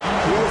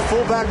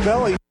fullback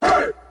belly.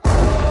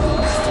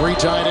 Three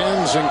tight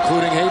ends,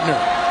 including Hayden.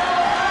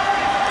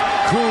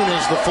 Kuhn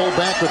is the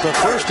fullback with the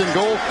first and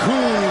goal.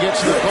 Kuhn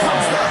gets the ball.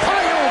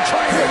 Pyle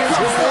trying to his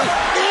way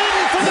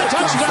in for the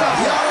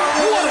touchdown.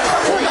 What a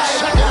great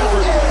second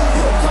effort.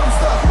 Here comes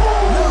the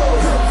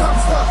here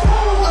comes the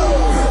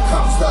here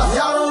comes the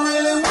y'all don't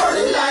really want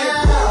it like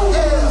that.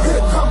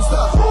 Here comes the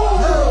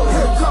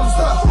here comes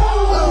the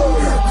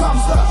here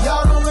comes the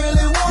y'all don't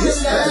really want it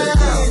like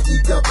that.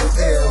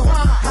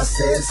 I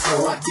said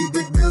so. I keep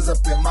big bills up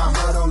in my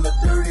heart on the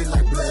dirty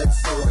like blood.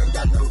 So ain't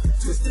got no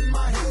twist in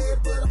my head,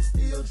 but I'm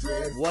still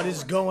dread. What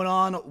is going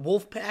on,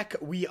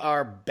 Wolfpack? We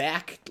are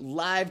back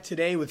live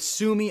today with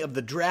Sumi of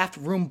the Draft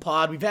Room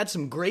Pod. We've had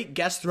some great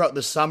guests throughout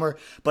the summer,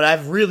 but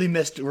I've really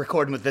missed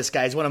recording with this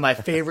guy. He's one of my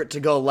favorite to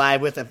go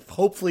live with.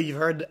 Hopefully you've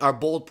heard our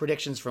bold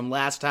predictions from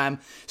last time.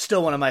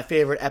 Still one of my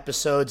favorite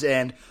episodes,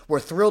 and we're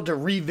thrilled to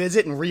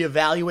revisit and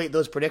reevaluate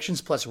those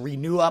predictions, plus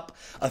renew up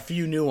a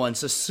few new ones.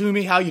 So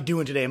Sumi, how you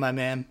doing today, my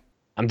man?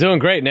 I'm doing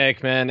great,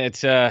 Nick, man.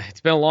 It's been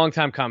a long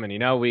time coming. You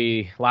know,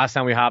 last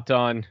time we hopped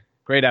on,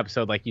 great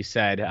episode, like you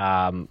said.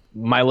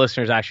 My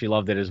listeners actually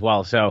loved it as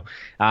well. So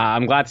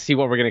I'm glad to see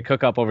what we're going to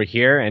cook up over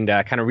here and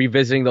kind of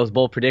revisiting those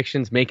bold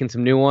predictions, making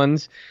some new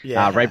ones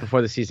right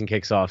before the season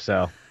kicks off.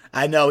 So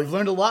I know, we've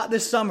learned a lot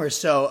this summer,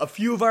 so a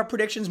few of our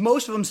predictions,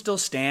 most of them still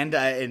stand,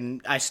 and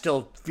I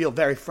still feel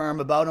very firm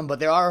about them, but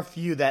there are a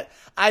few that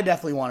I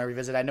definitely want to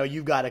revisit. I know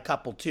you've got a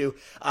couple too.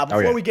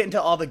 Before we get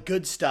into all the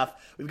good stuff,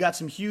 we've got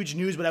some huge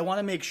news, but I want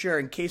to make sure,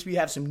 in case we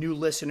have some new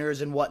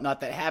listeners and whatnot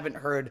that haven't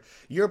heard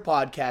your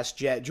podcast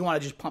yet, do you want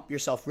to just pump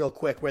yourself real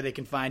quick where they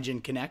can find you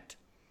and connect?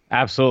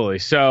 Absolutely.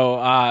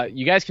 So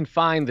you guys can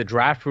find the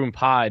Draft Room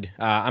Pod.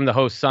 I'm the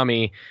host,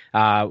 Sumi.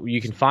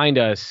 You can find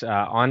us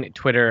on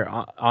Twitter,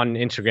 on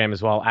Instagram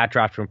as well, at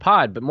Draft Room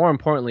Pod. But more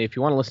importantly, if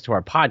you want to listen to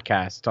our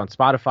podcast, it's on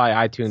Spotify,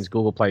 iTunes,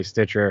 Google Play,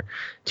 Stitcher,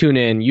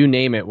 TuneIn, you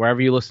name it.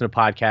 Wherever you listen to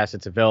podcasts,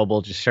 it's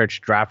available. Just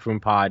search Draft Room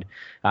Pod.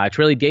 It's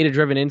really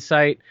data-driven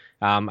insight.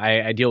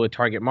 I deal with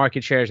target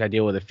market shares. I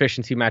deal with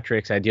efficiency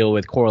metrics. I deal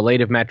with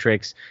correlative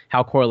metrics,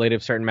 how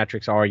correlative certain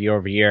metrics are year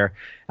over year.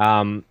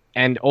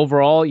 And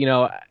overall, you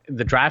know,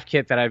 the draft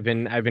kit that I've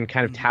been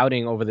kind of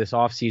touting over this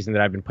offseason that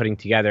I've been putting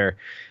together,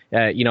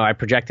 you know, I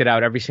projected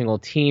out every single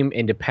team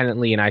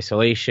independently in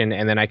isolation,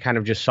 and then I kind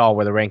of just saw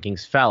where the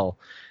rankings fell.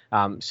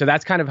 So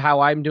that's kind of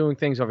how I'm doing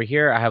things over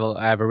here. I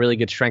have a really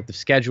good strength of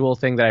schedule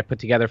thing that I put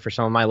together for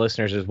some of my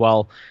listeners as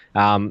well.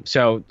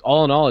 So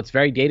all in all, it's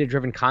very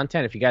data-driven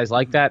content. If you guys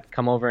like that,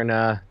 come over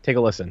and take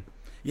a listen.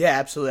 Yeah,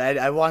 absolutely.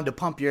 I wanted to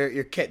pump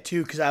your kit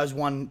too because I was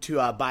one to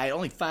buy it.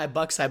 Only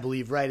 $5, I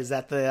believe. Right? Is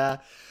that the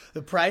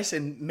price?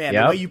 And man,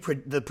 the way you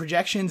the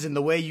projections and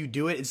the way you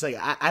do it, it's like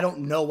I don't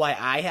know why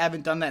I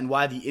haven't done that and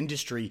why the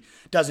industry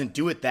doesn't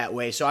do it that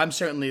way. So I'm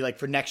certainly like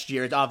for next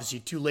year, it's obviously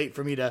too late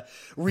for me to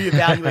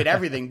reevaluate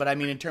everything. But I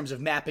mean, in terms of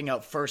mapping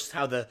out first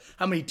how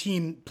many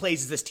team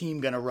plays is this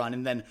team going to run,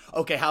 and then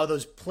how are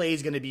those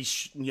plays going to be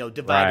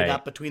divided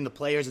up between the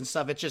players and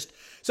stuff. It's just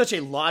such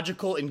a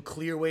logical and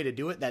clear way to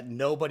do it that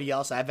nobody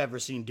else I've ever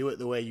seen do it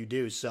the way you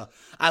do. So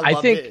I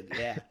love it.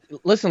 Yeah.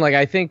 Listen, like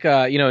I think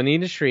in the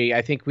industry,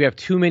 I think we have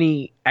too many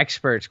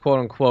experts, quote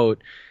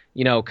unquote,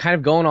 kind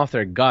of going off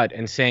their gut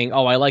and saying,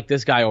 oh, I like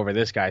this guy over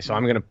this guy, so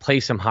I'm going to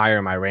place him higher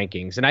in my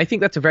rankings. And I think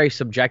that's a very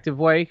subjective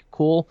way.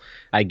 Cool.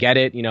 I get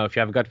it. If you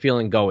have a gut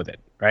feeling, go with it.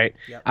 Right.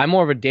 Yep. I'm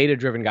more of a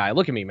data-driven guy.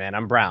 Look at me, man.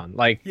 I'm brown.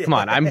 Like, come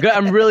on. I'm good.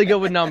 I'm really good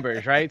with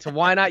numbers. Right. So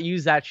why not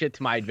use that shit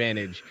to my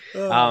advantage?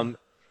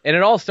 And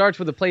it all starts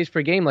with the plays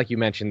per game, like you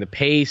mentioned, the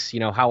pace,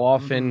 how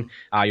often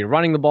you're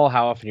running the ball,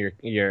 how often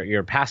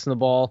you're passing the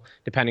ball,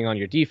 depending on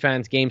your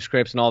defense, game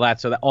scripts, and all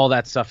that. So all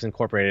that stuff's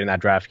incorporated in that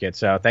draft kit.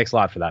 So thanks a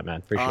lot for that, man.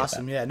 Appreciate that.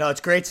 Awesome. Yeah, no,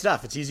 it's great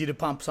stuff. It's easy to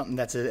pump something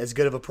that's as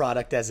good of a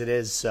product as it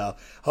is. So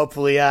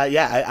hopefully,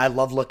 I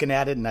love looking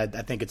at it, and I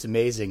think it's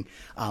amazing.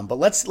 But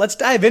let's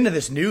dive into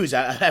this news.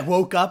 I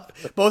woke up,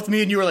 both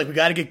me and you were like, we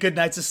got to get good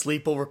nights of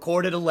sleep. We'll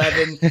record at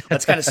 11.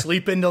 Let's kind of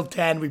sleep until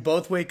 10. We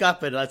both wake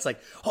up, and it's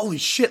like, holy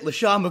shit,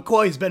 LeSean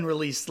McCoy's been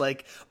released,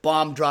 like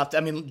bomb dropped.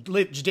 I mean,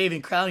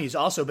 Jadeveon Clowney has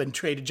also been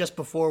traded just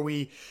before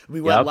we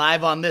went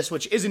live on this,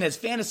 which isn't as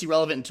fantasy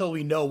relevant until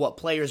we know what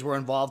players were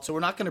involved. So we're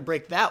not going to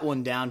break that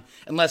one down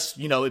unless,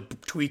 it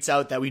tweets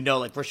out that we know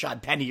like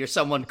Rashad Penny or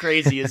someone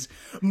crazy is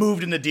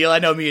moved in the deal. I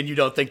know me and you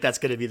don't think that's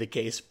going to be the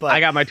case, but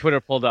I got my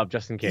Twitter pulled up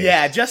just in case.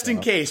 Yeah, just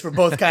in case. We're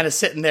both kind of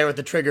sitting there with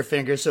the trigger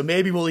finger. So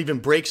maybe we'll even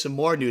break some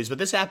more news, but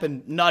this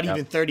happened not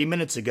even 30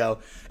 minutes ago.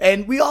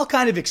 And we all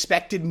kind of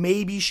expected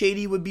maybe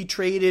Shady would be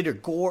traded or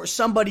Gore,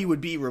 somebody would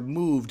be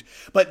removed,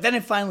 but then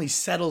it finally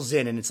settles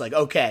in and it's like,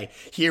 okay,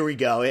 here we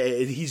go.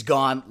 He's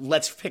gone.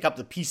 Let's pick up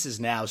the pieces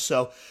now.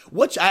 So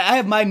I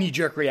have my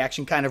knee-jerk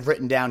reaction kind of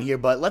written down here,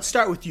 but let's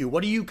start with you.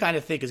 What do you kind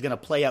of think is going to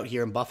play out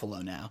here in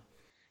Buffalo now?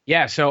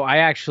 Yeah, so I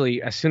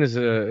actually, as soon as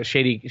the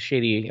shady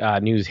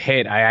news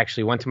hit, I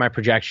actually went to my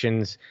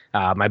projections,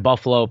 my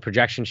Buffalo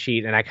projection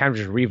sheet, and I kind of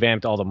just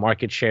revamped all the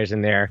market shares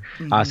in there,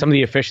 some of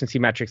the efficiency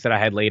metrics that I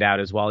had laid out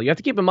as well. You have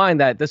to keep in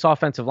mind that this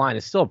offensive line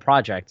is still a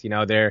project.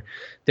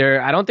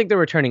 I don't think they're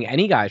returning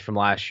any guys from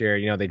last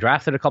year. They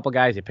drafted a couple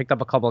guys, they picked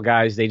up a couple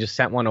guys, they just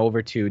sent one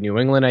over to New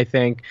England, I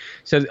think.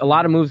 So a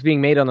lot of moves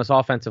being made on this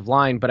offensive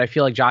line, but I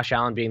feel like Josh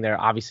Allen being there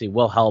obviously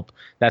will help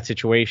that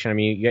situation. I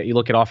mean, you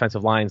look at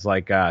offensive lines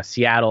like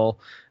Seattle.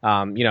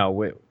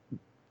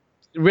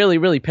 Really,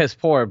 really piss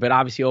poor, but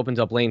obviously opens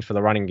up lanes for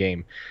the running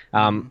game.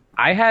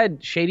 I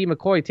had Shady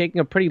McCoy taking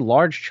a pretty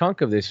large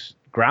chunk of this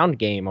ground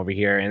game over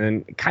here, and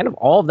then kind of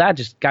all of that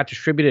just got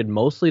distributed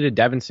mostly to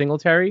Devin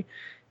Singletary,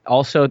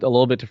 also a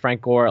little bit to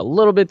Frank Gore, a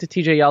little bit to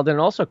TJ Yeldon, and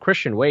also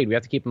Christian Wade. We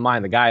have to keep in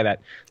mind the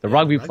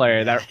rugby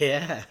player that.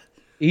 Yeah.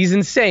 He's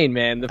insane,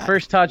 man. The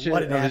first touch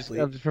of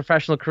his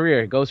professional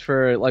career goes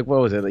for, what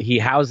was it? He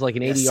housed like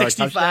an 80-yard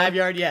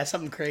 65-yard, yeah,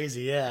 something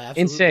crazy, yeah.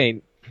 Absolutely.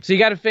 Insane. So you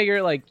got to figure,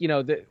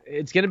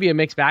 it's going to be a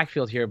mixed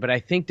backfield here, but I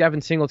think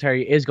Devin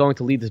Singletary is going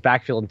to lead this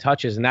backfield in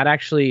touches, and that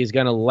actually is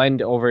going to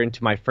lend over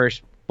into my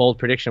first bold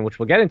prediction, which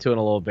we'll get into in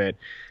a little bit.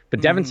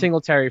 But Devin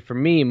Singletary, for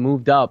me,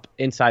 moved up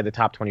inside the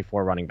top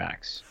 24 running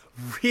backs.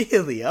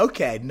 Really?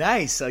 Okay,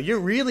 nice. So you're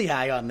really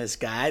high on this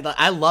guy.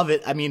 I love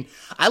it. I mean,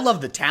 I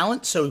love the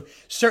talent. So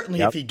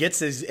certainly if he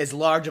gets as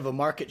large of a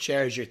market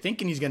share as you're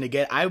thinking he's going to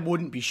get, I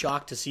wouldn't be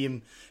shocked to see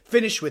him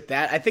finish with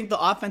that. I think the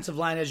offensive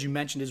line, as you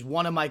mentioned, is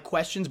one of my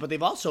questions, but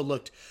they've also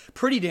looked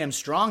pretty damn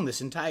strong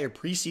this entire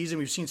preseason.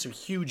 We've seen some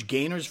huge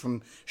gainers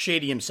from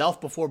Shady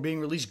himself before being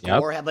released.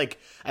 Gore had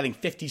I think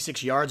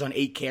 56 yards on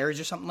 8 carries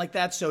or something like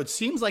that. So it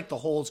seems like the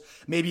holes,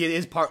 maybe it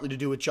is partly to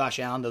do with Josh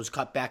Allen, those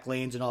cutback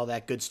lanes and all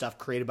that good stuff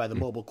created by the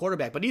mobile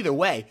quarterback. But either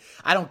way,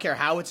 I don't care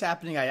how it's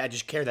happening. I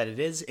just care that it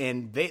is.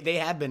 And they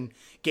have been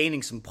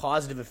gaining some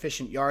positive,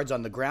 efficient yards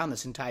on the ground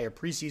this entire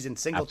preseason.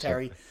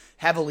 Singletary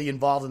heavily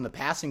involved in the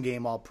passing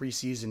game all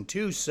preseason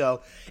too.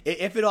 So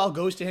if it all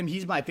goes to him,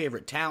 he's my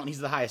favorite talent. He's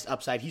the highest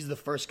upside. He's the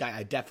first guy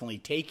I definitely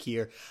take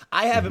here.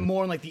 I have him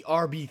more in the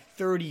RB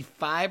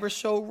 35 or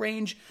so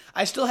range.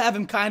 I still have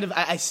him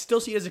I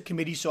still see it as a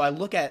committee. So I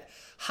look at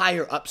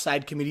higher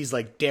upside committees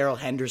like Darrell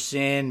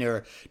Henderson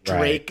or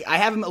Drake. Right. I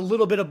have him a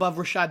little bit above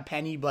Rashad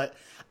Penny, but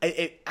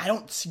I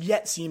don't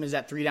yet see him as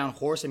that 3-down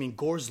horse. I mean,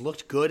 Gore's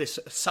looked good.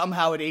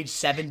 Somehow at age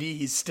 70,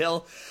 he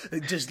still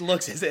just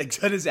looks as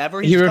good as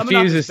ever. He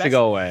refuses to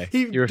go away.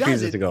 He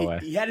refuses to go away.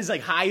 He had his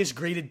highest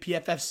graded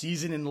PFF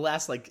season in the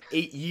last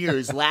 8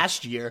 years.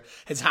 Last year,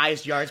 his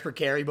highest yards per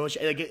carry.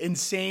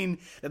 Insane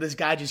that this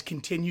guy just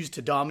continues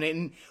to dominate.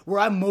 And where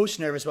I'm most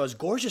nervous about is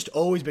Gore's just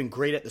always been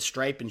great at the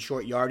stripe and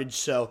short yardage.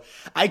 So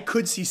I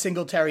could see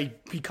Singletary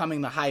becoming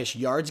the highest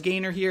yards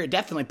gainer here. It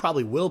definitely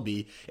probably will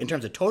be in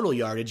terms of total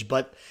yardage,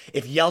 but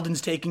if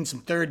Yeldon's taking some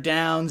third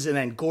downs and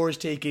then Gore's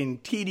taking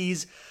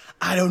TDs,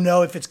 I don't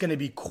know if it's going to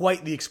be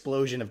quite the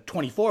explosion of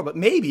 24, but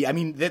maybe. I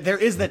mean, there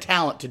is the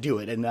talent to do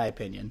it, in my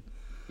opinion.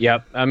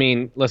 Yep. I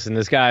mean, listen,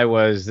 this guy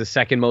was the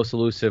second most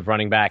elusive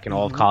running back in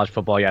all of college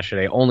football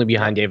yesterday, only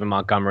behind David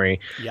Montgomery.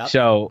 Yep.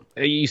 So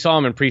you saw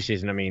him in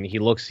preseason. I mean, he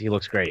looks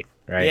great,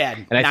 right? Yeah,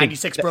 and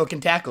 96 broken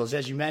tackles,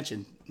 as you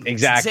mentioned.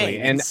 Exactly.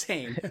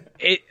 Insane.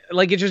 It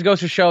just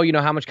goes to show,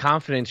 how much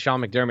confidence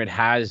Sean McDermott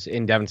has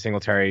in Devin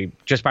Singletary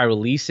just by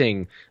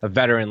releasing a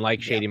veteran like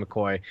Shady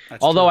McCoy.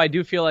 Although I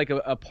do feel like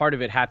a part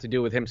of it had to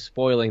do with him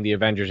spoiling the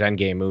Avengers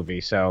Endgame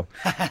movie. So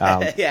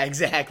yeah,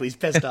 exactly. He's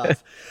pissed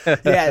off.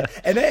 Yeah.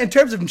 And then in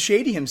terms of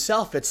Shady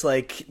himself, it's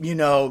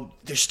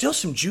there's still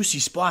some juicy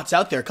spots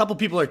out there. A couple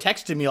people are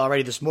texting me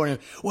already this morning.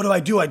 What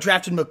do? I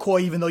drafted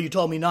McCoy even though you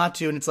told me not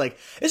to. And it's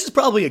this is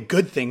probably a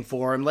good thing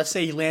for him. Let's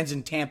say he lands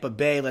in Tampa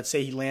Bay. Let's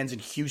say he lands in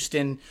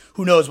Houston.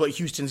 Who knows what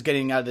Houston's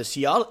getting out of the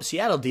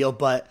Seattle deal,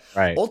 but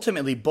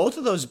ultimately both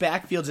of those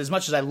backfields, as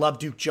much as I love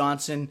Duke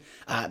Johnson,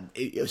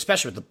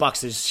 especially with the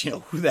Bucs, there's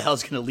who the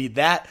hell's going to lead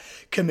that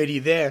committee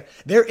there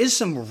is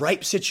some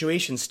ripe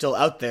situations still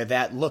out there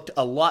that looked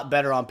a lot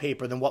better on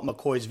paper than what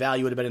McCoy's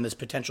value would have been in this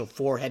potential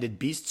 4-headed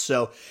beast.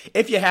 So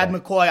if you had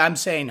McCoy, I'm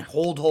saying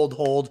hold,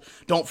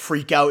 don't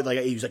freak out.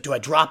 He's do I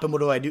drop him, what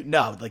do I do?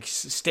 No,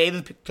 stay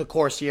the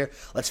course here.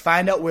 Let's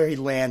find out where he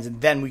lands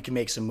and then we can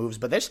make some moves,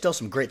 but there's still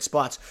some great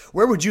spots.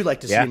 Where would you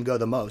like to see him go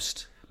the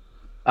most?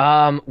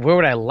 Where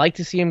would I like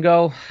to see him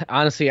go?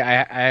 Honestly,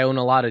 I own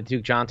a lot of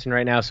Duke Johnson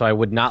right now, so I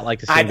would not like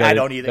to see him go. I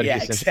don't either.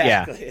 Yeah,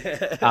 exactly.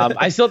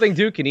 I still think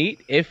Duke can eat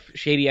if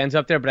Shady ends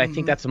up there, but I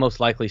think that's the most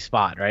likely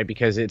spot, right?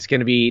 Because it's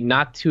going to be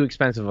not too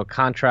expensive a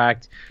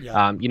contract.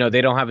 Yeah.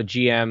 They don't have a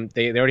GM.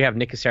 They already have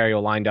Nick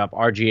Caserio lined up,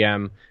 our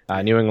GM,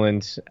 New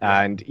England,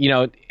 and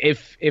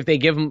if they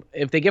give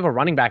a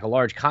running back a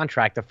large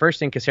contract, the first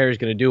thing Caserio is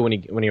going to do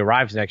when he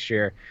arrives next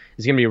year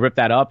is going to be rip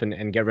that up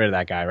and get rid of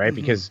that guy, right?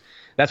 Because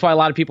that's why a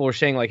lot of people were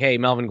saying hey,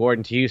 Melvin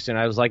Gordon to Houston.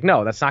 I was like,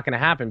 no, that's not going to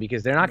happen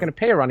because they're not going to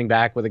pay a running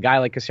back with a guy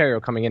like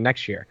Caserio coming in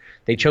next year.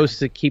 They chose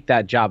to keep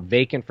that job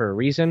vacant for a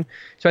reason.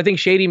 So I think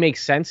Shady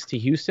makes sense to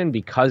Houston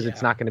because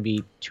it's not going to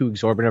be too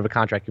exorbitant of a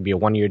contract. It could be a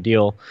 1-year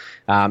deal.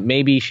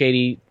 Maybe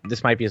Shady,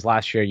 this might be his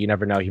last year. You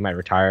never know. He might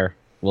retire.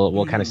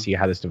 we'll kind of see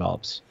how this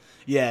develops.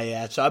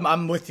 Yeah. So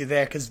I'm with you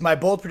there because my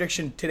bold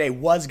prediction today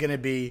was going to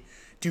be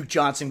Duke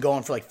Johnson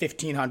going for like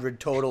 1,500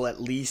 total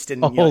at least,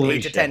 and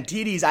 8 to 10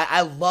 TDs.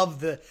 I love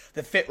the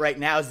fit right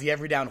now as the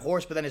every down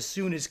horse, but then as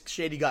soon as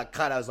Shady got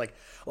cut, I was like,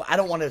 well, I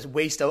don't want to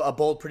waste a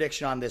bold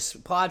prediction on this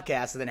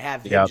podcast and then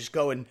have him just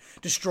go and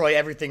destroy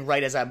everything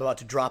right as I'm about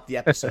to drop the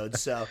episode.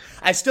 So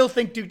I still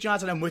think Duke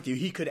Johnson, I'm with you.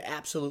 He could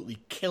absolutely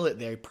kill it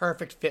there.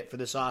 Perfect fit for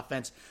this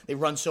offense. They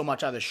run so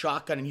much out of the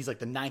shotgun, and he's like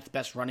the 9th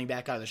best running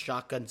back out of the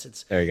shotgun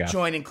since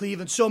joining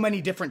Cleveland. So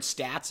many different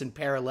stats and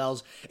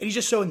parallels, and he's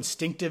just so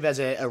instinctive as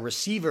a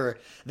receiver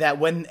that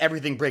when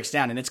everything breaks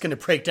down, and it's going to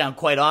break down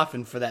quite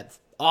often for that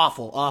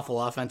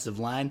awful offensive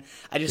line,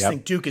 I just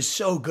think Duke is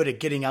so good at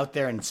getting out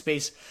there in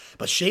space,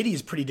 but Shady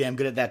is pretty damn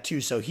good at that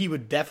too, so he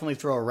would definitely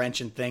throw a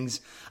wrench in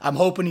things. I'm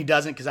hoping he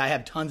doesn't because I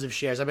have tons of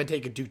shares. I've been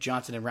taking Duke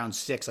Johnson in round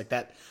 6 like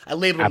that. I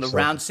labeled him the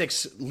round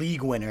 6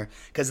 league winner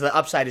because the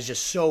upside is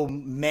just so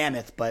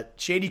mammoth, but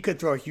Shady could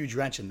throw a huge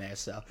wrench in there,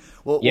 so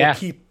we'll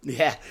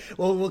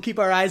keep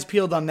our eyes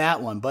peeled on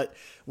that one. But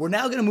we're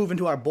now going to move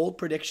into our bold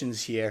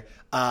predictions here,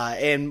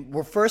 and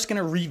we're first going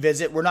to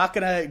revisit. We're not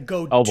going to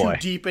go too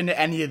deep into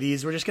any of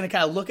these. We're just going to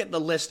kind of look at the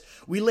list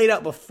we laid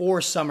out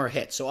before summer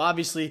hit. So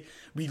obviously,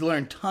 we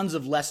learned tons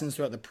of lessons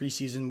throughout the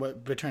preseason,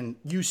 return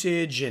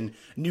usage and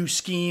new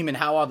scheme and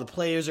how all the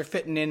players are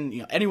fitting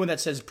in. Anyone that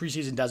says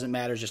preseason doesn't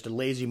matter is just a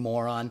lazy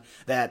moron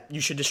that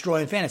you should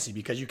destroy in fantasy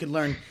because you can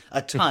learn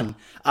a ton.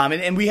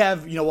 And we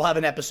have, we'll have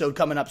an episode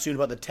coming up soon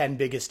about the 10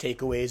 biggest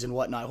takeaways and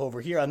whatnot over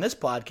here on this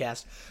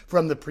podcast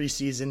from the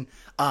preseason.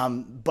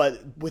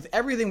 But with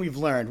everything we've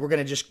learned, we're going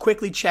to just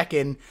quickly check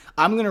in.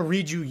 I'm going to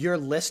read you your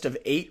list of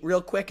 8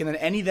 real quick, and then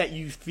any that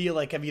you feel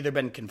like have either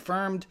been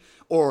confirmed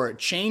or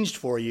changed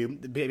for you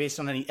based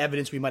on any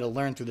evidence we might have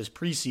learned through this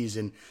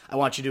preseason. I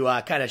want you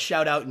to kind of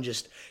shout out and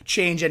just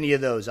change any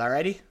of those.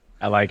 Alrighty?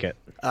 I like it.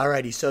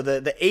 Alrighty. So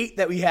the 8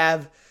 that we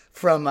have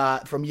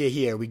from you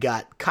here, we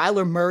got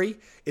Kyler Murray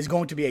is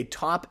going to be a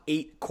top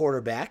 8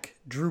 quarterback.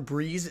 Drew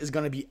Brees is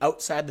going to be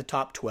outside the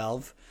top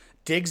 12.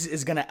 Diggs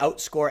is going to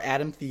outscore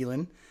Adam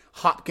Thielen.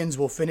 Hopkins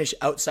will finish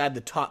outside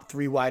the top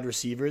 3 wide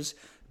receivers.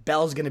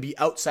 Bell's going to be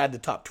outside the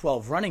top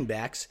 12 running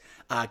backs.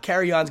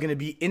 Carryon's going to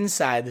be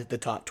inside the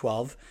top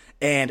 12.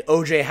 And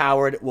O.J.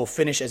 Howard will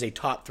finish as a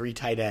top 3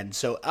 tight end.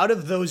 So out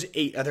of those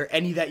 8, are there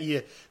any that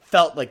you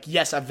felt like,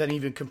 yes, I've been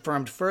even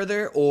confirmed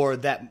further, or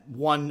that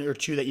 1 or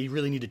 2 that you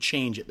really need to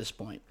change at this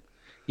point?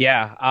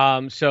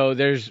 Yeah. So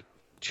there's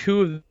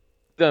 2 of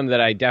them that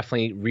I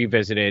definitely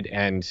revisited,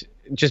 and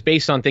just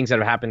based on things that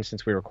have happened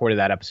since we recorded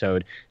that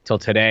episode till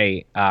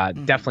today,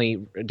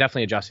 definitely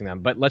adjusting them.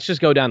 But let's just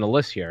go down the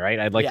list here, right?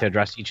 I'd like to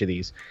address each of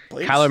these.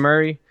 Please. Kyler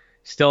Murray,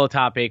 still a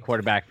top 8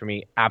 quarterback for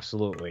me,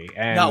 absolutely.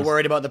 And not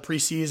worried about the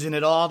preseason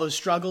at all, those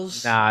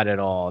struggles? Not at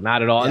all.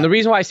 Yeah. And the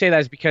reason why I say that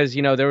is because,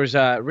 there was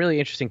a really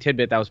interesting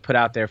tidbit that was put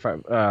out there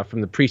from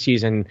the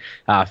preseason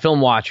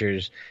film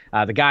watchers,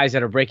 the guys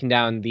that are breaking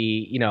down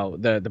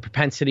the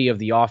propensity of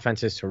the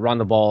offenses to run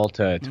the ball,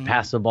 to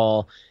pass the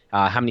ball,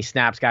 how many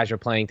snaps guys are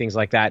playing, things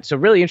like that. So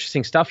really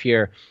interesting stuff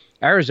here.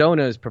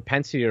 Arizona's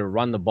propensity to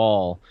run the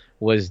ball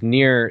was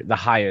near the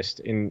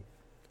highest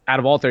out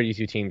of all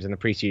 32 teams in the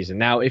preseason.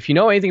 Now, if you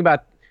know anything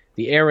about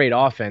the air raid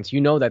offense, you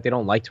know that they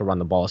don't like to run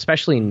the ball,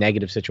 especially in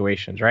negative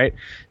situations, right?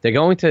 They're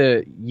going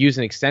to use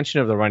an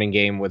extension of the running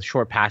game with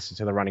short passes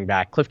to the running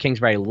back. Cliff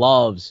Kingsbury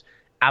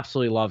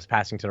absolutely loves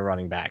passing to the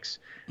running backs,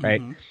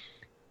 right? Mm-hmm.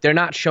 They're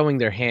not showing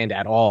their hand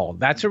at all.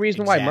 That's the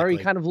reason why Murray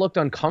kind of looked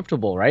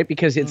uncomfortable, right?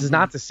 Because it's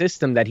not the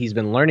system that he's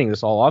been learning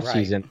this all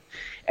offseason. Right.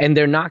 And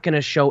they're not going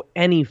to show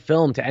any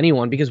film to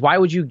anyone, because why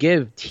would you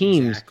give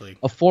teams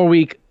a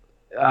 4-week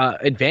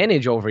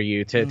advantage over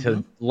you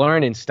to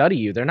learn and study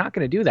you? They're not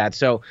going to do that.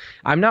 So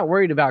I'm not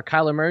worried about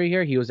Kyler Murray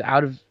here. He was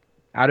out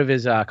of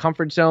his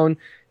comfort zone.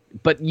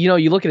 But,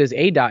 you look at his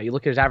ADOT, you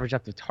look at his average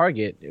depth of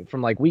target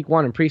from like week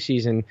 1 in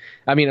preseason.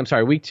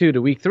 Week 2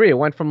 to week 3, it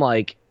went from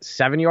like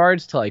 7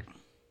 yards to like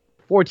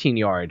 14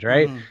 yards,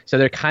 right? So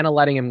they're kind of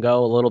letting him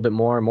go a little bit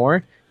more and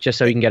more just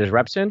so he can get his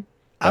reps in.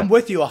 I'm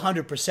with you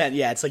 100%.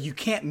 Yeah, it's like you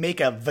can't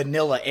make a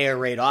vanilla air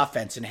raid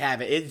offense and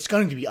have it. It's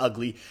going to be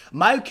ugly.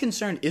 My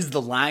concern is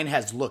the line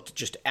has looked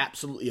just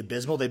absolutely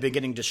abysmal. They've been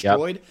getting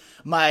destroyed. Yep.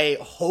 My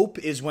hope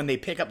is when they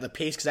pick up the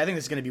pace, because I think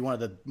this is going to be one of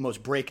the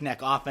most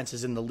breakneck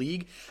offenses in the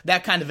league,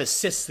 that kind of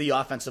assists the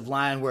offensive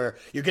line where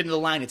you're getting to the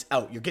line, it's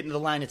out. You're getting to the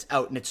line, it's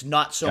out. And it's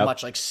not so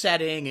much like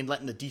setting and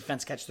letting the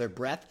defense catch their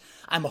breath.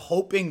 I'm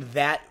hoping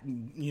that,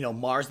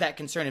 mars that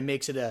concern and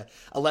makes it a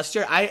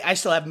lesser. I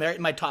still have Merritt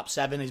in my top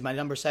 7. He's my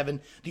number 7.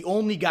 The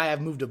only guy I've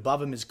moved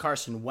above him is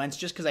Carson Wentz,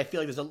 just because I feel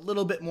like there's a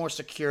little bit more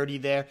security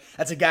there.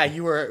 That's a guy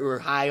you were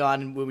high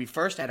on when we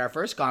first had our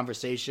first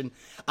conversation.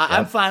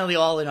 I'm finally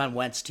all in on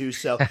Wentz too,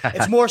 so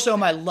it's more so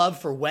my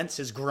love for Wentz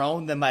has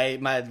grown than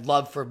my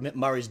love for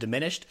Murray's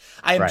diminished.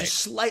 I am just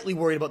slightly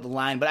worried about the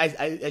line, but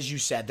I, as you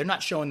said, they're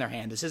not showing their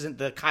hand. This isn't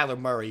the Kyler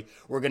Murray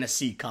we're going to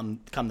see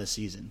come this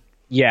season.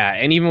 Yeah,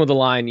 and even with the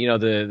line,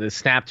 the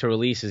snap to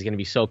release is going to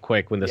be so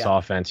quick with this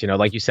offense.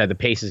 Like you said, the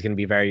pace is going to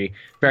be very,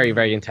 very,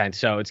 very intense.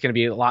 So it's going to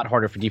be a lot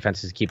harder for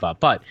defenses to keep up.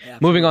 But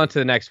moving on to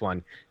the next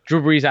one,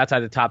 Drew Brees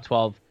outside the top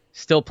 12.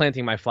 Still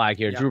planting my flag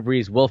here. Drew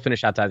Brees will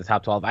finish outside the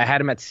top 12. I had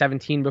him at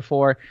 17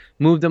 before,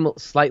 moved him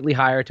slightly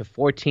higher to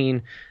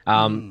 14.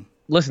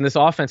 Listen, this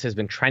offense has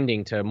been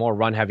trending to a more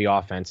run-heavy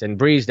offense, and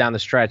Brees down the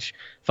stretch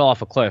fell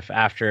off a cliff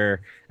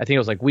after, I think it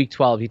was like week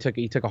 12. He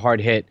took a hard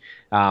hit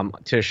to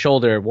his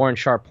shoulder. Warren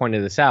Sharp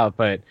pointed this out,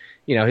 but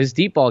his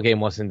deep ball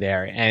game wasn't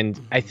there, and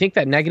I think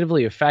that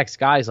negatively affects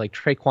guys like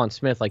Traquan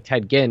Smith, like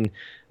Ted Ginn,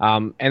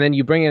 and then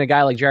you bring in a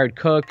guy like Jared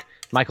Cook.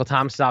 Michael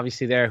Thomas is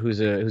obviously there, who's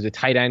a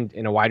tight end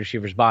in a wide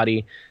receiver's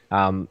body.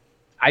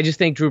 I just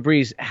think Drew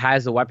Brees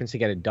has the weapons to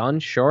get it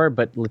done, sure,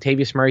 but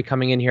Latavius Murray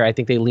coming in here, I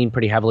think they lean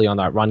pretty heavily on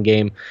that run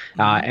game.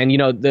 And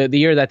the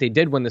year that they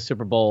did win the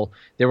Super Bowl,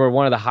 they were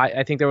one of the high.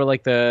 I think they were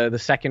like the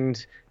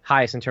second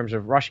highest in terms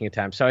of rushing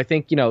attempts. So I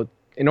think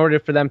in order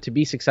for them to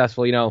be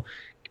successful,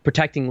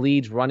 protecting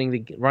leads, running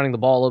the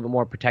ball a little bit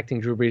more,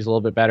 protecting Drew Brees a little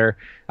bit better.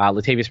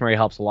 Latavius Murray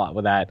helps a lot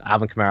with that.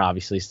 Alvin Kamara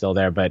obviously is still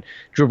there, but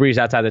Drew Brees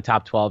outside the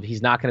top 12,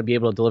 he's not going to be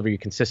able to deliver you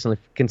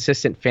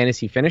consistent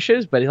fantasy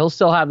finishes, but he'll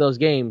still have those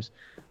games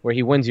where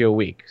he wins you a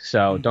week.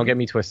 So don't get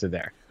me twisted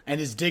there.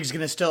 And is Diggs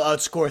going to still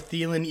outscore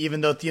Thielen,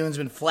 even though Thielen's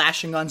been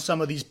flashing on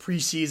some of these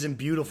preseason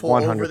beautiful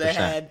 100%. Over the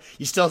head?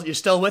 You're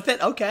still with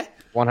it? Okay.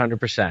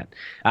 100%.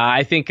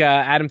 I think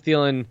Adam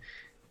Thielen,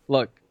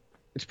 look,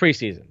 it's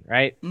preseason,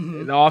 right?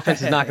 The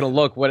offense is not going to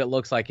look what it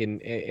looks like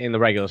in the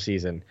regular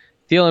season.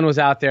 Thielen was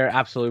out there,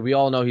 absolutely. We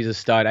all know he's a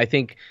stud. I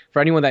think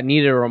for anyone that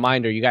needed a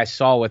reminder, you guys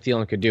saw what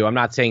Thielen could do. I'm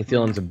not saying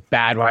Thielen's a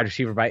bad wide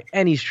receiver by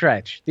any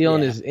stretch.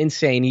 Thielen is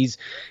insane. He's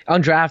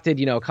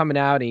undrafted, coming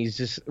out, and he's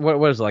just, what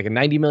is it, like a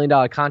 $90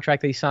 million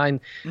contract that he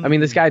signed? I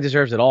mean, this guy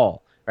deserves it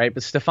all, right?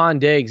 But Stephon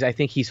Diggs, I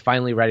think he's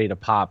finally ready to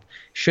pop.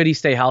 Should he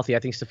stay healthy, I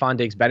think Stephon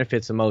Diggs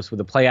benefits the most with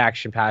the play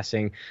action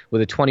passing,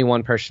 with the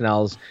 21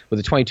 personnels, with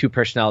the 22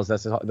 personnels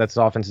that's his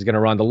offense is going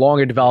to run. The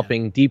longer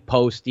developing, deep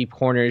posts, deep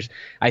corners.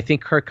 I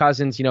think Kirk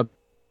Cousins,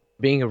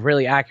 being a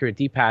really accurate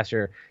deep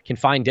passer, can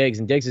find Diggs,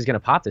 and Diggs is going to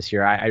pop this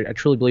year. I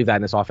truly believe that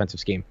in this offensive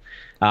scheme.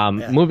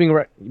 Moving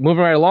right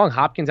along,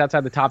 Hopkins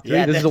outside the top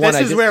 3. This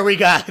is where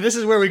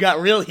we got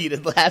real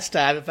heated last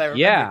time, if I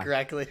remember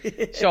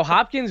correctly. So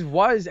Hopkins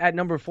was at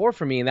number 4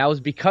 for me, and that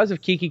was because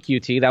of Keke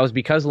QT. That was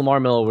because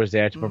Lamar Miller was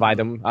there to provide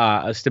them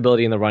a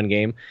stability in the run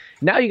game.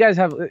 Now you guys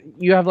have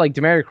like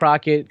Demaryius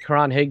Crockett,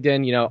 Karan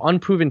Higdon,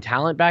 unproven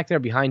talent back there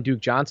behind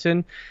Duke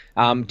Johnson.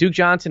 Duke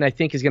Johnson, I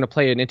think, is going to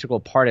play an integral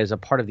part as a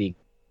part of the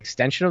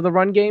extension of the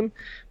run game,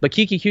 but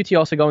Keke QT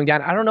also going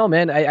down. I don't know,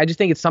 man. I just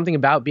think it's something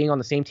about being on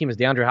the same team as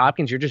DeAndre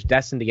Hopkins. You're just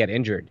destined to get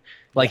injured.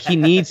 Like, he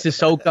needs to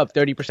soak up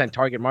 30%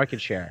 target market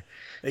share.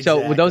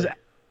 Exactly. So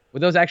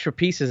with those extra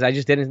pieces, I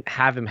just didn't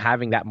have him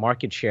having that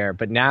market share.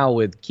 But now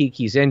with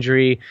Keke's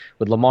injury,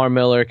 with Lamar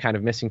Miller kind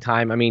of missing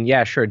time, I mean,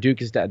 yeah, sure,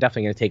 Duke is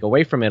definitely going to take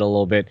away from it a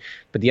little bit,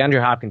 but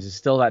DeAndre Hopkins is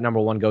still that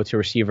number 1 go-to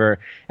receiver.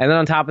 And then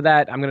on top of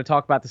that, I'm going to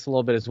talk about this a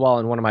little bit as well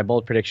in one of my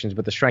bold predictions,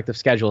 but the strength of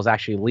schedule is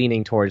actually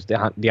leaning towards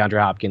DeAndre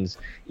Hopkins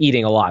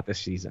eating a lot this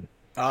season.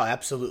 Oh,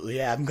 absolutely,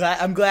 yeah.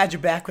 I'm glad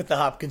you're back with the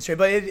Hopkins trade,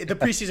 but the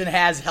preseason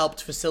has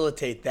helped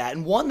facilitate that.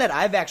 And one that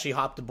I've actually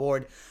hopped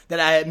aboard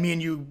that me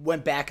and you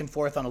went back and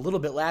forth on a little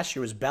bit last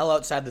year was Bell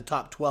outside the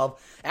top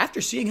 12. After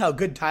seeing how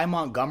good Ty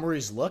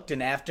Montgomery's looked,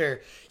 and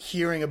after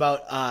hearing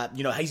about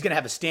he's going to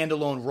have a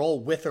standalone role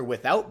with or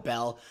without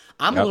Bell,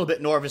 I'm a little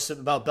bit nervous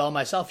about Bell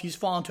myself. He's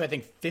fallen to, I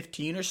think,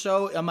 15 or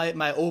so on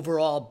my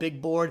overall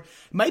big board.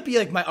 Might be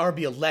like my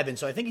RB 11,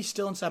 so I think he's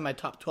still inside my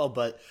top 12,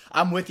 but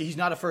I'm with you. He's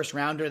not a first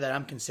rounder that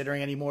I'm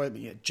considering anymore.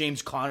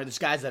 James Conner, this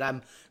guy's that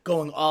I'm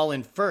going all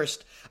in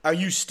first. Are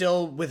you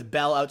still with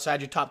Bell outside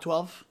your top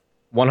 12?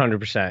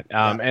 100%.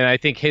 And I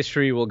think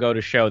history will go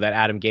to show that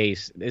Adam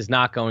Gase is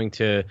not going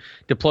to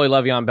deploy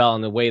Le'Veon Bell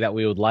in the way that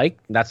we would like.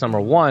 That's number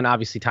 1.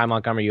 Obviously, Ty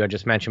Montgomery you had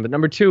just mentioned. But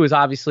number 2 is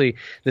obviously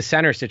the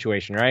center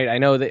situation, right? I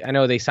know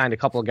they signed a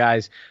couple of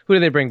guys. Who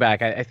did they bring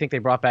back? I think they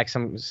brought back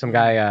some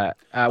guy.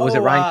 Was it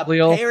Ryan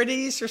Khalil?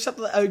 Parodies or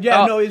something?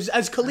 No, it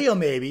was Khalil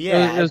maybe.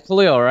 Yeah, it was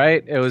Khalil,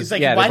 right? It was. It's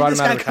like, why did this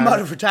guy come out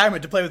of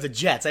retirement to play with the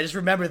Jets? I just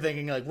remember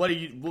thinking, like,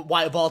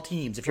 why of all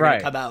teams, if you're going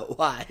to come out,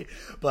 why?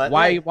 But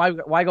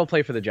why go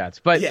play for the Jets?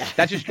 But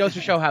that just goes to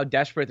show how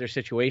desperate their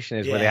situation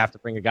is, where they have to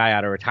bring a guy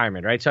out of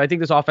retirement, right? So I think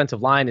this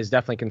offensive line is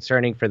definitely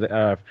concerning for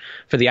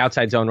the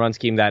outside zone run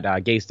scheme that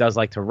Gase does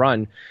like to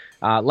run.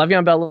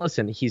 Le'Veon Bell,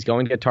 listen, he's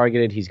going to get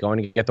targeted. He's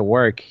going to get the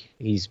work.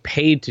 He's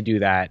paid to do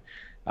that.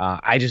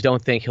 I just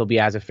don't think he'll be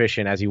as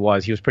efficient as he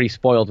was. He was pretty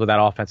spoiled with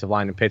that offensive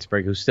line in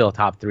Pittsburgh, who's still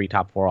top 3,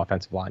 top 4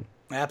 offensive line.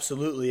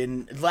 Absolutely.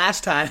 And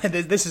last time,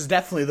 this is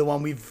definitely the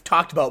one we've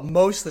talked about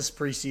most this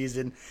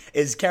preseason,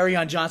 is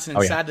Kerryon Johnson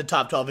inside the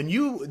top 12.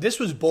 And this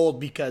was bold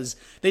because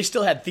they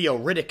still had Theo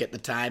Riddick at the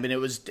time, and it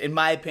was, in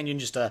my opinion,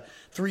 just a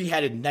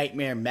 3-headed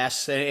nightmare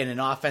mess in an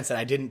offense that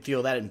I didn't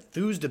feel that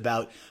enthused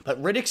about.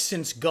 But Riddick's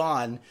since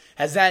gone.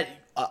 Has that,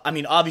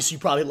 obviously you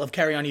probably love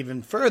Kerryon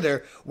even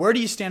further. Where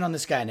do you stand on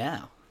this guy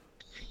now?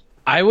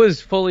 I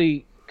was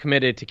fully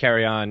committed to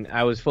Kerryon.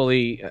 I was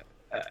fully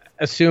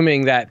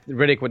assuming that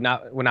Riddick would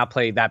not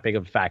play that big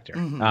of a factor.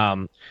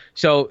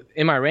 So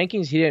in my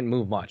rankings, he didn't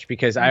move much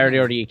because I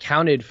already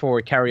accounted for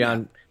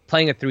Kerryon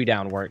playing a three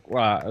down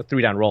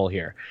role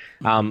here.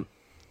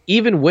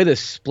 Even with a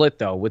split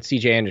though with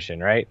CJ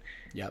Anderson, right?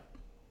 Yep.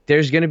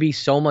 There's going to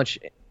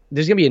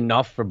be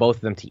enough for both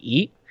of them to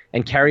eat.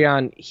 And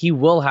Kerryon, he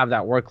will have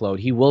that workload.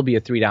 He will be a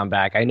three down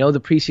back. I know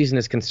the preseason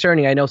is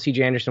concerning. I know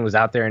CJ Anderson was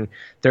out there in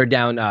third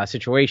down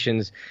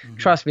situations.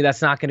 Trust me,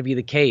 that's not going to be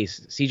the case.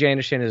 CJ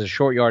Anderson is a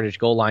short yardage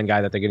goal line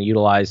guy that they're going to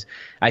utilize.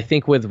 I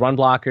think with run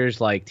blockers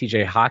like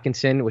TJ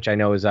Hawkinson, which I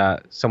know is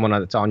someone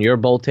that's on your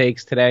bold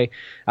takes today,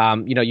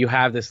 you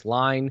have this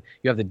line,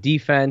 you have the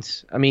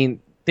defense. I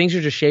mean, things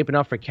are just shaping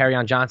up for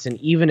Kerryon Johnson,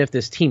 even if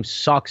this team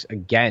sucks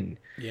again.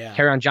 Yeah.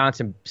 Kerryon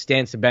Johnson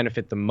stands to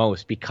benefit the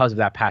most because of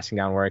that passing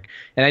down work.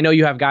 And I know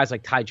you have guys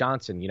like Ty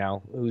Johnson,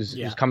 who's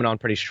coming on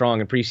pretty strong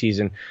in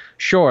preseason.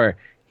 Sure,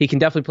 he can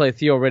definitely play a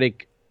Theo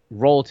Riddick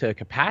role to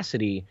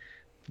capacity,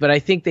 but I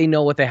think they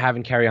know what they have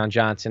in Kerryon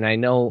Johnson. I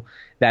know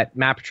that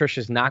Matt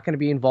Patricia is not going to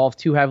be involved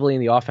too heavily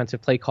in the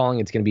offensive play calling.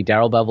 It's going to be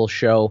Darrell Bevell's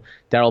show.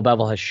 Darrell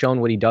Bevell has shown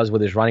what he does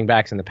with his running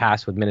backs in the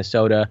past with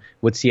Minnesota,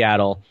 with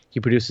Seattle. He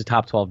produces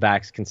top 12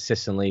 backs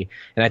consistently,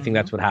 and I think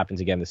that's what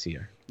happens again this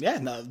year. Yeah,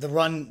 no, the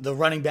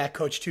running back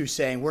coach too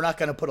saying we're not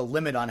going to put a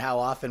limit on how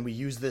often we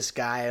use this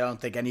guy. I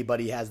don't think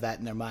anybody has that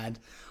in their mind.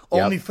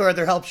 Only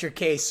further helps your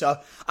case. So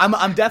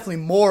I'm definitely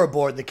more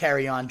aboard the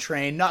Kerryon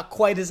train. Not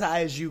quite as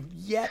high as you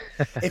yet.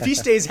 If he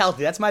stays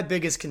healthy, that's my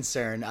biggest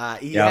concern.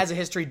 He has a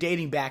history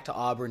dating back to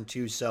Auburn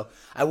too, so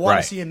I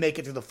want to see him make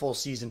it through the full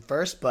season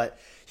first, but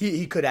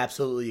he could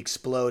absolutely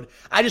explode.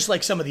 I just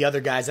like some of the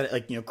other guys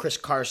that Chris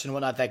Carson and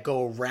whatnot that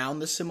go around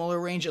the similar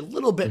range a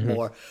little bit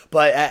more.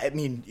 But I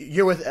mean,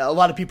 you're with a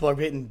lot of people are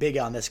getting big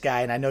on this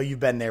guy, and I know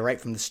you've been there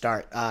right from the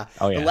start.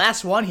 The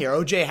last one here,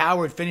 OJ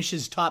Howard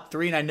finishes top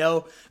 3, and I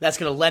know that's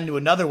going to lend to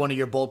another one of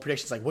your bold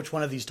predictions, like which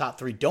one of these top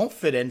 3 don't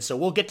fit in. So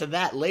we'll get to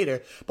that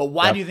later. But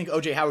why do you think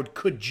OJ Howard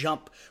could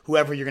jump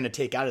whoever you're going to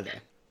take out of there?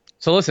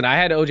 So listen, I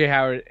had OJ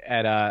Howard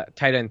at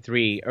tight end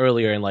 3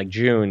 earlier in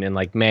June and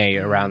May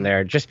around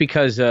there, just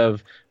because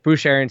of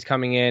Bruce Arians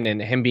coming in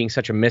and him being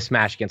such a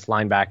mismatch against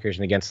linebackers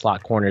and against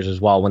slot corners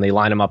as well when they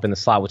line him up in the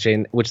slot,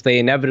 which they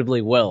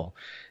inevitably will.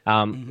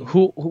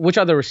 Which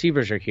other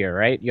receivers are here,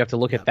 right? You have to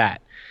look at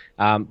that.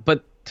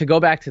 But to go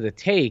back to the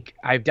take,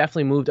 I've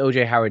definitely moved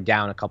OJ Howard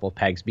down a couple of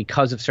pegs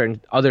because of certain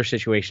other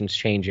situations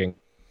changing.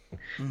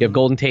 You have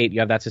Golden Tate,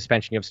 you have that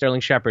suspension, you have Sterling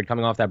Shepard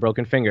coming off that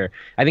broken finger.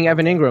 I think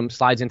Evan Ingram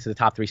slides into the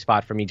top 3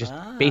 spot for me just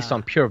based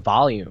on pure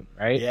volume,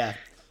 right? Yeah.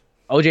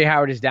 OJ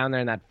Howard is down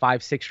there in that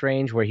 5-6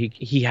 range where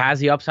he has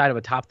the upside of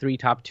a top 3,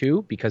 top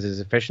 2 because his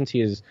efficiency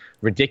is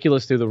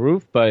ridiculous through the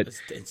roof, but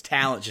it's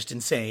talent just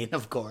insane,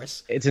 of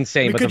course. It's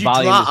insane, I mean, but the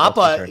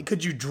volume is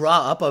could you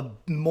draw up a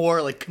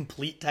more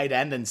complete tight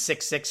end than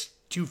 6'6",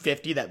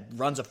 250 that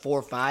runs a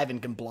 4.5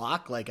 and can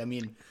block?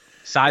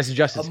 Size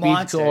adjusted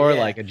speed score,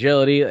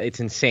 agility, it's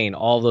insane.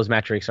 All of those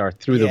metrics are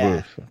through the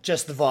roof.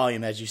 Just the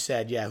volume, as you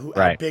said. Yeah,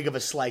 how big of a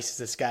slice is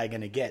this guy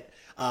going to get?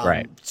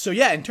 Right. So,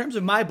 in terms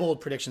of my bold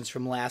predictions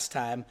from last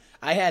time,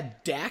 I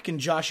had Dak and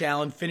Josh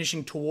Allen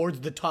finishing towards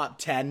the top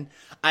 10.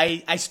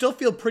 I still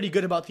feel pretty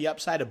good about the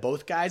upside of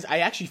both guys. I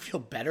actually feel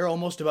better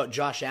almost about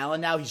Josh Allen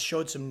now. He's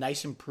showed some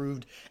nice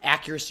improved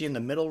accuracy in the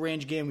middle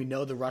range game. We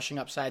know the rushing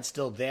upside's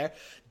still there.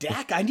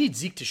 Dak, I need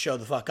Zeke to show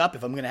the fuck up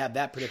if I'm going to have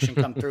that prediction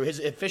come through. His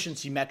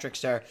efficiency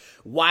metrics are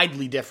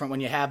widely different when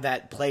you have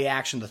that play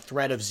action, the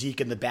threat of Zeke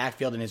in the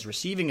backfield and his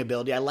receiving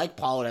ability. I like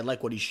Pollard. I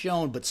like what he's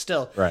shown, but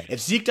still, if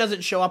Zeke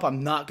doesn't show up,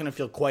 I'm not going to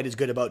feel quite as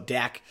good about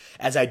Dak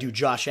as I do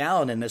Josh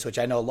Allen in this, which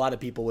I know a lot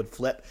of people would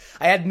flip.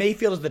 I had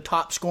Mayfield as the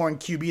top scoring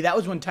QB. That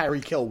was when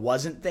Tyreek Hill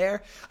wasn't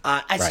there.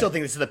 I still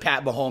think this is the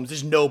Pat Mahomes.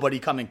 There's nobody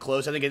coming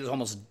close. I think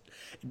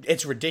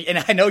it's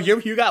ridiculous. And I know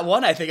you got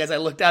one, I think, as I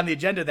look down the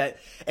agenda, that's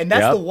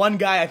the one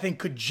guy I think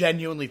could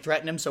genuinely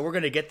threaten him. So we're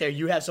going to get there.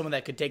 You have someone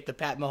that could take the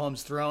Pat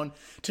Mahomes throne.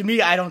 To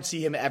me, I don't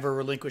see him ever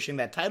relinquishing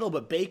that title,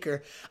 but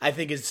Baker, I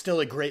think, is still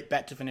a great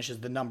bet to finish as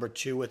the number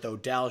 2 with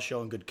Odell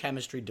showing good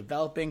chemistry,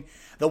 developing.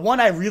 The one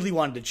I really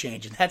wanted to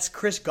change, and that's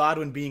Chris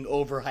Godwin being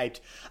overhyped.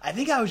 I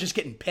think I was just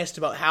getting pissed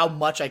about how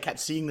much I kept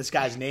seeing this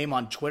guy's name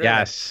on Twitter.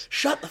 Yes.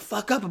 Shut the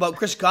fuck up about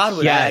Chris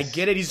Godwin. Yes. I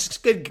get it. He's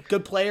a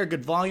good player,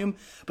 good volume.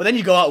 But then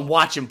you go out and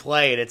watch him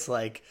play, and it's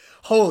like,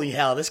 holy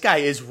hell, this guy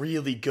is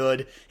really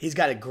good. He's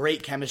got a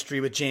great chemistry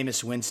with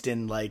Jameis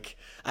Winston.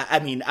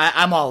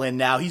 I'm all in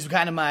now. He's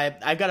kind of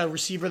I've got a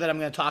receiver that I'm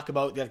going to talk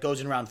about that goes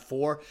in round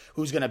 4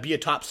 who's going to be a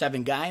top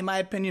 7 guy in my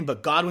opinion,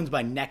 but Godwin's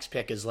my next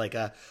pick is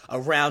a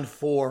round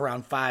 4,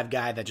 round 5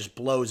 guy that just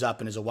blows up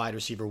and is a wide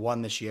receiver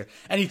 1 this year.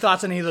 Any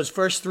thoughts on any of those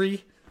first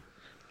 3?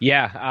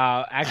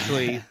 Yeah,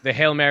 actually, the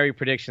Hail Mary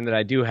prediction that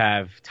I do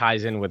have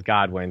ties in with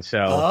Godwin. So,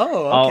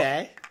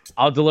 okay.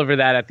 I'll deliver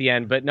that at the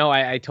end. But no,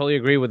 I totally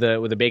agree with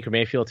the Baker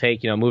Mayfield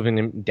take. Moving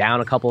him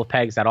down a couple of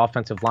pegs. That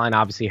offensive line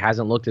obviously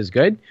hasn't looked as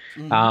good.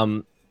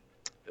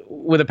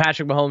 with the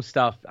Patrick Mahomes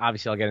stuff,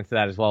 obviously I'll get into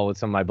that as well with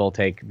some of my bull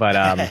take. But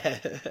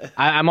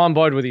I'm on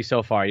board with you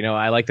so far.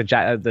 I like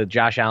the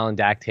Josh Allen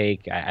Dak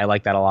take. I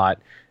like that a lot.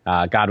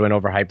 Godwin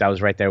overhyped. I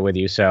was right there with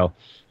you. So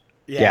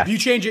yeah. If you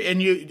change it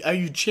and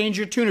you change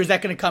your tune, or is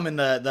that going to come in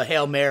the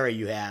Hail Mary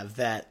you have?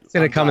 It's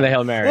going to come in the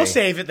Hail Mary. We'll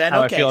save it then.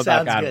 How Okay, I feel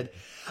sounds about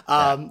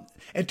good.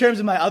 In terms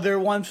of my other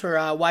ones for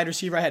wide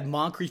receiver, I had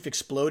Moncrief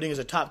exploding as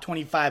a top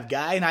 25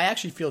 guy, and I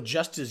actually feel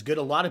just as good.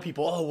 A lot of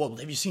people,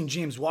 have you seen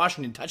James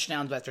Washington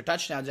touchdowns after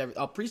touchdowns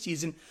all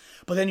preseason?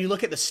 But then you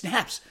look at the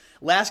snaps.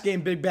 Last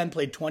game, Big Ben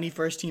played 20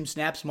 first-team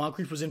snaps.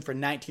 Moncrief was in for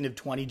 19 of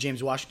 20.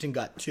 James Washington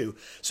got 2.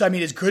 So, I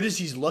mean, as good as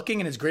he's looking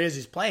and as great as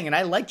he's playing, and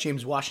I like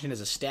James Washington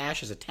as a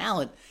stash, as a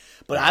talent,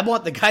 but I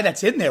want the guy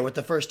that's in there with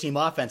the first-team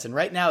offense. And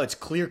right now, it's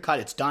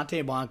clear-cut. It's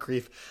Dante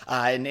Moncrief.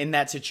 And in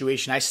that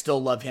situation, I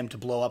still love him to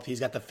blow up.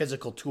 He's got the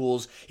physical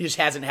tools. He just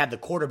hasn't had the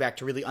quarterback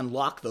to really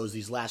unlock those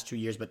these last 2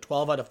 years. But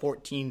 12 out of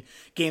 14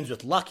 games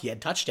with luck, he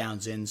had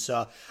touchdowns in.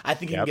 So I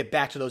think he can get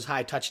back to those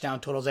high touchdown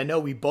totals. I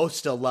know we both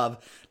still love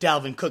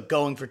Dalvin Cook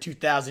going for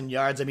 2,000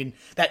 yards. I mean,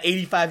 that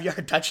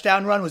 85-yard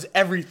touchdown run was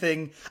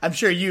everything. I'm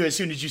sure you, as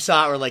soon as you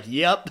saw it, were like,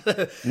 yep.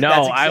 No,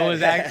 I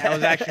was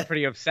actually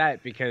pretty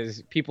upset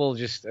because people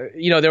just,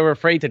 they were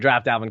afraid to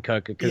draft Dalvin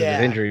Cook because of his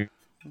injury.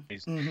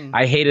 Mm-hmm.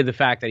 I hated the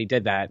fact that he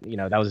did that.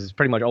 That was his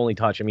pretty much only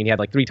touch. I mean, he had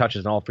like 3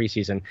 touches in all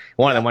preseason.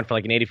 One of them went for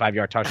like an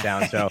 85-yard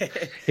touchdown. So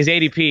his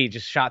ADP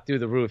just shot through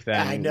the roof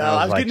then. I know.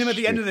 I was getting him at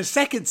the end of the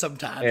second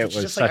sometimes. It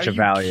was such a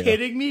value. Are you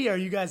kidding me? Are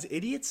you guys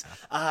idiots?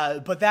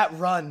 But that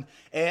run,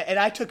 and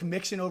I took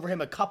Mixon over him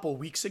a couple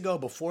weeks ago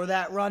before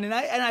that run, and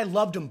I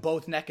loved them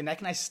both neck and neck,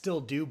 and I still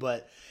do,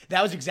 but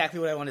that was exactly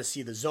what I wanted to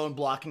see. The zone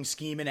blocking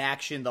scheme in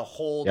action, the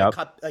hold, the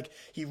cut, like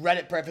he read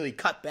it perfectly,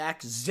 cut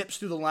back, zips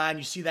through the line.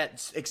 You see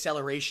that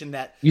acceleration,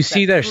 you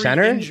see their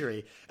center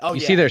injury. Oh, you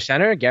see their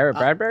center, Garrett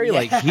Bradbury.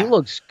 Like he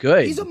looks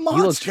good. He's a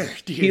monster,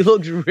 dude. He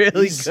looks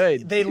really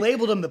good. They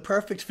labeled him the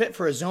perfect fit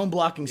for a zone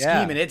blocking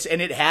scheme, and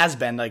it has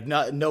been like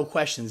no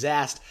questions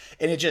asked.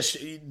 And it just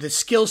the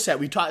skill set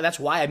we talked. That's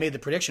why I made the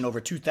prediction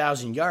over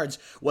 2,000 yards.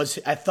 Was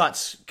I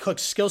thought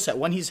Cook's skill set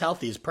when he's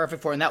healthy is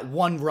perfect for it. And that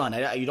one run,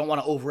 you don't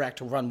want to overact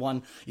to run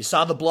one. You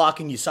saw the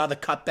blocking, you saw the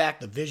cutback,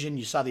 the vision,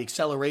 you saw the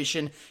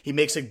acceleration. He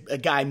makes a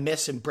guy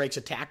miss and breaks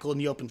a tackle in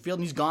the open field,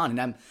 and he's gone.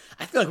 And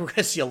I feel like we're going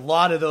to see a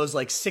lot of those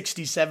like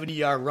 60,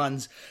 70-yard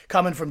runs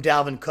coming from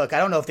Dalvin Cook. I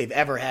don't know if they've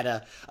ever had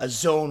a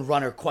zone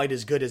runner quite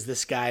as good as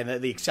this guy.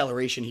 The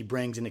acceleration he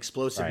brings and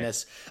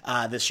explosiveness,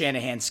 the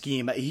Shanahan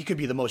scheme, he could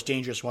be the most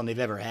dangerous one they've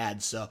ever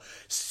had. So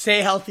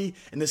stay healthy,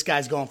 and this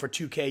guy's going for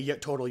 2K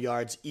total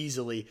yards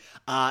easily.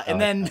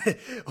 Then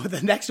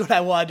the next one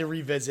I wanted to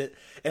revisit,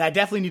 and I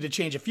definitely need to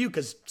change a few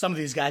because some of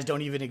these guys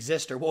don't even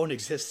exist or won't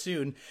exist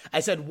soon. I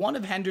said one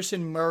of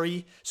Henderson,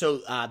 Murray,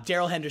 so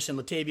Darrell Henderson,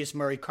 Latavius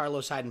Murray,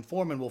 Carlos Hyde, and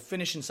Foreman will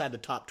finish inside the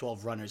top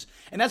 12 runners.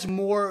 And that's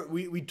more,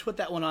 we put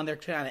that one on there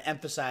to kind of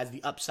emphasize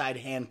the upside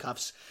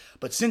handcuffs.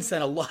 But since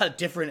then, a lot of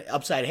different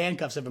upside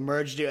handcuffs have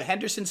emerged.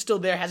 Henderson's still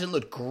there, hasn't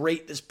looked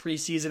great this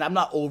preseason. I'm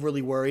not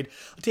overly worried.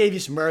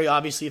 Latavius Murray,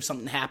 obviously, if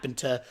something happened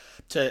to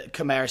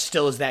Kamara,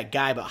 still is that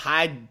guy. But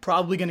Hyde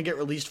probably going to get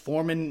released.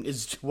 Foreman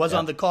was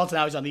on the call, so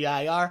now he's on the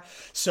IR.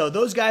 So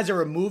those guys are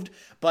removed.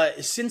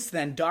 But since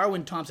then,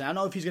 Darwin Thompson, I don't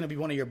know if he's going to be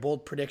one of your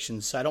bold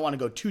predictions, so I don't want to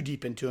go too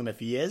deep into him if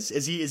he is.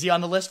 Is he on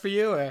the list for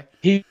you? Or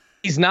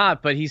He's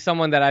not, but he's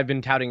someone that I've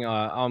been touting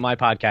on my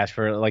podcast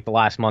for like the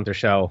last month or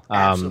so.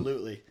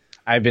 Absolutely.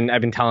 I've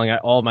been telling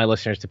all my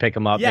listeners to pick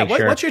him up. Yeah,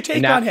 what's your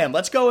take on him?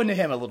 Let's go into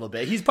him a little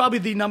bit. He's probably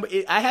the number.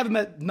 I have him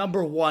at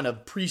number 1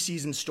 of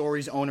preseason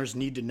stories owners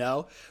need to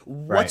know.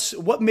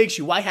 What makes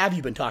you? Why have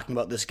you been talking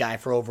about this guy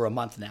for over a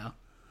month now?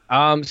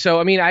 So,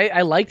 I mean,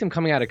 I liked him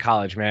coming out of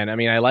college, man. I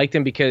mean, I liked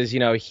him because,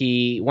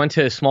 he went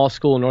to a small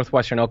school,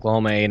 Northwestern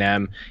Oklahoma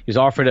A&M. He was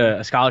offered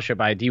a scholarship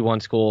by a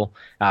D1 school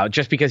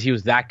just because he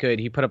was that good.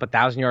 He put up a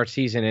 1,000-yard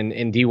season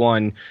in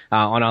D1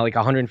 on like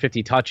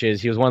 150 touches.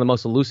 He was one of the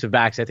most elusive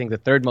backs, I think the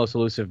third most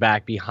elusive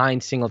back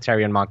behind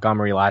Singletary and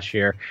Montgomery last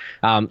year.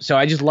 So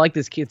I just like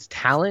this kid's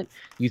talent.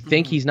 You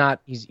think you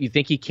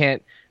think he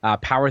can't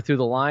power through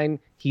the line.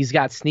 He's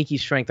got sneaky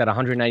strength at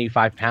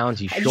 195 pounds.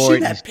 He's short. Have you seen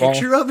that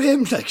picture of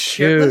him? Like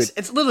shirtless? Dude,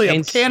 it's literally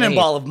a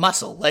cannonball of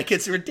muscle. Like,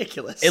 it's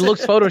ridiculous. It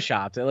looks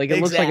photoshopped. Like,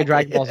 it looks like a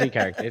Dragon Ball Z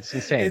character. It's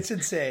insane. It's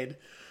insane.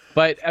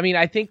 But, I mean,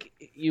 I think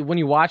when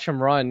you watch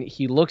him run,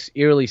 he looks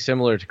eerily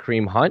similar to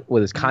Kareem Hunt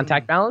with his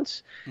contact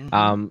balance.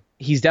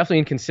 He's definitely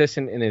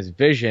inconsistent in his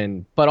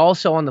vision. But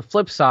also on the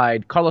flip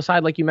side, Carlos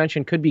Hyde, like you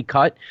mentioned, could be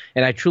cut.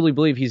 And I truly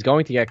believe he's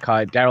going to get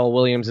cut. Darrell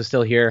Williams is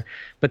still here.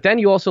 But then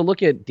you also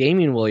look at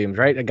Damian Williams,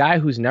 right? A guy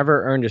who's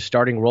never earned a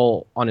starting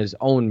role on his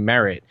own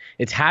merit.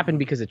 It's happened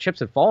because the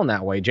chips have fallen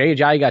that way. Jay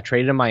Ajayi got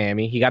traded in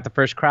Miami. He got the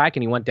first crack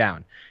and he went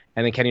down.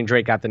 And then Kenyon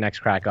Drake got the next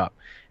crack up.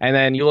 And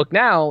then you look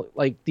now,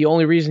 like the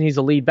only reason he's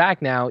a lead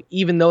back now,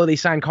 even though they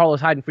signed Carlos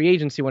Hyde in free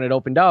agency when it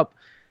opened up,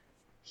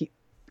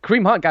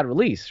 Kareem Hunt got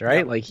released,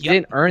 right? Like he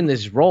didn't earn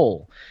this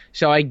role.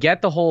 So I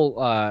get the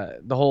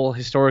whole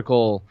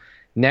historical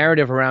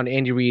narrative around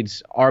Andy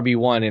Reid's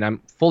RB1, and I'm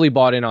fully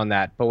bought in on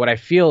that. But what I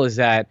feel is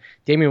that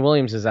Damian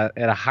Williams is at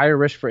a higher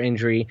risk for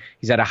injury.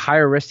 He's at a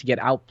higher risk to get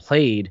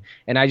outplayed,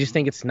 and I just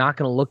think it's not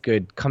going to look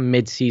good come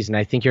midseason.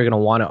 I think you're going to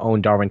want to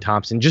own Darwin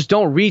Thompson. Just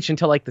don't reach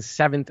until like the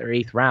 7th or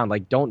 8th round.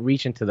 Like, don't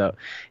reach into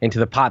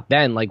the pot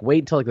then. Like, wait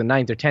until like the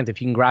 9th or 10th. If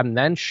you can grab him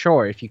then,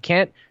 sure. If you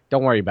can't,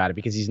 don't worry about it,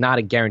 because he's not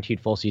a guaranteed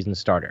full season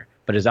starter.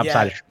 But his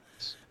upside is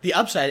the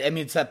upside, I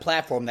mean, it's that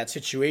platform, that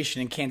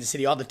situation in Kansas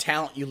City, all the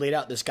talent you laid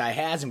out this guy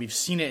has, and we've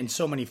seen it in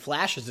so many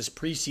flashes this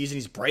preseason.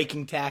 He's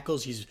breaking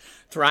tackles. He's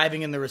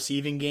thriving in the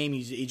receiving game.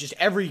 He just,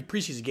 every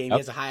preseason game, he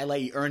has a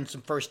highlight. He earned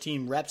some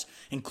first-team reps,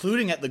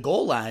 including at the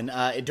goal line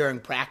during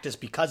practice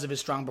because of his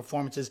strong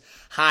performances.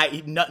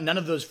 None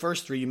of those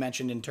first three you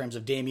mentioned in terms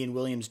of Damian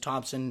Williams,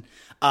 Thompson,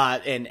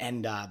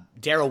 and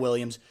Darrell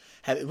Williams.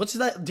 What's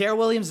that? Darrell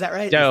Williams, is that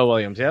right? Darrell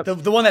Williams, yep.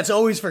 The one that's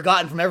always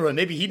forgotten from everyone.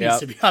 Maybe he needs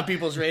to be on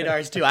people's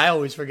radars, too. I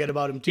always forget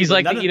about him, too. He's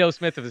like the Ito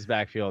Smith of his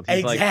backfield. He's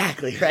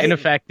exactly, like right?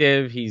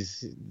 Ineffective.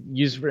 He's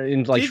used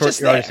in like short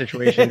yardage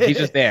situations. He's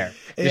just there.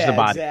 He's the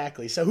body.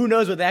 Exactly. So who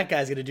knows what that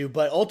guy's going to do.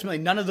 But ultimately,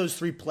 none of those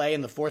three play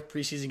in the fourth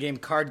preseason game.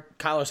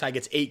 Carlos Hyde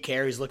gets 8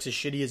 carries, looks as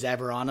shitty as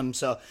ever on him.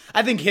 So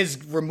I think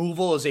his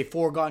removal is a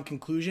foregone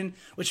conclusion,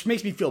 which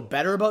makes me feel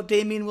better about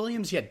Damian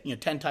Williams. He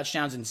had 10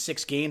 touchdowns in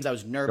 6 games. I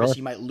was nervous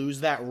he might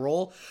lose that role.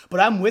 But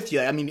I'm with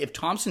you. I mean, if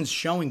Thompson's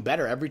showing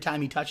better every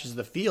time he touches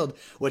the field,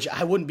 which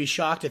I wouldn't be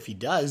shocked if he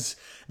does,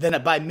 then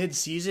by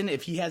midseason,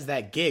 if he has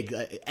that gig,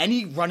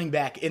 any running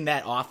back in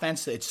that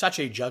offense, it's such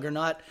a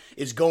juggernaut,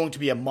 is going to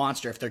be a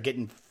monster if they're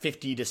getting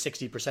 50 to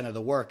 60% of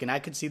the work. And I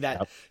could see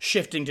that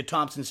shifting to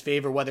Thompson's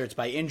favor, whether it's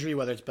by injury,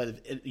 whether it's by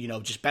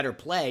just better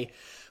play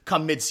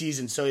come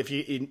midseason. So if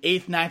you in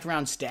 8th, 9th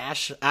round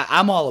stash,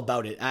 I'm all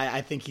about it.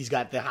 I think he's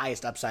got the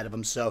highest upside of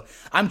him. So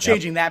I'm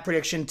changing that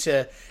prediction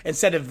to,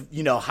 instead of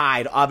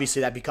Hyde,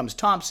 obviously that becomes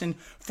Thompson.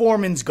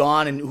 Foreman's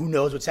gone, and who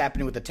knows what's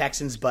happening with the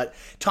Texans. But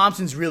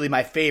Thompson's really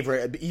my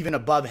favorite, even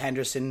above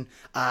Henderson.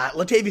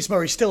 Latavius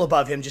Murray's still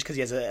above him just because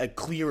he has a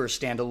clearer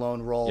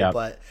standalone role. Yep.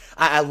 But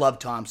I love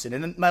Thompson.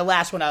 And then my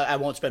last one I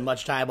won't spend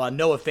much time on.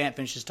 Noah Fant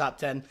finishes top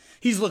 10.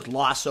 He's looked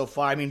lost so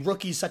far. I mean,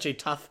 rookie's such a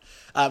tough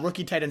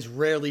rookie tight ends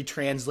rarely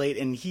translate,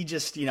 and he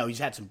just, he's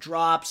had some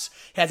drops,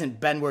 hasn't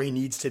been where he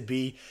needs to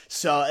be.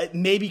 So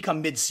maybe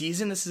come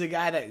mid-season, this is a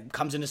guy that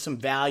comes into some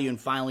value and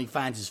finally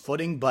finds his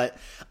footing. But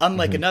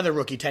unlike another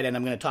rookie tight end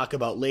I'm going to talk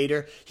about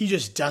later, he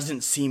just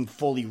doesn't seem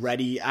fully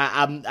ready.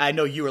 I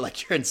know you were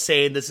like, you're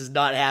insane, this is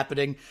not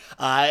happening.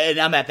 And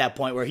I'm at that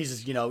point where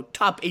he's,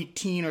 top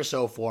 18 or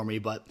so for me,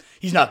 but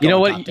he's not going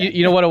top 10.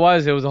 You know what it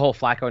was? It was a whole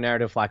Flacco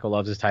narrative. Flacco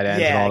loves his tight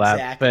ends and all that.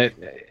 Exactly.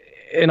 But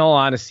in all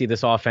honesty,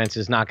 this offense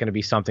is not going to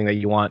be something that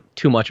you want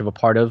too much of a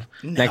part of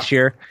next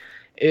year.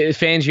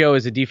 Fangio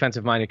is a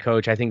defensive-minded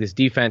coach. I think this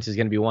defense is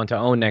going to be one to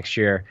own next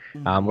year,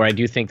 where I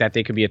do think that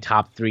they could be a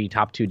top 3,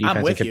 top 2 defense.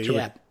 I'm with you,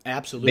 yeah,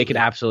 absolutely. They could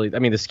absolutely. I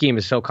mean, the scheme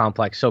is so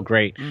complex, so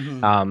great.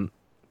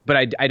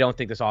 But I don't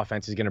think this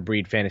offense is going to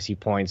breed fantasy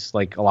points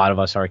like a lot of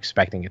us are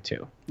expecting it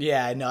to.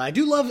 Yeah, no, I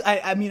do love.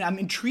 I mean, I'm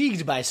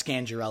intrigued by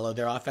Scangarello,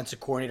 their offensive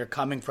coordinator,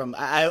 coming from.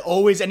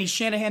 And he's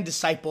Shanahan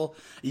disciple.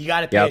 You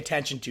got to pay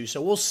attention to.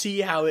 So we'll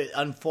see how it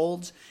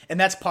unfolds. And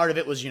that's part of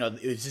it. Was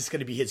is this going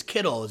to be his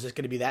Kittle? Is this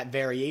going to be that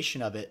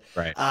variation of it?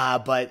 Right.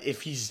 But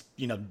if he's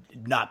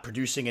not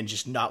producing and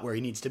just not where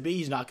he needs to be,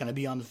 he's not going to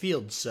be on the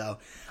field. So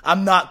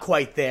I'm not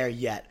quite there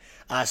yet.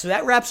 So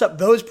that wraps up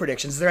those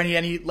predictions. Is there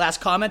any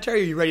last commentary,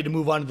 or are you ready to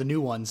move on to the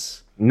new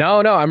ones? No,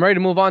 I'm ready to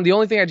move on. The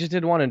only thing I just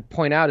did want to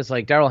point out is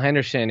like Darrell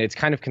Henderson. It's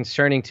kind of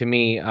concerning to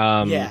me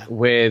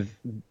with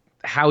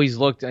how he's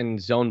looked in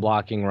zone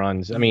blocking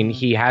runs. I mean,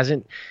 he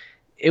hasn't.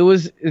 It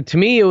was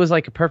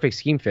like a perfect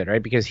scheme fit,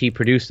 right? Because he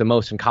produced the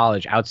most in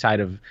college outside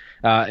of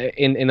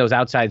in those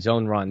outside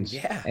zone runs.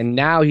 Yeah. And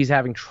now he's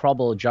having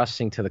trouble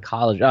adjusting to the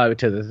college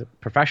to the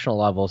professional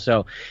level.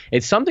 So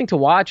it's something to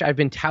watch. I've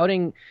been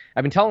telling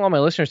all my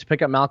listeners to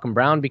pick up Malcolm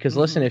Brown because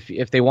listen,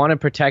 if they want to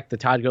protect the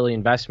Todd Gurley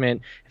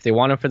investment, if they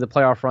want him for the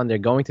playoff run, they're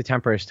going to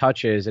temper his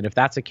touches. And if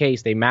that's the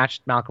case, they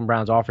matched Malcolm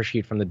Brown's offer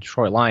sheet from the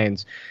Detroit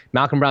Lions.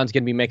 Malcolm Brown's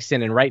going to be mixed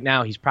in, and right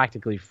now he's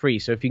practically free.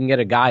 So if you can get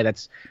a guy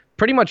that's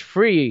pretty much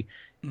free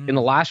in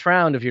the last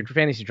round of your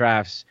fantasy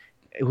drafts,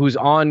 who's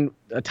on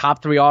a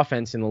top 3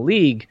 offense in the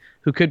league,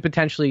 who could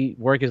potentially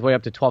work his way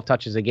up to 12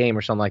 touches a game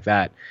or something like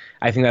that,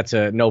 I think that's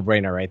a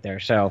no-brainer right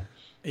there. So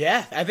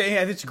yeah, I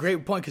think it's a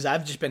great point because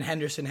I've just been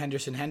Henderson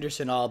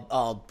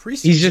all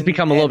preseason. He's just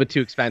become a little bit too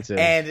expensive.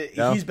 And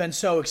he's been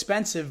so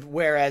expensive,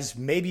 whereas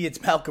maybe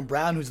it's Malcolm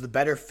Brown who's the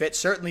better fit.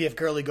 Certainly if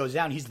Gurley goes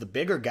down, he's the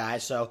bigger guy,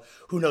 so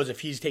who knows if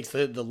he takes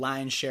the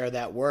lion's share of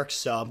that work.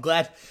 So I'm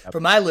glad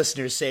for my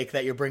listeners' sake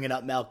that you're bringing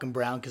up Malcolm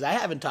Brown because I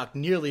haven't talked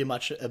nearly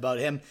much about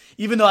him,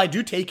 even though I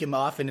do take him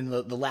often in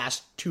the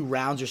last 2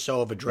 rounds or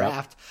so of a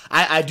draft.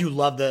 I do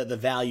love the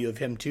value of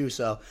him too,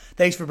 so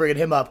thanks for bringing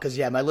him up because,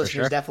 my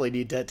listeners definitely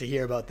need to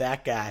hear about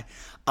that guy.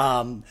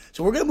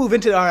 So we're going to move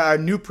into our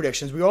new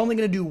predictions. We're only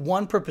going to do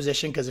one per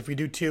position because if we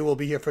do two, we'll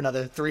be here for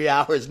another 3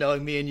 hours.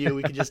 Knowing me and you,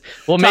 we can just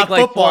we'll talk make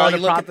like football. 4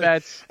 prop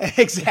bets.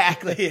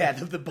 Exactly. Yeah,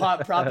 the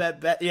prop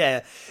bet.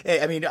 Yeah.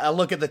 I mean, I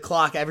look at the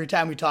clock every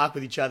time we talk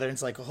with each other, and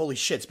it's like, holy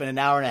shit, it's been an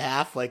hour and a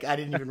half. Like I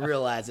didn't even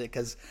realize it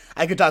because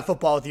I could talk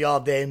football with you all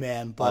day,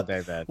 man. But all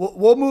day, man.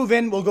 We'll move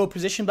in. We'll go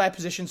position by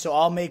position. So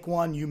I'll make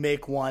one, you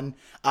make one.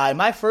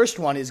 My first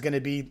one is going to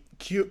be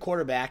cute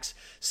quarterbacks.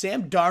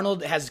 Sam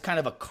Darnold has kind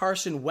of a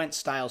Carson Wentz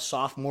style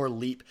sophomore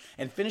leap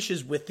and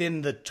finishes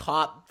within the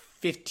top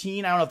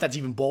 15. I don't know if that's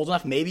even bold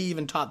enough. Maybe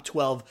even top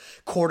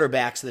 12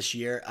 quarterbacks this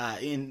year.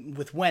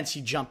 With Wentz,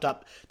 he jumped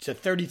up to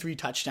 33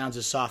 touchdowns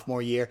his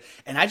sophomore year,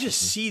 and I just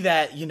see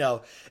that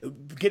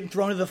getting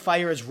thrown to the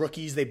fire as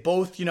rookies. They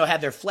both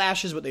had their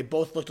flashes, but they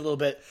both looked a little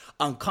bit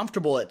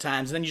uncomfortable at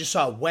times. And then you just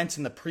saw Wentz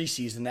in the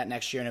preseason that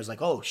next year, and it was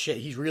like, oh shit,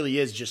 he really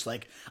is just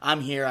like, I'm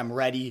here, I'm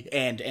ready,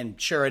 and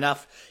sure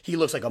enough, he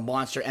looks like a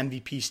monster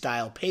MVP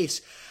style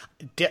pace.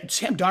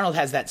 Sam Darnold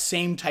has that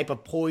same type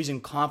of poise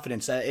and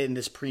confidence in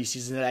this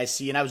preseason that I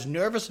see, and I was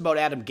nervous about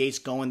Adam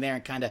Gase going there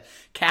and kind of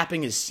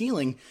capping his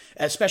ceiling,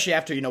 especially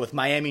after, with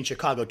Miami and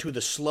Chicago, two of the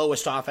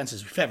slowest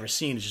offenses we've ever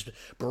seen. It's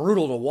just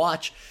brutal to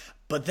watch.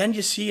 But then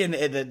you see in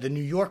the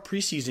New York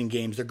preseason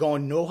games, they're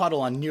going no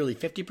huddle on nearly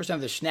 50% of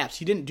their snaps.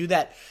 He didn't do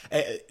that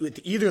with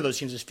either of those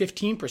teams. It was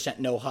 15%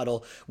 no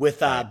huddle with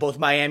both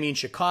Miami and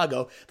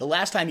Chicago. The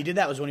last time he did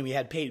that was when we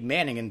had Peyton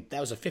Manning, and that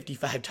was a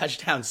 55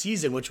 touchdown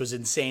season, which was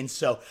insane.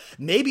 So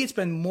maybe it's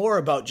been more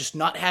about just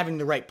not having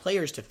the right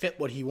players to fit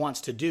what he wants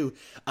to do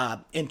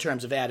in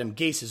terms of Adam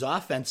Gase's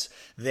offense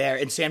there.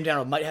 And Sam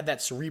Darnold might have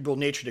that cerebral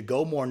nature to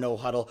go more no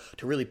huddle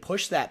to really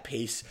push that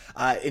pace.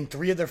 In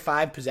 3 of their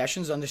 5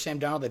 possessions under Sam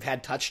Darnold, they've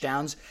had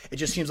touchdowns. It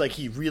just seems like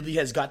he really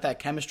has got that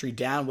chemistry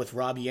down with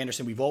Robbie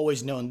Anderson. We've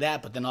always known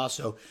that, but then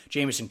also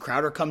Jamison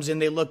Crowder comes in.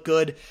 They look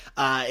good.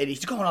 And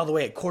he's going all the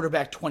way at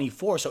quarterback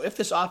 24. So if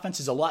this offense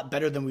is a lot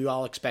better than we were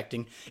all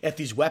expecting, if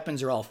these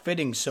weapons are all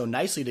fitting so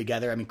nicely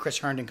together, I mean, Chris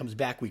Herndon comes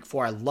back week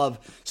 4. I love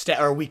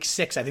or week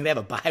 6. I think they have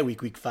a bye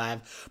week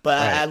 5. But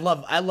right.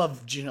 I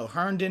love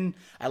Herndon.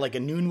 I like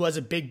Anun was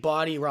a big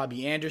body.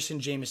 Robbie Anderson,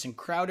 Jamison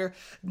Crowder.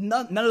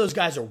 None of those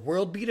guys are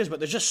world beaters, but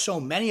there's just so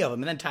many of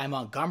them. And then Ty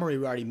Montgomery,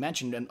 we already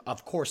mentioned, and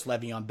of course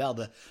Le'Veon Bell,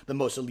 the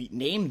most elite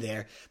name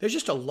there. There's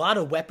just a lot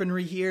of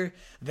weaponry here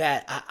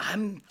that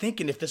I'm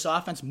thinking if this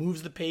offense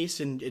moves the pace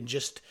and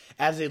just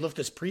as they look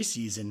this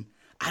preseason,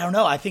 I don't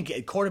know. I think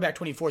quarterback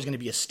 24 is going to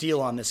be a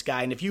steal on this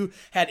guy. And if you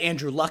had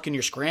Andrew Luck and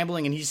you're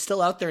scrambling and he's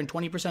still out there in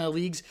 20% of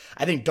leagues,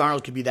 I think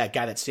Darnold could be that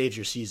guy that saves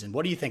your season.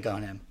 What do you think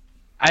on him?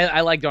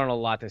 I like Darnold a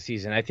lot this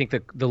season. I think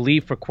the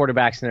leap for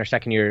quarterbacks in their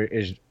second year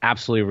is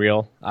absolutely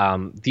real.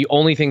 The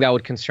only thing that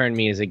would concern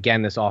me is,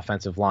 again, this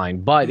offensive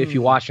line. But if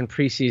you watch in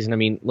preseason, I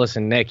mean,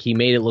 listen, Nick, he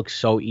made it look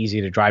so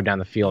easy to drive down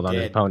the field on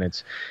his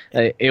opponents.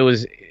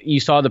 You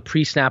saw the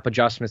pre-snap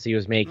adjustments that he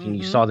was making.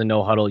 You saw the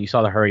no huddle. You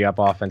saw the hurry up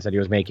offense that he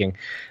was making.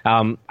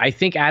 I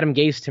think Adam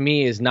Gase, to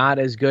me, is not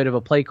as good of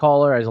a play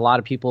caller as a lot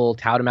of people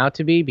tout him out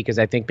to be, because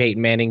I think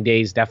Peyton Manning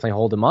days definitely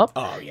hold him up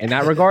in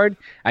that regard.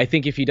 I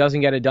think if he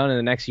doesn't get it done in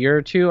the next year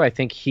or two, I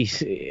think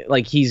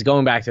he's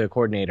going back to the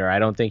coordinator. I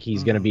don't think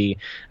he's going to be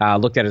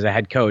looked at as a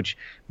head coach.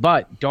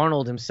 But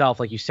Darnold himself,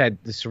 like you said,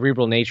 the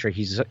cerebral nature,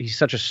 he's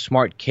such a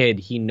smart kid.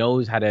 He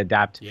knows how to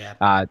adapt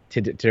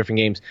to different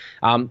games.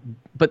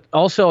 But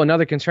also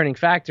another concerning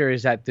factor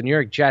is that the New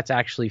York Jets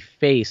actually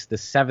face the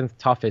 7th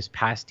toughest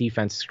pass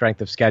defense strength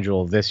of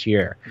schedule this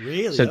year.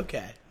 Really? So,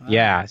 okay. Wow.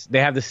 Yeah, they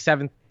have the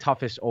 7th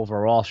toughest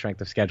overall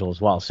strength of schedule as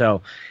well.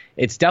 So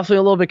it's definitely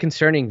a little bit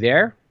concerning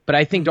there. But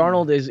I think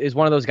Darnold is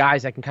one of those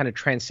guys that can kind of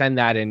transcend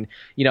that. And,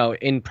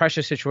 in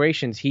pressure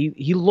situations,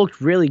 he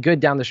looked really good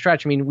down the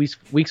stretch. I mean,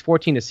 weeks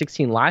 14 to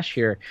 16 last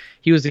year,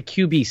 he was a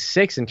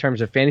QB6 in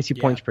terms of fantasy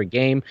points per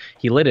game.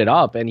 He lit it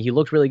up, and he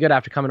looked really good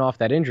after coming off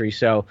that injury.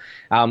 So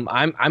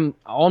I'm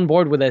on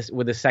board with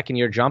a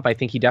second-year jump. I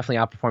think he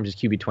definitely outperforms his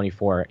QB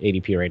 24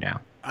 ADP right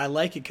now. I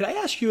like it. Could I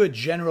ask you a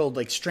general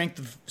strength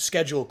of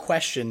schedule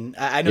question?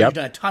 I know you've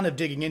done a ton of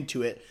digging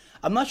into it.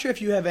 I'm not sure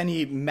if you have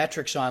any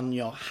metrics on,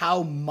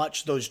 how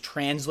much those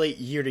translate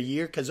year to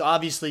year, because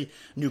obviously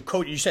new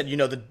coach. You said,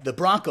 the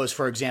Broncos,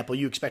 for example,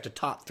 you expect a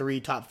top 3,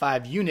 top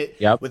 5 unit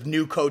with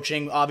new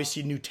coaching,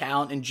 obviously new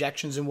talent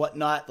injections and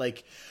whatnot.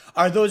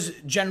 Are those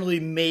generally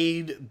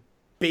made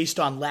based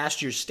on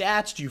last year's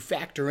stats? Do you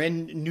factor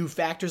in new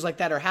factors like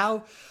that, or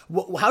how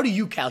do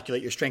you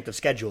calculate your strength of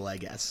schedule, I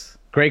guess?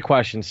 Great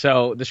question.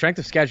 So the strength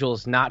of schedule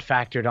is not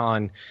factored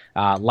on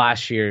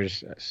last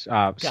year's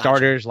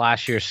starters,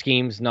 last year's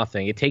schemes,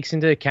 nothing. It takes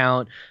into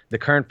account the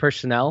current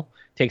personnel,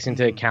 takes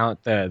into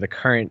account the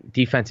current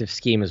defensive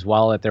scheme as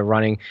well that they're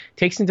running,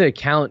 takes into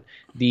account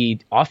the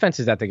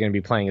offenses that they're going to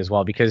be playing as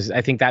well, because I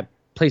think that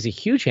plays a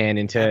huge hand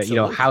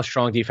into how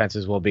strong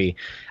defenses will be.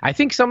 I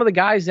think some of the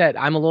guys that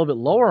I'm a little bit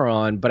lower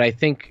on, but I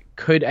think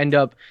could end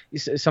up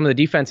some of the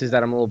defenses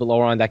that I'm a little bit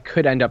lower on that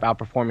could end up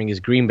outperforming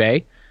is Green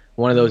Bay.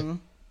 One of those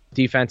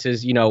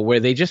defenses, where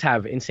they just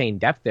have insane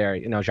depth there.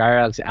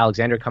 Jair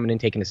Alexander coming in,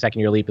 taking a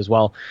second-year leap as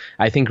well.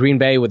 I think Green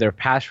Bay with their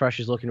pass rush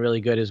is looking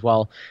really good as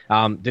well.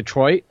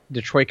 Detroit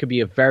could be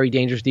a very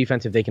dangerous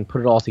defense if they can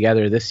put it all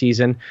together this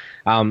season.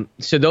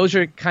 So those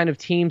are kind of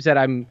teams that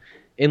I'm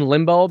in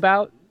limbo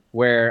about,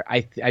 where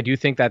I do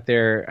think that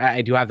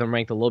I do have them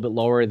ranked a little bit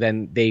lower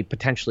than they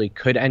potentially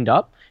could end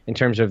up in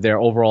terms of their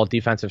overall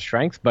defensive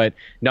strength. But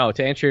no,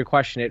 to answer your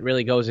question, it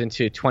really goes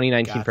into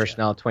 2019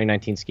 personnel,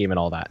 2019 scheme, and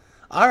all that.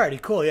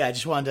 Alrighty, cool. Yeah, I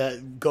just wanted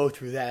to go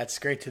through that. It's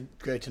great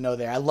to know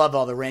there. I love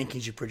all the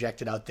rankings you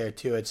projected out there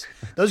too.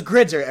 Those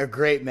grids are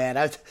great, man.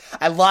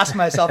 I lost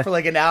myself for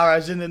like an hour. I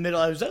was in the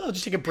middle. I was like,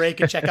 just take a break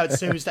and check out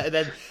Sims. And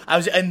then I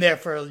was in there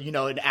for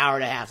an hour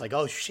and a half. Like,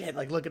 oh shit!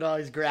 Like, look at all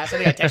these graphs. I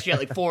think I texted you at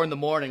like 4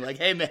 a.m. Like,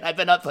 hey man, I've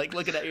been up like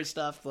looking at your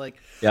stuff. Like,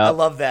 yep. I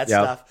love that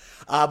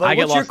stuff. But I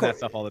get lost in that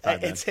stuff all the time.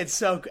 It's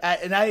so,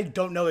 and I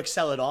don't know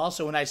Excel at all.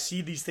 So when I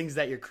see these things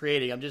that you're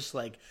creating, I'm just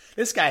like,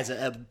 this guy's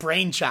a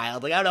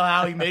brainchild. Like, I don't know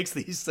how he makes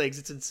these things.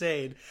 It's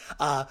insane.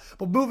 But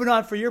moving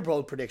on for your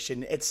bold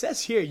prediction, it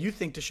says here you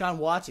think Deshaun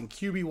Watson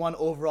QB1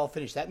 overall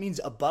finish. That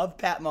means above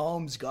Pat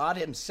Mahomes, God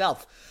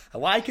himself.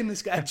 Why can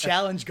this guy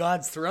challenge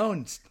God's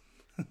throne?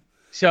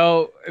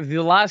 So the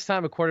last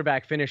time a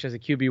quarterback finished as a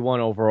QB1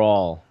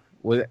 overall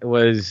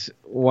was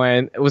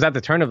at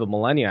the turn of the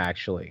millennia,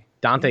 actually.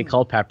 Dante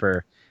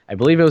Culpepper, I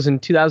believe it was in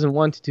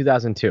 2001 to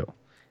 2002.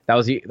 That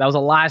was the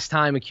last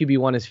time a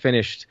QB1 has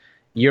finished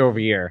year over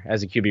year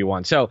as a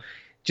QB1. So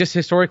just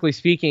historically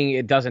speaking,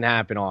 it doesn't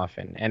happen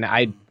often. And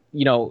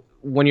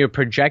when you're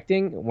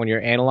projecting, when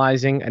you're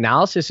analyzing,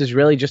 analysis is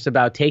really just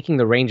about taking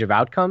the range of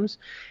outcomes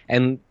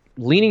and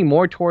leaning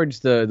more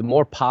towards the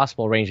more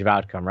possible range of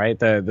outcome, right?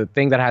 The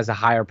thing that has a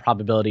higher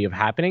probability of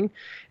happening.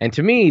 And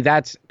to me,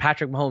 that's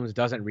Patrick Mahomes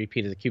doesn't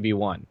repeat as a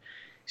QB1.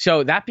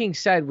 So that being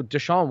said, with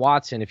Deshaun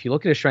Watson, if you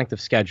look at his strength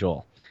of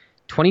schedule,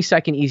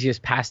 22nd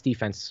easiest pass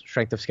defense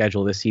strength of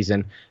schedule this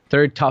season,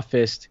 3rd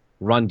toughest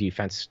run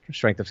defense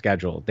strength of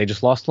schedule. They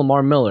just lost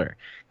Lamar Miller.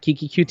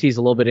 Kiki QT is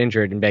a little bit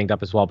injured and banged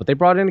up as well, but they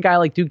brought in a guy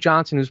like Duke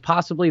Johnson, who's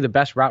possibly the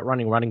best route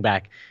running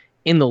back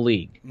in the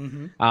league.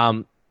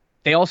 Mm-hmm.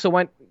 They also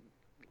went,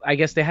 I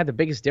guess they had the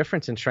biggest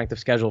difference in strength of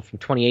schedule from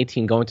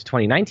 2018 going to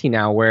 2019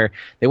 now, where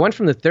they went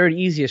from the 3rd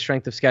easiest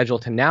strength of schedule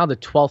to now the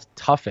 12th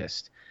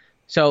toughest.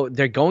 So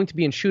they're going to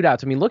be in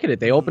shootouts. I mean, look at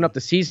it. They open up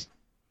the season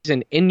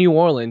in New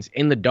Orleans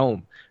in the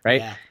Dome,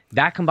 right? Yeah.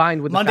 That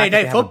combined with Monday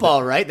Night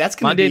Football, right? That's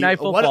going to be Night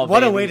Football.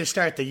 What a way to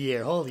start the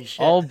year! Holy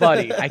shit! Oh,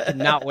 buddy, I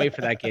cannot wait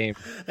for that game.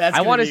 That's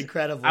going to be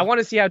incredible. I want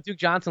to see how Duke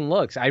Johnson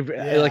looks.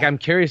 I'm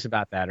curious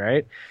about that,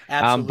 right?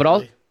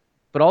 Absolutely.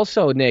 But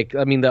also, Nick,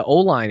 I mean, the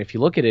O-line, if you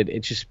look at it,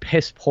 it's just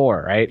piss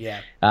poor, right?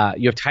 Yeah.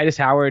 You have Titus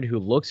Howard, who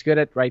looks good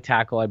at right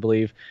tackle, I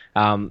believe.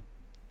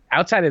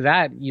 Outside of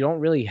that, you don't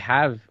really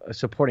have a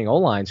supporting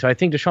O-line. So I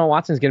think Deshaun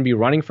Watson is going to be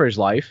running for his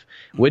life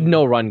with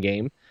no run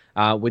game,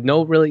 with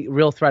no really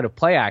real threat of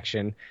play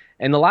action.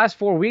 And the last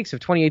 4 weeks of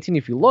 2018,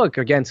 if you look,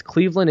 against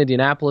Cleveland,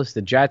 Indianapolis,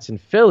 the Jets,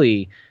 and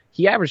Philly,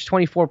 he averaged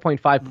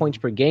 24.5 points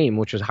per game,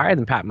 which was higher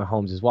than Pat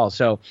Mahomes as well.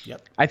 So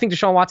I think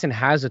Deshaun Watson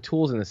has the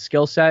tools and the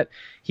skill set.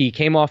 He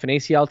came off an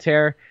ACL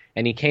tear,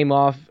 and he came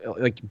off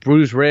like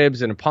bruised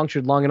ribs and a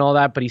punctured lung and all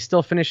that, but he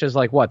still finishes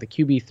like the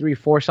QB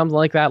 3-4, something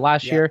like that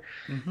last year.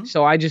 Mm-hmm.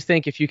 So I just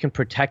think if you can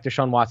protect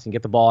Deshaun Watson,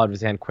 get the ball out of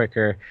his hand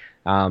quicker,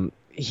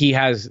 he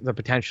has the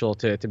potential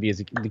to be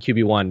the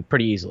QB1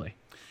 pretty easily.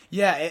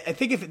 Yeah, I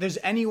think if there's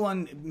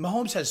anyone,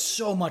 Mahomes has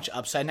so much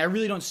upside, and I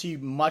really don't see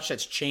much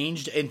that's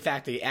changed. In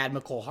fact, they add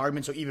McCole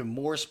Hardman, so even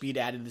more speed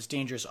added to this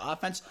dangerous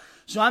offense.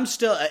 So I'm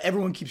still,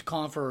 everyone keeps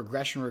calling for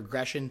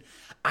regression.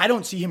 I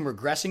don't see him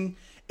regressing.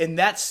 In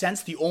that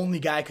sense, the only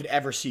guy I could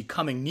ever see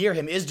coming near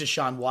him is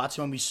Deshaun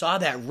Watson. When we saw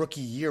that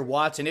rookie year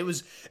Watson,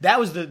 that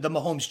was the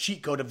Mahomes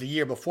cheat code of the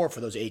year before for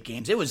those 8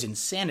 games. It was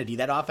insanity.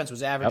 That offense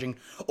was averaging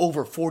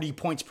over 40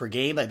 points per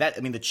game. Like that,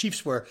 I mean, the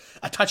Chiefs were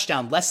a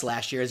touchdown less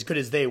last year, as good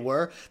as they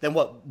were, than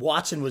what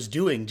Watson was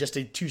doing just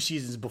 2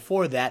 seasons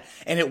before that.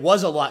 And it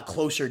was a lot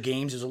closer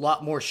games. There's a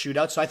lot more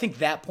shootouts. So I think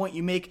that point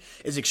you make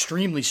is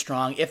extremely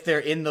strong if they're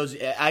in those.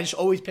 I just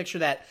always picture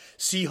that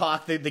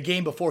Seahawk, the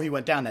game before he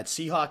went down, that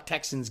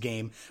Seahawk-Texans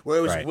game, where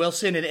it was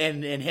Wilson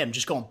and him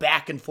just going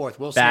back and forth,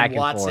 Wilson and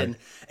Watson.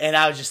 And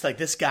I was just like,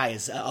 this guy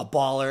is a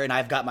baller, and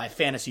I've got my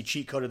fantasy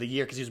cheat code of the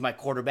year because he was my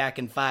quarterback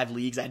in 5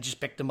 leagues. I just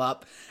picked him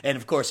up. And,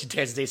 of course, he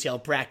tears his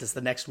ACL practice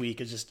the next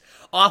week. It's just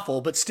awful.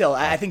 But still,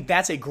 I think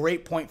that's a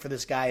great point for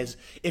this guy is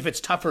if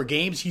it's tougher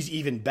games, he's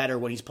even better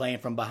when he's playing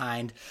from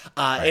behind.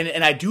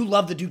 And I do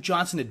love the Duke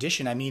Johnson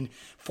addition. I mean,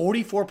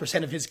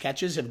 44% of his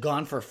catches have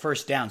gone for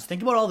first downs.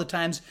 Think about all the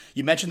times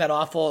you mentioned that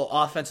awful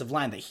offensive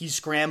line that he's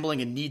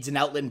scrambling and needs an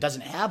outlet and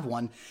doesn't have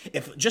one.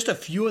 If just a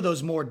few of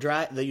those more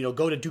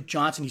go to Duke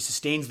Johnson, he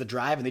sustains the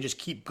drive and they just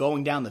keep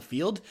going down the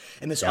field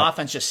and this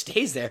offense just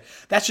stays there.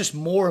 That's just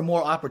more and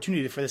more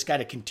opportunity for this guy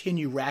to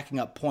continue racking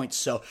up points.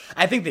 So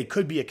I think they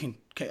could be a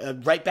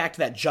right back to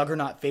that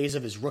juggernaut phase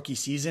of his rookie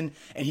season,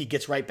 and he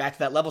gets right back to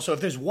that level. So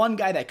if there's one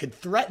guy that could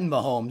threaten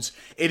Mahomes,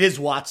 it is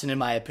Watson, in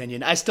my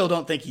opinion. I still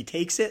don't think he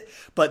takes it,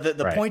 but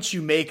the points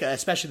you make,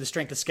 especially the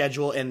strength of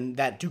schedule and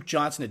that Duke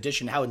Johnson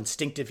addition, how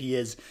instinctive he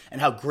is and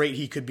how great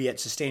he could be at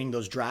sustaining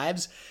those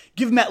drives,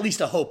 give him at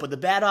least a hope. But the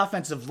bad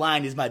offensive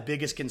line is my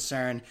biggest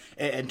concern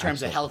in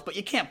terms of health. But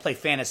you can't play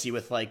fantasy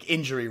with like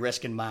injury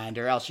risk in mind,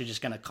 or else you're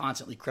just going to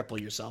constantly cripple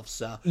yourself.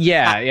 So you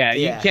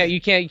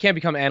can't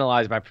become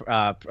analyzed by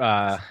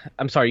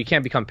you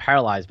can't become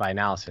paralyzed by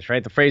analysis,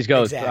 right? The phrase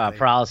goes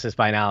paralysis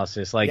by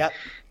analysis. Like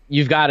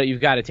you've got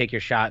to take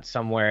your shot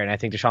somewhere, and I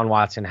think Deshaun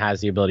Watson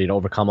has the ability to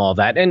overcome all of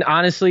that. And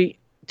honestly,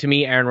 to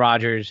me, Aaron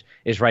Rodgers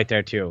is right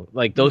there too.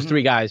 Like those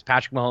three guys,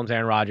 Patrick Mahomes,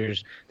 Aaron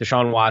Rodgers,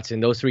 Deshaun Watson,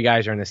 those three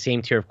guys are in the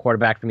same tier of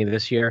quarterback for me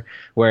this year,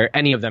 where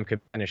any of them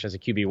could finish as a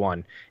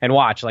QB1. And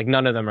watch, like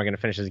none of them are going to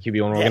finish as a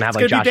QB1. We're going to have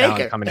like Josh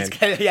Allen coming in.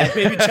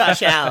 Maybe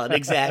Josh Allen,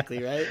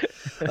 exactly, right?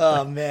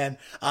 Oh man.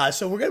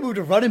 So we're going to move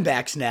to running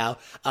backs now,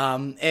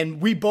 and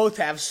we both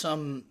have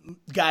some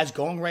guys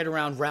going right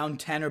around round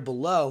 10 or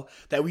below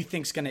that we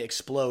think is going to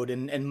explode.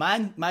 And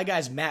my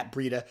guy's Matt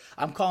Breida.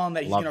 I'm calling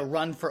that he's going to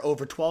run for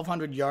over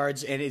 1,200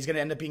 yards. And it's going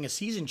to end up being a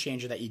season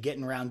changer that you get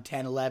in round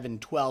 10, 11,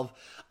 12.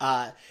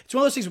 It's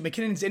one of those things with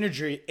McKinnon's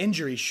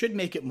injury should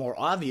make it more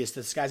obvious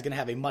that this guy's going to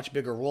have a much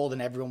bigger role than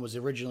everyone was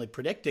originally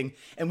predicting.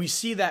 And we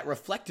see that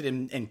reflected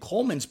in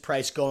Coleman's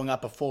price going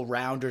up a full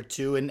round or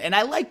two. And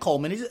I like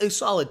Coleman. He's a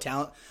solid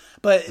talent.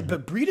 But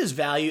Breida's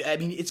value, I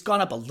mean, it's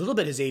gone up a little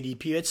bit, his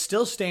ADP. It's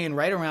still staying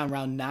right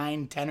around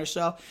 9, 10 or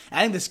so.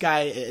 I think this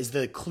guy is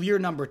the clear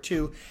number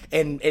 2,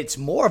 and it's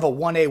more of a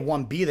 1A,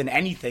 1B than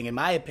anything, in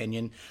my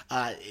opinion.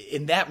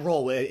 In that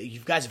role,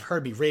 you guys have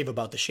heard me rave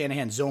about the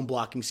Shanahan zone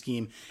blocking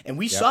scheme, and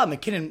we saw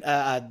McKinnon,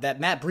 that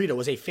Matt Breida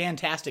was a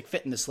fantastic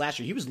fit in this last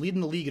year. He was leading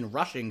the league in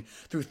rushing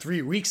through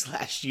 3 weeks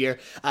last year.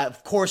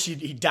 Of course,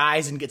 he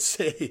dies and gets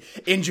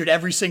injured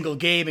every single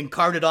game and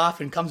carted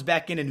off and comes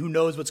back in, and who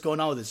knows what's going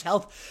on with his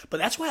health. But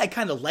that's why I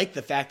kind of like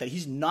the fact that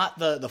he's not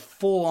the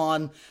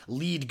full-on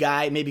lead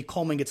guy. Maybe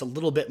Coleman gets a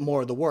little bit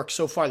more of the work.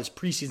 So far this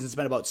preseason, it's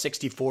been about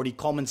 60-40.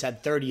 Coleman's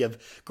had 30 of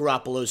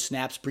Garoppolo's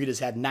snaps. Breida's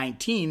had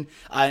 19,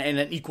 and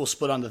an equal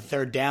split on the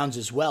third downs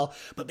as well.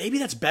 But maybe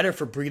that's better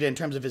for Breida in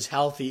terms of his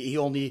health. He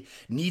only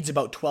needs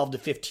about 12 to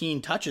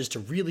 15 touches to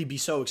really be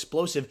so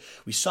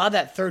explosive. We saw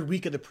that third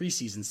week of the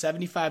preseason,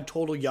 75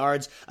 total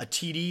yards, a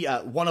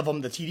TD, one of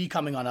them, the TD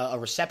coming on a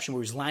reception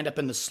where he's lined up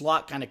in the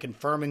slot, kind of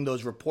confirming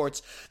those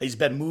reports that he's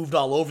been moved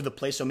all over the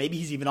place. So maybe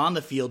he's even on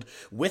the field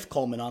with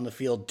Coleman on the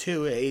field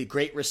too. A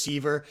great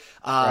receiver.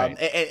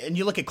 And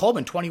you look at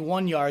Coleman,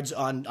 21 yards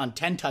on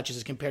 10 touches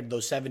as compared to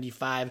those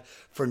 75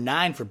 for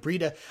 9 for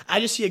Breida. I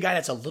just see a guy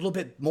that's a little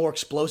bit more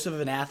explosive of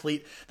an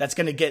athlete that's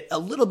going to get a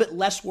little bit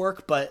less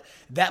work, but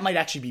that might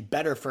actually be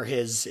better for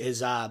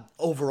his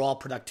overall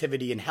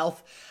productivity and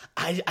health.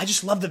 I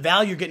just love the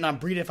value you're getting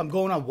on Breida. If I'm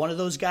going on one of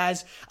those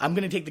guys, I'm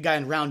going to take the guy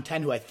in round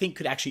 10 who I think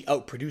could actually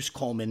outproduce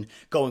Coleman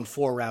going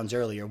 4 rounds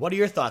earlier. What are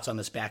your thoughts on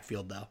this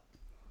backfield, though?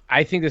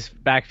 I think this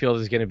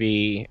backfield is going to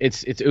be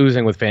it's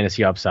oozing with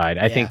fantasy upside.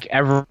 I think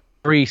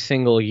every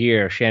single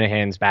year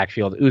Shanahan's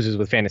backfield oozes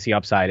with fantasy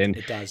upside,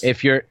 and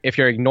if you're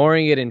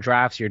ignoring it in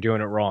drafts, you're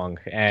doing it wrong.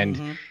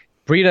 And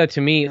Breida,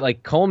 to me,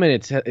 like Coleman,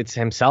 it's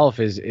himself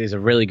is a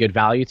really good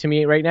value to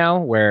me right now,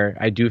 where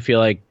I do feel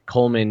like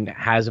Coleman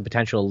has the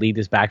potential to lead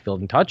this backfield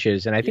in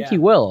touches, and I think he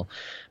will.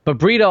 But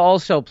Breida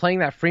also playing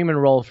that Freeman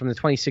role from the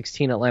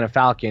 2016 Atlanta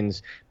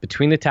Falcons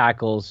between the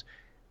tackles.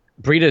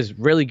 Breida's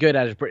really good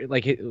at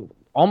it,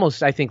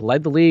 almost I think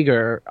led the league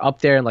or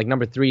up there in like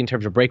number 3 in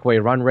terms of breakaway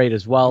run rate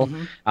as well.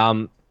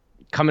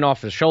 Coming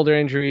off of shoulder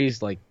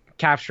injuries, like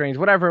calf strains,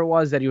 whatever it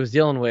was that he was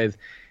dealing with.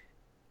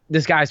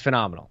 This guy's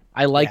phenomenal.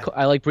 I like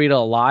Breida a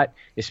lot,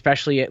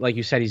 especially like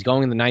you said, he's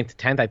going in the 9th to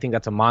 10th. I think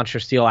that's a monster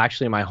steal.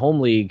 Actually, in my home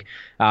league,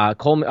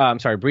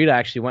 Breida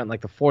actually went in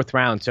like the 4th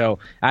round. So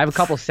I have a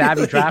couple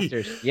savvy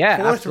drafters. Yeah,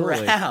 4th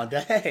absolutely. round.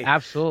 Hey.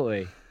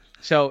 Absolutely.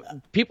 So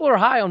people are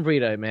high on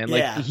Breida, man.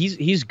 Like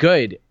he's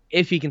good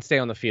if he can stay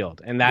on the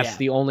field, and that's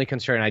the only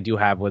concern I do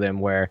have with him.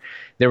 Where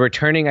they're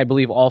returning, I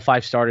believe, all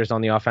 5 starters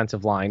on the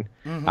offensive line.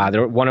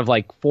 They're one of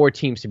like 4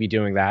 teams to be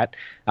doing that.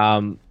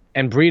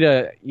 And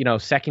Breida,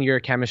 second year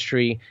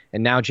chemistry,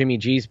 and now Jimmy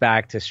G's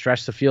back to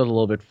stretch the field a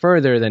little bit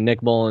further than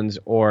Nick Mullins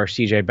or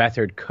CJ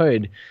Beathard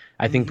could.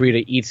 I think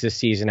Breida eats this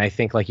season. I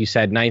think, like you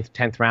said, 9th,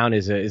 10th round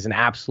is an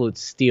absolute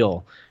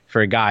steal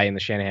for a guy in the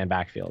Shanahan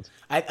backfield.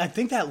 I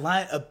think that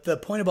line, the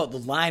point about the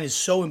line is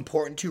so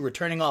important too,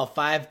 returning all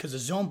 5, because the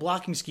zone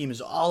blocking scheme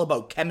is all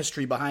about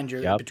chemistry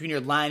between your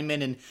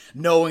linemen and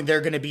knowing they're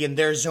going to be in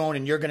their zone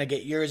and you're going to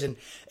get yours. And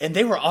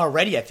they were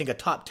already, I think, a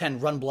top 10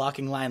 run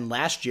blocking line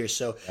last year.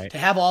 So to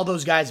have all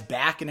those guys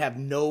back and have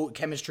no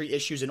chemistry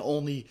issues and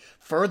only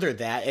further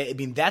that, I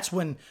mean, that's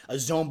when a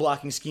zone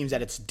blocking scheme is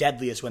at its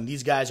deadliest, when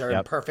these guys are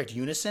in perfect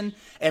unison.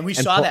 And we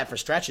saw that for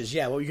stretches.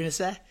 Yeah, what were you going to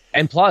say?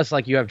 And plus,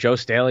 like, you have Joe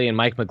Staley and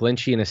Mike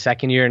McGlinchey in his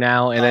second year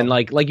now, and then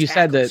like you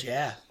said,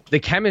 the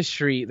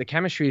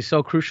chemistry is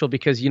so crucial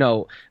because,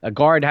 a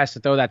guard has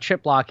to throw that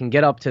chip block and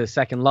get up to the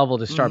second level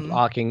to start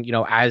blocking,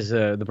 as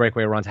the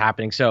breakaway run's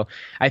happening. So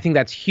I think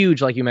that's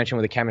huge, like you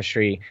mentioned, with the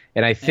chemistry.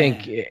 And I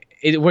think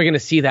we're going to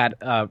see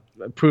that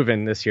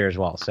proven this year as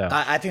well. So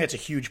I think that's a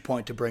huge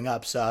point to bring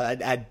up. So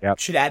I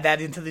should add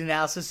that into the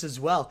analysis as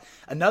well.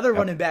 Another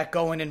running back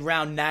going in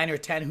round 9 or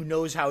 10, who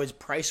knows how his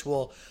price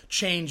will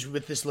change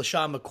with this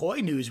LeSean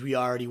McCoy news we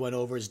already went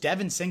over, is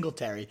Devin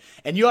Singletary.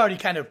 And you already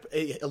kind of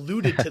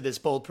alluded to this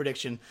bold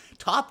prediction.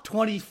 Top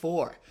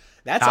 24.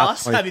 That's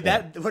awesome. 24.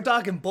 I mean, we're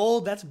talking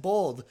bold. That's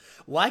bold.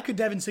 Why could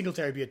Devin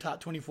Singletary be a top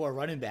 24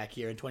 running back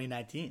here in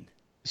 2019?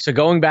 So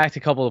going back to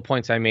a couple of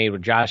points I made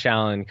with Josh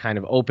Allen kind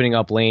of opening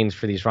up lanes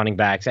for these running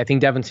backs, I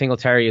think Devin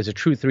Singletary is a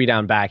true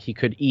 3-down back. He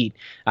could eat.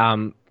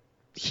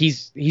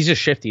 He's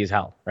just shifty as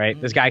hell, right?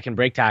 This guy can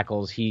break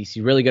tackles. He's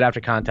really good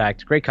after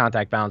contact, great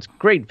contact balance,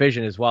 great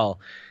vision as well.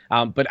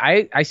 But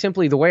I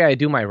simply, the way I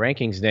do my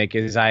rankings, Nick,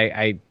 is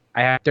I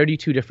have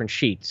 32 different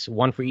sheets,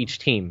 one for each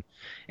team.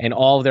 And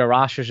all of their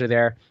rosters are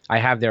there. I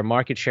have their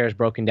market shares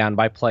broken down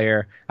by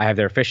player. I have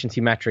their efficiency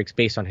metrics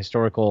based on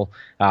historical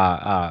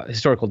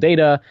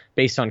data,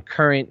 based on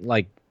current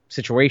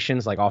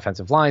situations like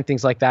offensive line,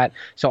 things like that.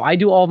 So I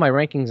do all of my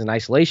rankings in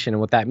isolation.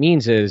 And what that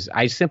means is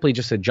I simply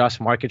just adjust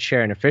market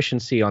share and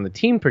efficiency on the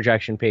team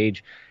projection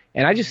page.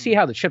 And I just see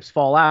how the chips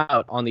fall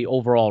out on the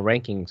overall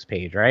rankings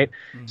page, right?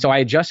 So I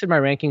adjusted my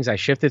rankings. I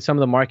shifted some of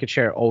the market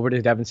share over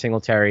to Devin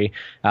Singletary.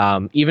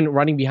 Even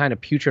running behind a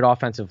putrid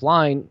offensive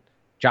line,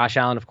 Josh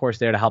Allen, of course,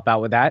 there to help out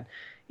with that.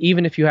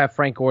 Even if you have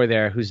Frank Gore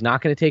there, who's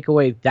not going to take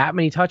away that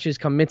many touches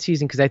come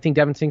midseason, because I think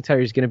Devin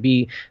Singletary is going to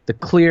be the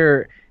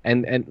clear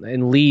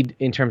and lead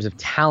in terms of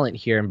talent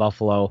here in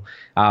Buffalo.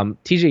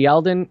 TJ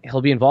Yeldon, he'll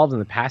be involved in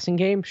the passing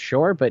game,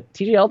 sure, but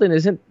TJ Yeldon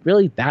isn't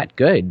really that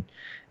good.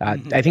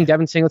 I think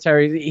Devin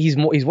Singletary, he's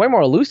way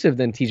more elusive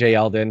than TJ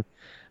Yeldon.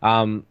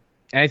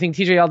 And I think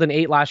TJ Yeldon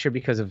ate last year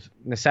because of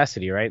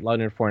necessity, right?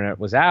 Leonard Fournette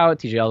was out.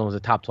 TJ Yeldon was a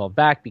top 12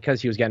 back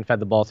because he was getting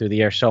fed the ball through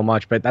the air so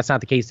much, but that's not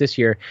the case this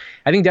year.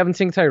 I think Devin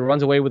Singletary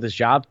runs away with his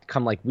job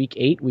come week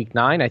 8, week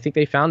 9. I think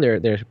they found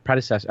their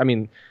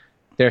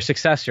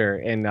successor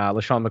in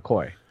LeSean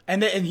McCoy.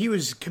 And he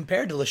was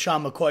compared to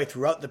LeSean McCoy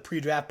throughout the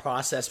pre-draft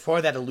process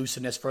for that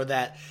elusiveness, for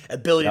that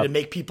ability to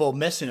make people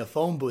miss in a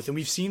phone booth. And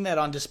we've seen that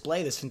on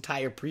display this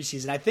entire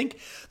preseason. I think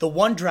the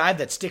one drive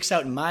that sticks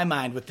out in my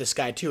mind with this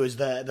guy, too, is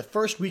the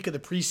first week of the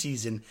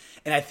preseason.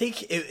 And I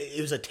think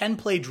it was a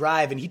 10-play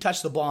drive, and he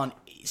touched the ball on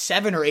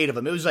 7 or 8 of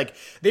them. It was like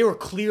they were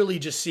clearly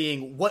just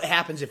seeing what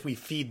happens if we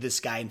feed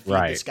this guy and feed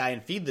this guy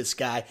and feed this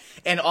guy.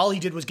 And all he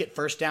did was get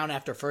first down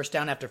after first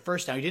down after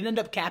first down. He didn't end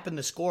up capping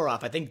the score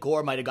off. I think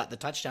Gore might have got the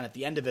touchdown at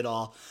the end of it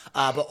all.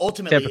 But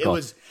ultimately it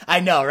was,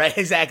 I know, right?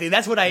 Exactly.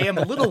 That's what I am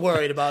a little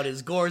worried about is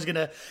he's going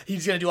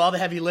to do all the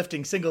heavy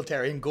lifting,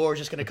 Singletary, and Gore's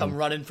just going to come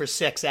running for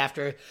 6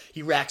 after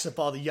he racks up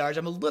all the yards.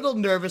 I'm a little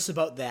nervous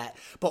about that.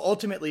 But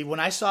ultimately, when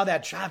I saw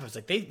that drive, I was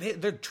like,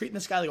 they're treating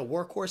this guy like a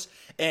workhorse,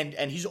 and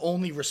he's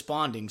only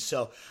responding.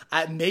 So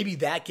maybe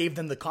that gave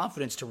them the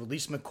confidence to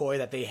release McCoy,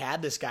 that they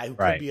had this guy who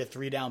could be a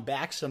 3-down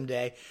back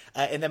someday.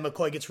 And then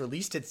McCoy gets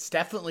released. It's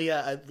definitely,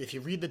 if you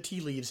read the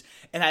tea leaves,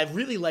 and I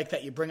really like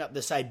that you bring up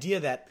this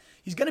idea that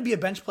he's going to be a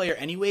bench player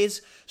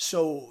anyways,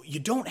 so you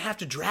don't have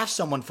to draft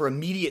someone for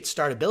immediate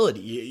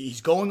startability.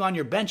 He's going on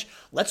your bench.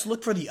 Let's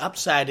look for the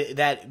upside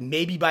that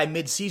maybe by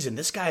midseason,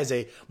 this guy is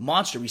a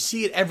monster. We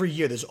see it every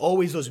year. There's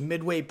always those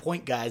midway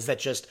point guys that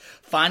just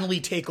finally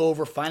take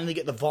over, finally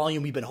get the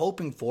volume we've been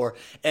hoping for,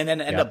 and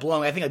then end up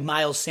blowing. I think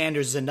Miles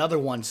Sanders is another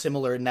one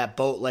similar in that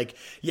boat.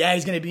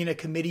 He's going to be in a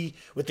committee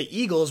with the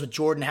Eagles with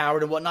Jordan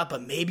Howard and whatnot,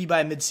 but maybe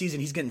by midseason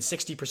he's getting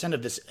 60%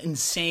 of this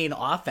insane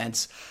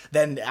offense.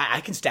 Then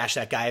I can stash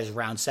that guy as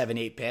round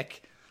 7-8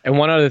 pick. And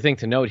one other thing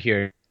to note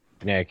here,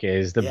 Nick,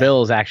 is the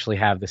Bills actually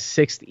have the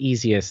 6th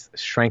easiest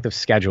strength of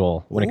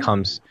schedule when it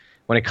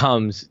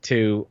comes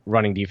to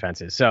running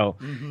defenses. So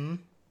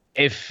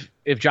if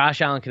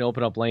Josh Allen can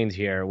open up lanes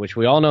here, which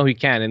we all know he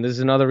can, and this is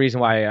another reason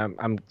why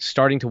I'm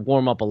starting to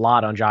warm up a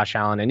lot on Josh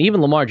Allen and even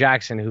Lamar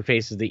Jackson, who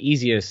faces the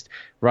easiest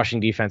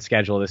rushing defense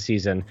schedule this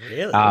season.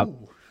 Really?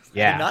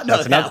 Yeah,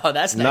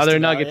 that's another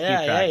nugget to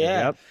keep track of.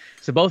 Yep.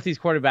 So both these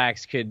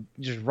quarterbacks could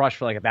just rush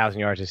for 1,000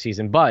 yards this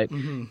season. But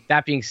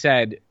that being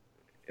said,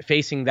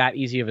 facing that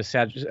easy of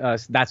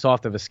that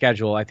soft of a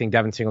schedule, I think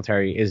Devin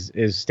Singletary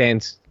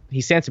stands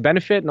to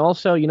benefit. And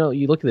also, you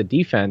look at the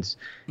defense.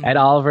 Ed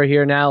Oliver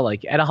here now,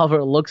 Ed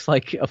Oliver looks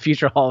like a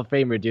future Hall of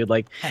Famer, dude.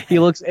 He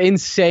looks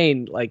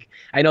insane.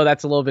 I know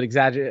that's a little bit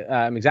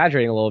I'm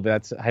exaggerating a little bit.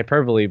 That's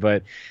hyperbole,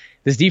 but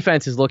this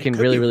defense is looking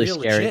really, really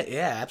scary. Legit.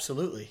 Yeah,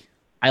 absolutely.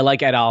 I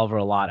like Ed Oliver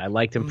a lot. I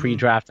liked him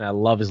pre-draft, and I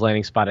love his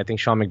landing spot. I think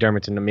Sean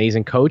McDermott's an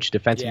amazing coach,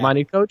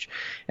 defensive-minded coach,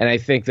 and I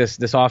think this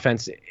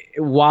offense,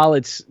 while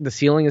the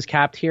ceiling is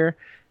capped here,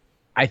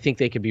 I think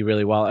they could be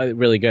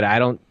really good. I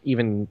wouldn't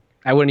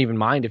even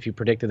mind if you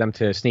predicted them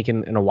to sneak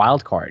in a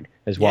wild card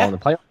as well in the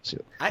playoffs.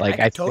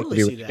 I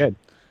totally see that. Good.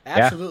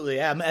 Absolutely.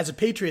 Yeah. As a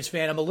Patriots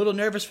fan, I'm a little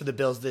nervous for the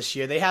Bills this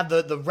year. They have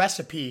the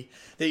recipe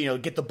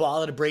that, get the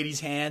ball out of Brady's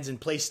hands and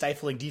play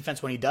stifling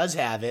defense when he does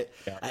have it.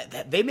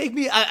 Yeah. They make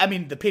me, I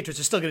mean, the Patriots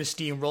are still going to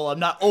steamroll. I'm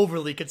not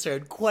overly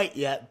concerned quite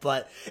yet,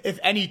 but if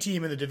any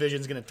team in the division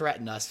is going to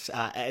threaten us,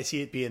 I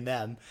see it being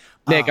them.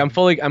 Nick, I'm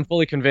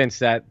fully convinced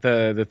that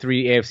the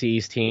three AFC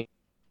East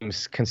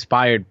teams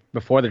conspired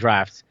before the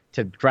draft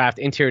to draft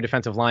interior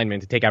defensive linemen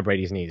to take out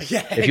Brady's knees.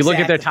 Yeah, if you look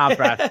at their top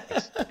draft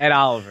picks, Ed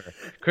Oliver,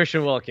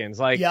 Christian Wilkins,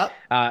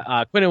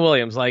 Quinnen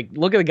Williams,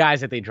 look at the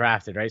guys that they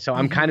drafted, right? So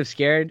I'm kind of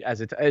scared,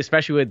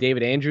 especially with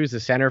David Andrews, the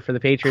center for the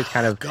Patriots.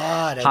 I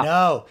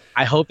know.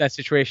 I hope that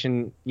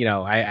situation,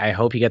 I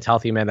hope he gets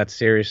healthy, man. That's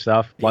serious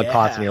stuff. Blood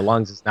clots in your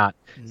lungs is not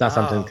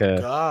something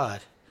to.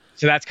 God.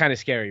 So that's kind of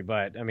scary,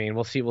 but I mean,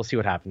 we'll see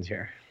what happens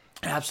here.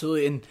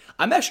 Absolutely, and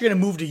I'm actually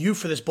going to move to you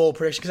for this bold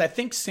prediction because I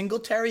think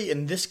Singletary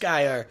and this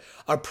guy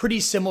are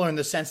pretty similar in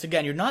the sense,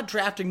 again, you're not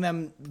drafting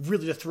them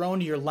really to throw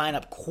into your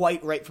lineup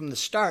quite right from the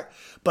start,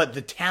 but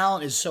the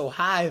talent is so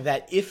high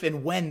that if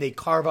and when they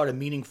carve out a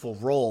meaningful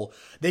role,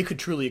 they could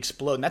truly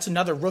explode. And that's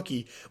another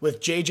rookie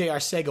with J.J.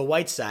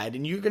 Arcega-Whiteside,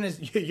 and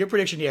your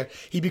prediction here,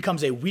 he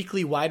becomes a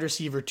weekly wide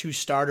receiver 2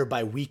 starter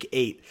by week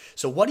 8.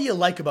 So what do you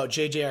like about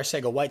J.J.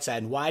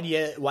 Arcega-Whiteside, and why do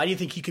you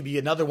think he could be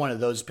another one of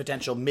those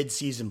potential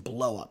midseason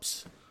blow-ups?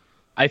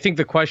 I think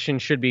the question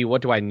should be,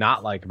 what do I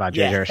not like about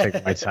J.J.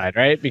 Arcega-Whiteside,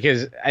 right?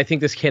 Because I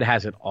think this kid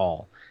has it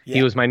all. Yeah.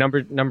 He was my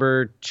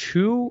number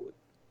two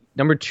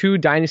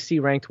dynasty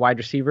ranked wide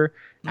receiver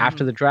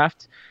after the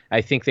draft.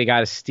 I think they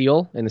got a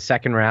steal in the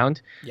second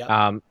round. Yep.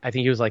 I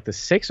think he was like the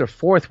 6th or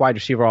 4th wide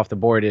receiver off the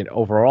board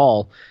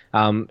overall.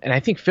 And I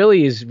think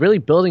Philly is really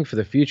building for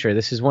the future.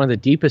 This is one of the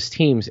deepest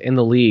teams in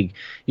the league.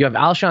 You have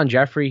Alshon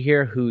Jeffrey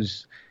here,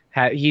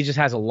 he just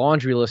has a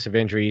laundry list of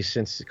injuries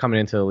since coming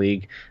into the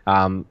league.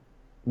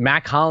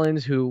 Matt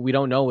Collins, who we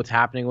don't know what's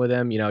happening with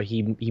him.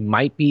 He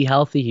might be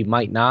healthy, he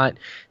might not.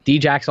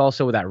 D-Jack's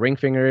also with that ring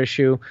finger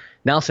issue.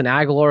 Nelson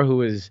Aguilar,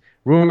 who is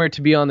rumored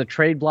to be on the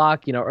trade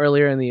block.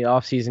 Earlier in the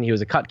offseason, he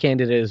was a cut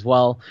candidate as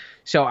well.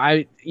 So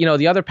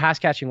the other pass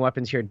catching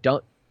weapons here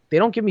don't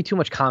give me too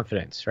much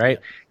confidence, right?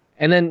 Yeah.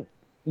 And then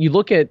you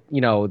look at,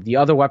 the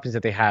other weapons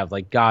that they have,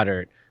 like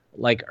Goddard,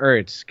 like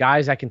Ertz,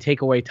 guys that can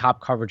take away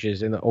top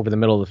coverages over the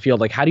middle of the field.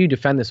 Like, how do you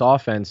defend this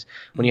offense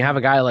when you have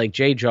a guy like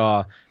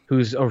J-Jaw,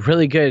 who's a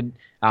really good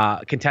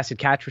contested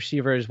catch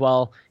receiver as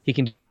well? He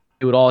can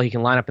do it all. He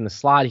can line up in the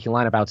slot. He can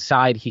line up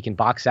outside. He can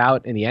box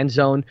out in the end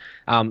zone.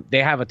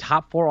 They have a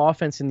top 4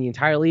 offense in the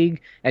entire league.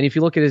 And if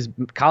you look at his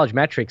college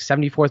metrics,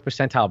 74th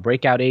percentile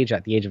breakout age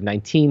at the age of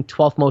 19,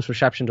 12th most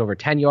receptions over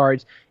 10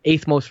 yards,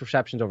 8th most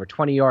receptions over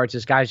 20 yards.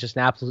 This guy's just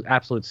an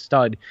absolute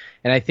stud.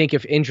 And I think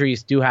if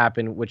injuries do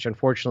happen, which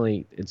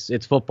unfortunately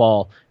it's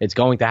football, it's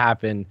going to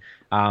happen,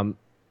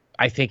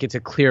 I think it's a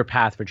clear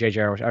path for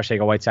J.J.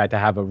 Arcega-Whiteside to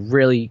have a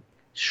really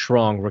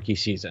strong rookie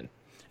season.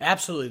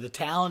 Absolutely. The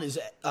talent is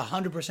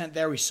 100%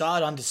 there. We saw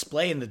it on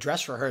display in the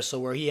dress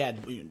rehearsal where he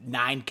had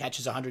 9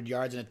 catches, 100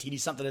 yards, and a TD,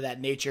 something of that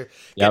nature.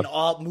 Getting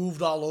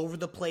moved all over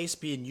the place,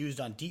 being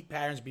used on deep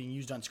patterns, being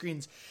used on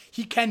screens.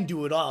 He can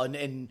do it all.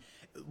 And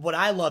what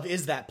I love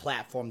is that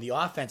platform. The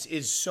offense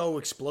is so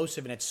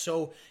explosive, and it's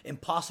so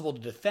impossible to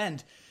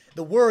defend.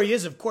 The worry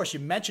is, of course,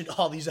 you mentioned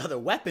all these other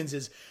weapons,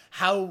 is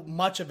how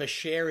much of a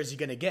share is he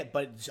going to get?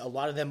 But a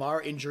lot of them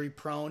are injury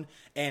prone,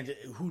 and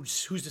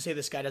who's to say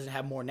this guy doesn't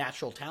have more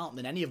natural talent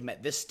than any of them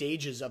at this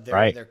stages of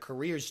their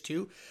careers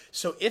too?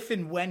 So if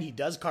and when he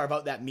does carve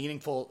out that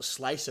meaningful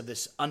slice of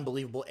this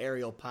unbelievable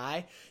aerial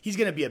pie, he's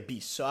going to be a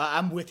beast. So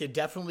I'm with you.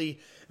 Definitely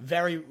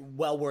very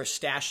well worth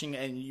stashing.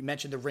 And you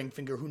mentioned the ring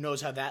finger. Who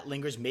knows how that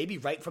lingers? Maybe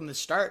right from the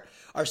start,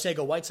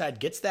 Arcega-Whiteside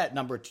gets that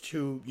number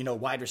 2,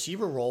 wide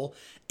receiver role,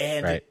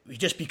 and he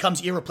just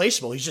becomes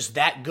irreplaceable. He's just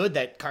that good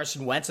that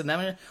Carson Wentz and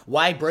them.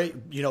 Why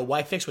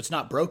fix what's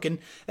not broken?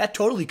 That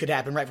totally could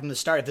happen right from the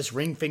start if this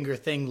ring finger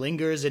thing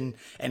lingers and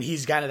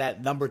he's kind of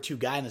that number 2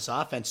 guy in this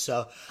offense.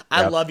 So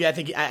I love you. I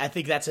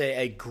think that's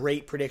a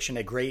great prediction,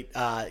 a great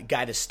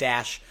guy to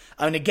stash.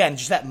 And again,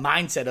 just that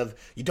mindset of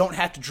you don't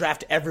have to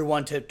draft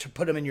everyone to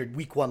put them in your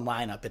week 1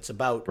 lineup. It's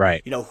about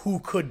who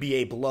could be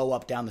a blow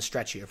up down the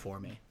stretch here for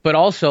me. But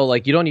also,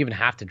 you don't even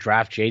have to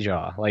draft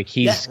J-Jaw.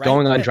 He's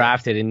going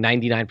undrafted in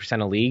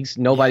 99% of leagues.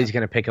 Nobody's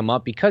going to pick him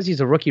up because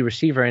he's a rookie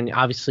receiver. And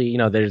obviously,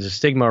 there's a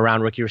stigma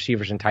around rookie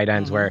receivers and tight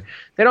ends where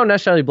they don't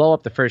necessarily blow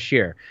up the first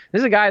year. This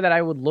is a guy that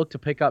I would look to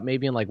pick up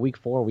maybe in week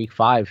 4, week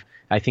 5.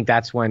 I think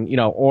that's when,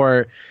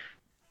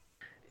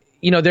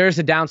 there's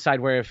a downside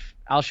where if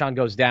Alshon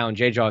goes down,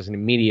 J-Jaw is an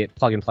immediate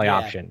plug-and-play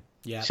option.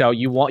 Yeah. So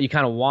you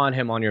kind of want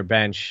him on your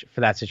bench for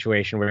that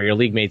situation where your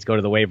league mates go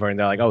to the waiver and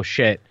they're like, oh,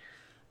 shit.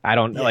 I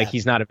don't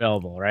he's not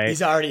not right.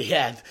 He's already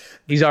had.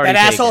 He's already.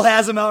 That asshole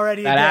has him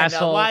already. That again.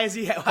 asshole. Now, why does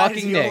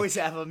he always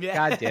have him?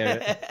 Yeah. God damn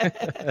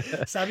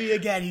it. Sabi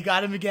again. He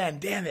got him again.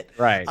 Damn it.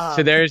 Right.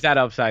 So there's that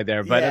upside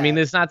there. But I mean,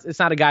 it's not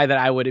a guy that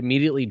I would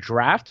immediately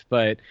draft,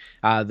 but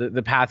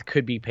the path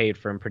could be paid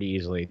for him pretty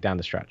easily down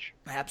the stretch.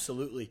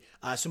 Absolutely.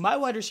 So my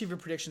wide receiver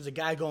prediction is a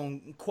guy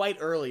going quite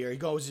earlier. He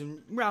goes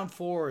in round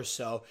 4 or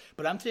so,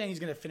 but I'm saying he's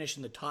going to finish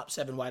in the top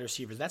 7 wide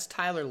receivers. That's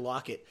Tyler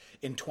Lockett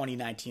in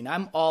 2019.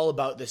 I'm all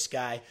about this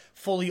guy,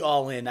 fully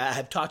all in. I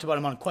have talked about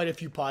him on quite a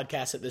few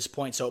podcasts at this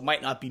point, so it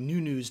might not be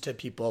new news to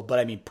people, but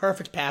I mean,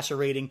 perfect passer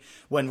rating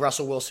when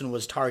Russell Wilson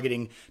was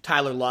targeting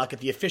Tyler Lockett.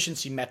 The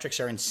efficiency metrics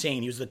are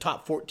insane. He was the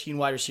top 14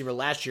 wide receiver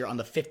last year on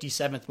the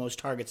 57th most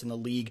targets in the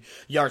league,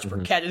 yards per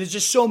catch. There's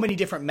just so many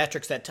different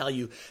metrics that tell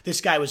you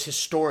this guy was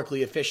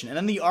historically efficient. And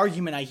then the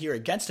argument I hear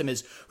against him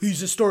is he's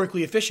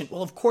historically efficient.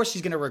 Well, of course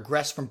he's going to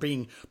regress from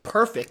being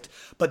perfect,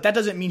 but that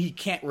doesn't mean he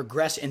can't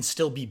regress and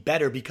still be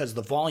better because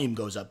the volume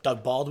goes up.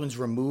 Doug Baldwin's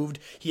removed.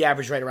 He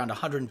averaged right around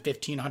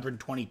 115,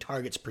 120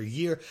 targets per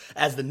year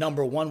as the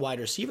number 1 wide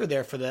receiver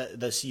there for the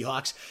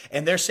Seahawks.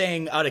 And they're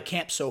saying out of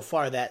camp so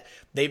far that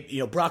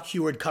Brock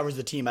Huard covers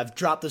the team. I've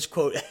dropped this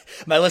quote.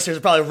 My listeners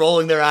are probably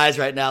rolling their eyes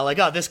right now like,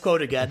 oh, this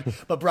quote again.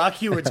 But Brock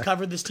Huard's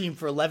covered this team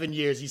for 11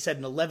 years. He said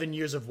in 11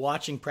 years of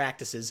watching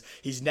practices,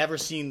 he's never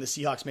seen the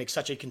Seahawks make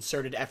such a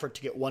concerted effort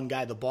to get one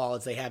guy the ball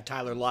as they have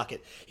Tyler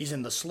Lockett. He's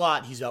in the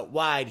slot. He's out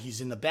wide. He's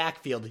in the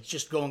backfield. He's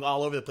just going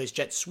all over the place.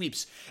 Jet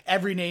sweeps.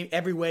 Every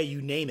way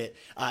you name it,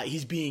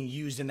 he's being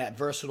used in that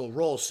versatile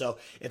role. So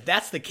if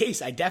that's the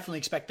case, I definitely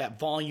expect that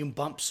volume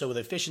bump so the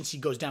efficiency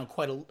goes down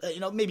quite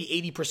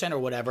maybe 80% or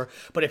whatever.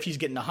 But if he's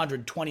getting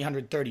 120,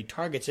 130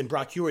 targets, and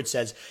Brock Huard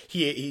says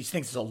he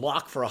thinks it's a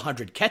lock for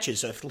 100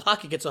 catches. So if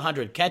Lockett gets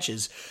 100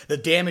 catches, the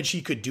damage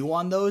he could do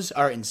on those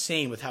are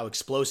insane with how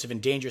explosive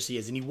and dangerous he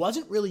is. And he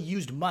wasn't really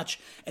used much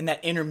in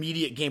that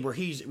intermediate game where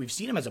we've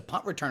seen him as a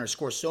punt returner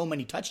score so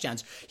many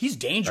touchdowns. He's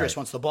dangerous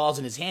once the ball's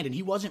in his hand, and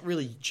he wasn't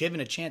really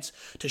given a chance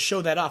to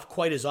show that off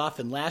quite as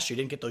often last year.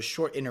 Didn't get those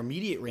short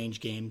intermediate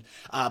range games.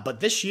 But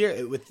this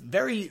year, with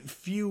very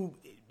few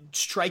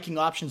striking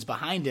options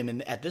behind him,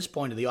 and at this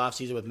point of the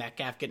offseason with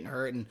Metcalf getting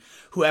hurt and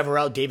whoever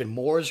else, David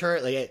Moore's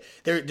hurt, they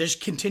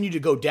just continue to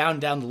go down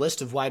the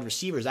list of wide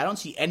receivers. I don't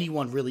see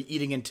anyone really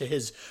eating into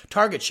his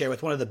target share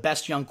with one of the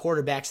best young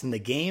quarterbacks in the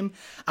game.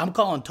 I'm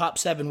calling top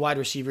 7 wide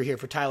receiver here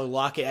for Tyler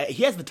Lockett.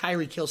 He has the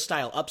Tyreek Hill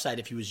style upside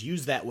if he was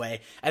used that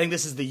way. I think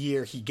this is the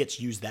year he gets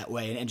used that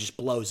way and just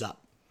blows up.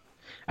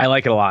 I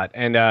like it a lot.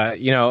 And,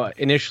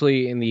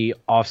 initially in the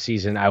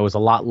offseason, I was a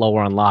lot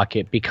lower on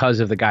Lockett because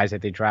of the guys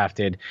that they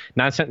drafted.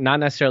 Not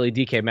necessarily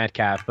DK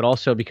Metcalf, but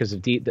also because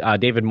of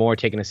David Moore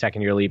taking a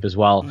second-year leap as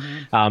well.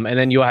 Mm-hmm. And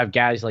then you'll have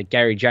guys like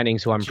Gary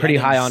Jennings, who I'm pretty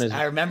high on.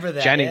 I remember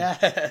that. Jennings,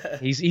 yeah.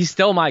 he's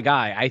still my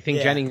guy. I think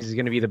Jennings is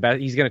going to be the best.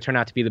 He's going to turn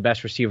out to be the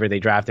best receiver they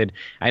drafted.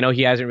 I know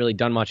he hasn't really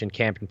done much in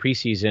camp and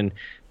preseason,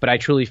 but I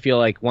truly feel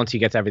like once he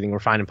gets everything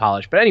refined and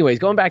polished. But anyways,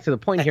 going back to the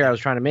point here I was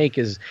trying to make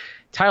is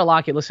Tyler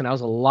Lockett, listen, I was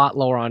a lot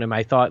lower on him.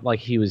 I thought like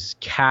he was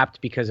capped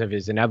because of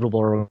his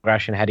inevitable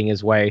regression heading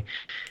his way.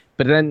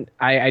 But then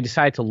I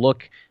decided to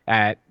look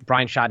at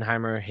Brian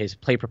Schottenheimer, his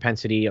play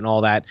propensity and all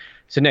that.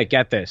 So, Nick,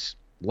 get this.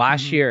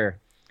 Last year,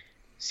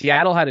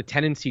 Seattle had a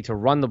tendency to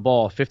run the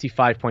ball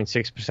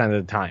 55.6% of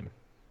the time.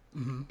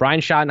 Mm-hmm. Brian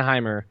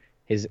Schottenheimer,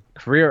 his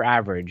career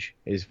average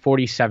is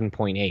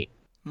 47.8.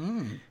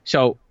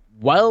 So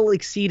well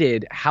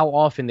exceeded how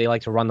often they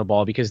like to run the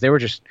ball because they were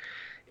just –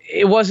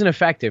 it wasn't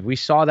effective. We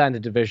saw that in the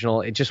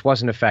divisional. It just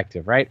wasn't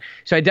effective, right?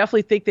 So I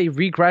definitely think they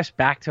regressed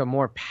back to a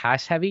more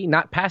pass-heavy,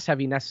 not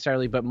pass-heavy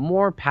necessarily, but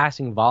more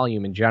passing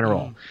volume in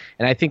general.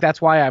 And I think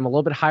that's why I'm a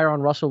little bit higher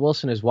on Russell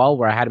Wilson as well,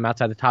 where I had him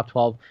outside the top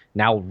 12,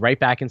 now right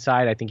back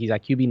inside. I think he's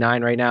at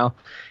QB9 right now.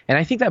 And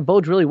I think that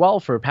bodes really well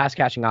for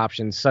pass-catching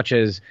options such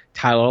as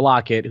Tyler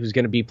Lockett, who's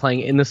going to be playing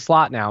in the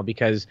slot now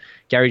because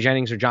Gary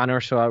Jennings or John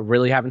Ursula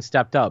really haven't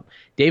stepped up.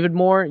 David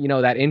Moore,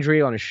 that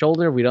injury on his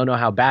shoulder, we don't know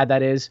how bad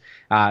that is.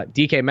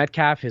 DK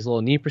Metcalf, his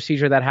little knee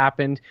procedure that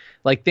happened.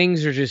 Like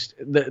things are just,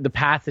 the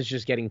path is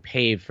just getting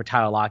paved for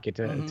Tyler Lockett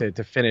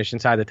to finish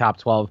inside the top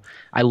 12.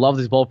 I love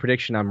this bold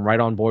prediction. I'm right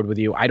on board with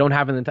you. I don't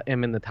have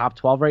him in the top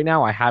 12 right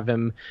now. I have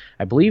him,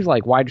 I believe,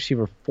 like wide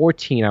receiver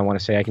 14, I want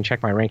to say. I can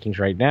check my rankings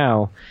right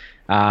now.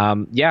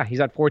 He's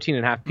at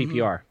 14.5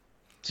 PPR.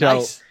 So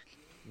nice.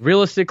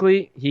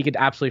 Realistically, he could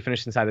absolutely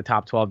finish inside the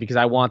top 12 because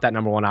I want that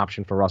number 1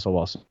 option for Russell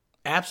Wilson.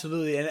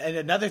 Absolutely. And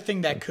another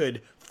thing that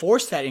could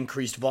force that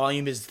increased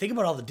volume is think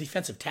about all the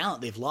defensive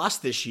talent they've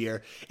lost this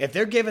year. If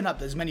they're giving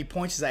up as many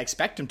points as I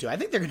expect them to, I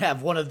think they're going to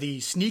have one of the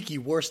sneaky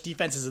worst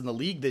defenses in the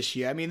league this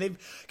year. I mean,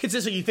 they've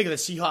consistently, you think of the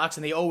Seahawks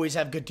and they always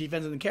have good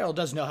defense, and Carroll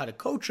does know how to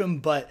coach them,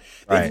 but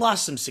they've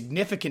lost some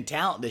significant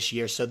talent this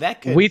year. So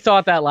that could. We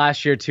thought that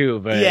last year too,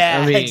 but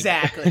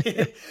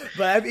exactly.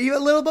 But even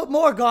a little bit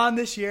more gone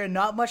this year and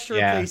not much to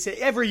replace it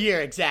every year.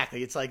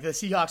 Exactly. It's like the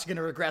Seahawks are going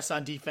to regress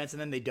on defense and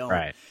then they don't.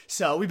 Right.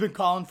 So we've been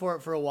calling for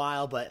it for a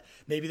while, but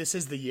maybe this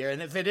is the year.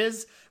 And if it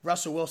is,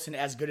 Russell Wilson,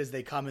 as good as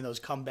they come in those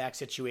comeback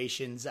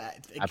situations,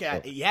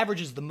 he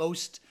averages the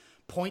most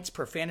points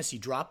per fantasy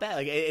drop back.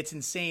 Like, it's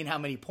insane how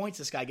many points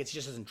this guy gets. He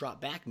just doesn't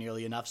drop back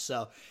nearly enough.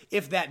 So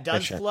if that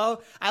does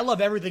flow, I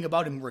love everything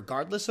about him,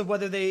 regardless of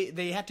whether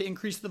they have to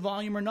increase the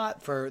volume or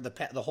not for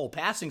the whole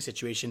passing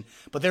situation.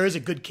 But there is a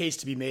good case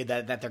to be made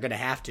that they're going to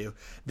have to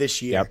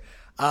this year.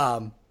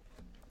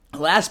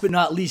 Last but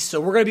not least,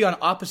 so we're going to be on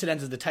opposite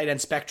ends of the tight end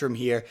spectrum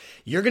here.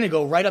 You're going to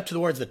go right up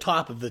towards the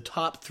top of the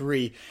top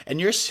three, and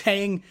you're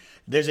saying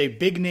there's a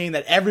big name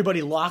that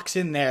everybody locks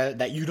in there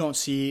that you don't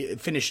see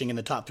finishing in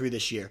the top three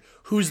this year.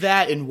 Who's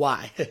that and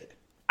why?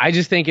 I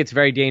just think it's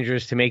very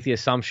dangerous to make the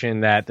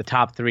assumption that the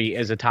top three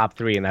is a top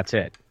three and that's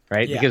it,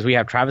 right? Yeah. Because we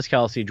have Travis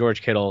Kelce,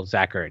 George Kittle,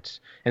 Zach Ertz.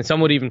 And some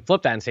would even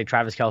flip that and say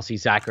Travis Kelce,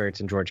 Zach Ertz,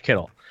 and George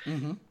Kittle.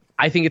 Mm-hmm.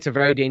 I think it's a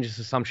very dangerous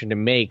assumption to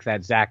make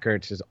that Zach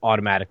Ertz is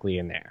automatically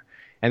in there.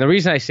 And the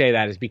reason I say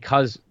that is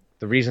because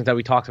the reasons that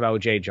we talked about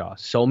with J-Jaw.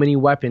 So many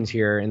weapons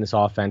here in this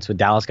offense with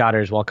Dallas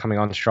Goedert as well coming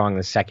on strong in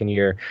the second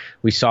year.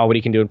 We saw what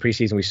he can do in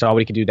preseason. We saw what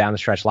he could do down the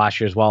stretch last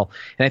year as well.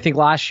 And I think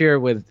last year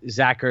with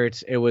Zach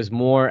Ertz, it was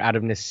more out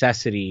of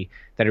necessity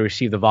that he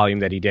received the volume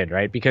that he did,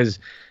 right? Because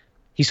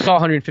he saw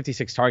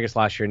 156 targets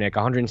last year, Nick,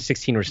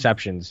 116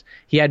 receptions.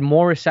 He had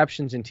more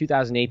receptions in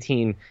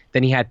 2018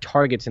 than he had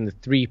targets in the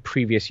 3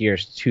 previous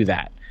years to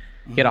that.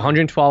 He had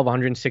 112,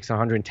 106, and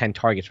 110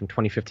 targets from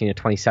 2015 to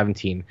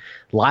 2017.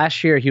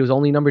 Last year, he was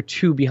only number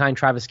 2 behind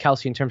Travis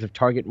Kelce in terms of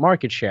target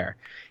market share.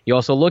 You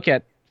also look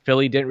at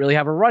Philly didn't really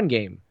have a run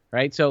game,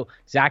 right? So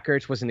Zach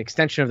Ertz was an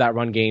extension of that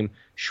run game,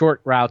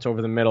 short routes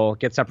over the middle,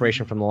 get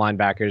separation from the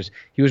linebackers.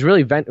 He was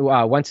really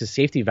Wentz's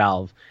safety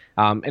valve.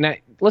 And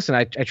I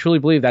truly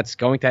believe that's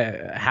going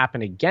to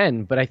happen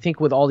again. But I think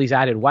with all these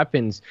added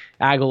weapons,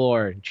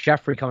 Aguilar,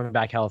 Jeffrey coming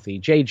back healthy,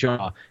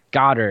 J-Jaw,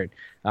 Goddard,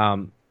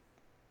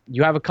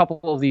 you have a couple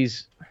of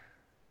these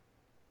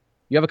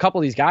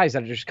guys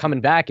that are just coming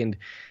back, and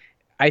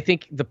I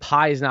think the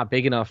pie is not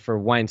big enough for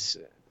Wentz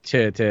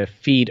to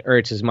feed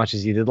Ertz as much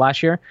as he did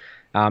last year.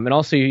 And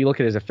also, you look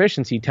at his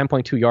efficiency,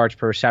 10.2 yards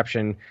per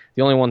reception.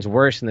 The only ones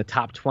worse in the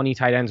top 20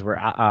 tight ends were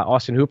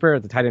Austin Hooper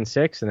at the tight end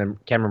 6, and then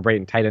Cameron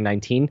Brayton, tight end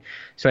 19.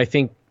 So I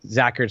think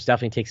Zach Ertz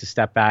definitely takes a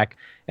step back.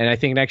 And I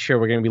think next year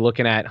we're going to be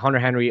looking at Hunter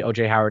Henry,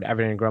 O.J. Howard,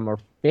 Evan Ingram, or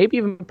maybe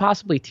even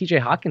possibly T.J.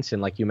 Hockenson,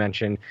 like you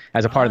mentioned,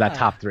 as a part of that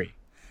top 3.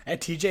 And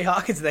T.J.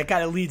 Hockenson, that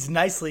kind of leads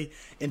nicely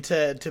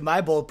into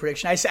my bold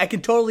prediction. I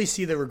can totally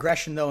see the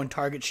regression, though, in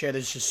target share.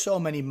 There's just so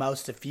many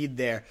mouths to feed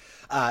there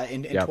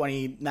in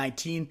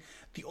 2019.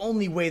 The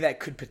only way that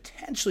could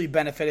potentially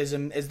benefit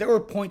him is there were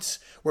points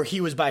where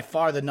he was by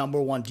far the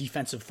number 1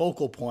 defensive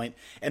focal point,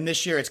 and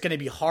this year it's going to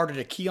be harder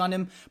to key on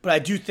him. But I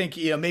do think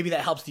maybe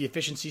that helps the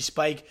efficiency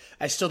spike.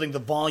 I still think the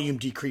volume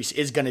decrease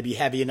is going to be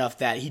heavy enough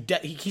that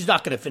he's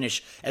not going to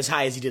finish as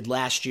high as he did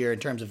last year in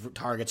terms of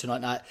targets and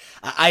whatnot.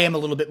 I am a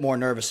little bit more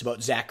nervous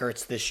about Zach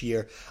Ertz this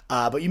year.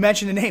 But you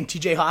mentioned the name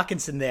T.J.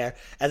 Hockenson there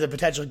as a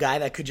potential guy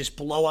that could just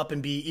blow up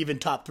and be even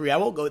top 3. I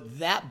won't go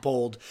that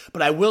bold,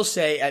 but I will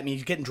say,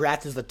 he's getting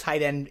drafted as the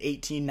tight end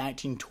 18,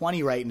 19,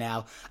 20 right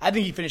now. I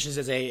think he finishes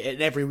as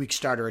an every week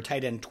starter, a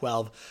tight end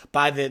 12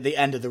 by the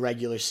end of the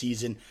regular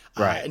season,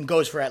 and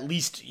goes for at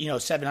least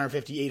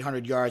 750,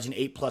 800 yards and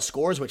 8+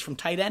 scores, which from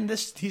tight end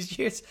these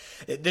years,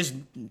 there's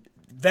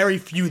very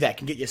few that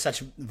can get you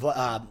such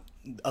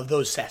of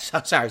those sets.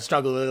 I'm sorry, I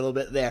struggled a little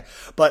bit there.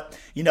 But,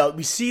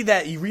 we see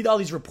that you read all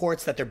these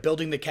reports that they're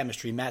building the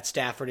chemistry. Matt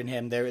Stafford and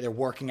him, they're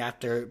working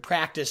after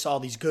practice,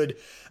 all these good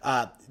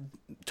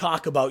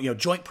talk about,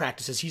 joint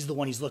practices. He's the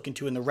one he's looking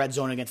to in the red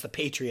zone against the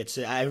Patriots.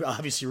 I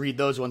obviously read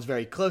those ones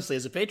very closely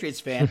as a Patriots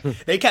fan.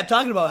 They kept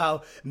talking about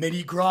how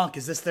Mini Gronk,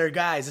 is this their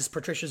guy? Is this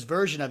Patricia's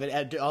version of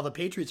it? All the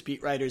Patriots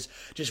beat writers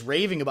just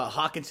raving about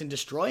Hockenson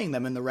destroying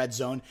them in the red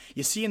zone.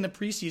 You see in the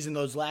preseason,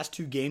 those last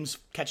 2 games,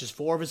 catches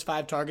 4 of his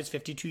 5 targets,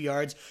 52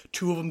 yards,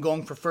 2 of them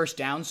going for first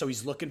down. So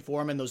he's looking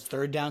for him in those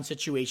third down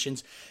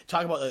situations.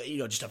 Talk about,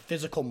 just a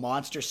physical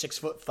monster,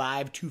 6'5",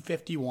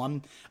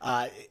 251.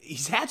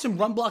 He's had some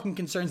run blocking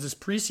concerns this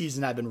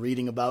preseason I've been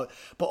reading about,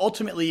 but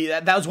ultimately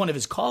that was one of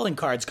his calling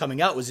cards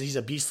coming out, was he's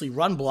a beastly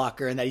run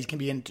blocker and that he can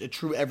be a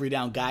true every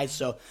down guy.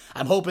 So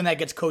I'm hoping that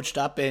gets coached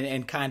up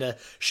and kind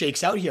of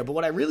shakes out here. But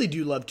what I really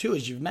do love too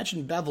is you've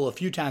mentioned Bevel a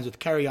few times with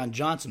Kerryon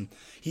Johnson.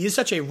 He is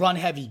such a run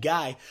heavy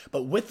guy,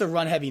 but with the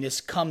run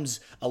heaviness comes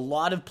a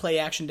lot of play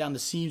action down the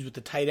seams with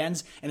the tight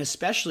ends, and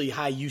especially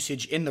high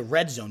usage in the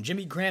red zone.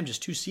 Jimmy Graham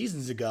just 2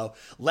 seasons ago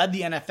led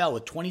the NFL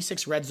with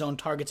 26 red zone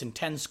targets and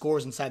 10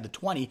 scores inside the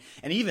 20,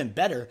 and even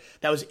better,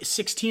 that was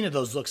 16 of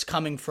those looks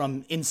coming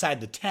from inside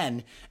the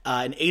 10,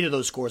 and 8 of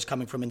those scores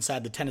coming from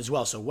inside the 10 as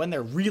well. So when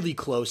they're really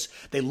close,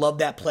 they love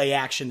that play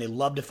action. They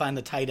love to find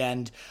the tight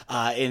end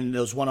in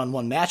those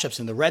one-on-one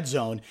matchups in the red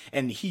zone,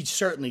 and he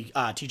certainly,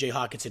 T.J.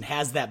 Hockenson,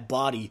 has that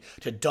body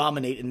to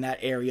dominate in that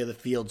area of the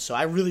field. So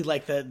I really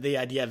like the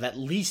idea of at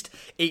least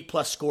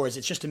 8+ scores.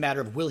 It's just a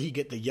matter of will he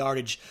get the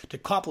yardage to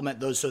complement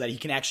those so that he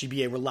can actually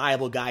be a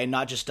reliable guy and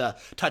not just a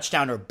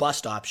touchdown or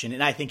bust option,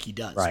 and I think he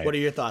does. Right. What are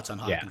your thoughts on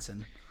Hockenson?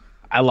 Yeah.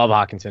 I love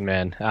Hockenson,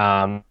 man.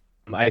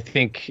 I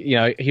think,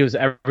 he was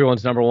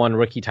everyone's number 1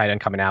 rookie tight end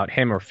coming out,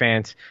 him or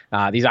Fant.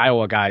 These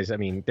Iowa guys,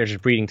 they're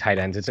just breeding tight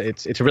ends.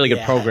 It's a really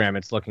good program,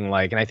 it's looking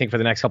like. And I think for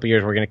the next couple of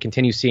years, we're going to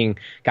continue seeing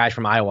guys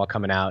from Iowa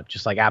coming out,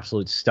 just like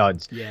absolute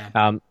studs.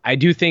 Yeah. I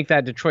do think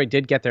that Detroit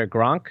did get their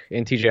Gronk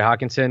in T.J.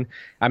 Hockenson.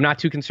 I'm not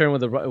too concerned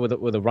with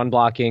the run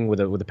blocking, with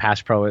the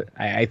pass pro.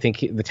 I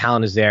think the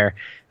talent is there.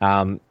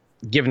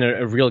 given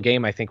a real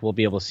game, I think we'll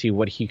be able to see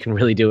what he can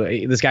really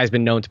do. This guy's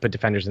been known to put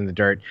defenders in the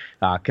dirt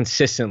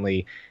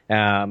consistently.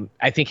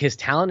 I think his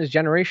talent is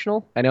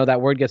generational. I know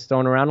that word gets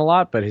thrown around a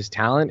lot, but his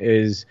talent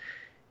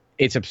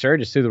it's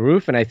absurd. It's through the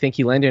roof. And I think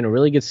he landed in a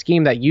really good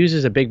scheme that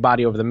uses a big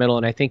body over the middle.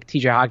 And I think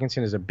TJ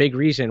Hawkinson is a big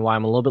reason why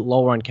I'm a little bit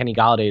lower on Kenny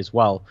Galladay as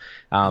well.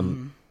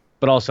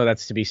 But also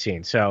that's to be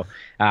seen. So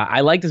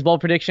I like this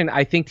bold prediction.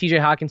 I think TJ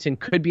Hawkinson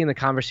could be in the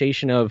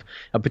conversation of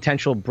a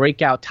potential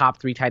breakout top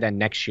 3 tight end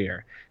next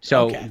year.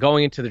 So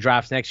going into the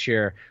drafts next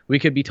year, we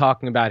could be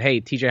talking about, hey,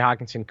 TJ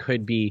Hawkinson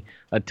could be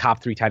a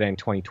top 3 tight end in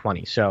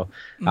 2020. So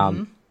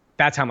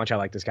that's how much I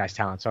like this guy's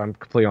talent. So I'm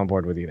completely on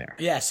board with you there.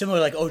 Yeah, similar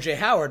like OJ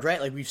Howard,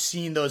 right? Like we've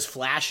seen those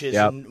flashes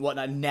and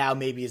whatnot. Now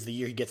maybe is the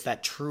year he gets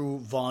that true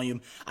volume.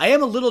 I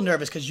am a little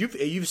nervous because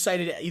you've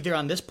cited either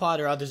on this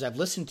pod or others I've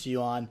listened to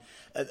you on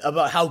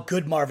about how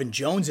good Marvin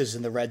Jones is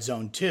in the red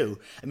zone too.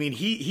 I mean,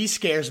 he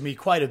scares me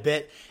quite a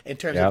bit in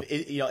terms of,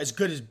 as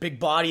good as big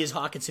body as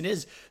Hawkinson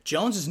is,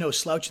 Jones is no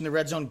slouch in the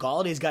red zone.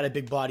 Galladay's got a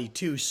big body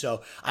too.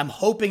 So I'm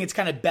hoping it's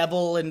kind of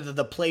bevel and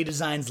the play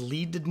designs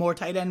lead to more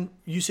tight end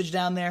usage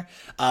down there.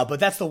 But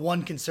that's the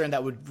one concern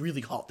that would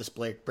really halt this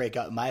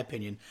breakout, in my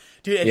opinion.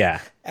 Dude,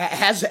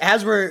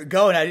 as we're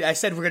going, I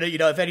said we're going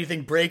to, if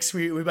anything breaks,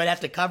 we might have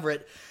to cover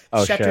it.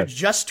 Schefter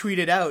just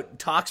tweeted out,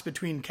 talks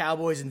between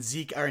Cowboys and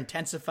Zeke are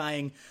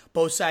intensifying,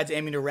 both sides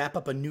aiming to wrap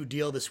up a new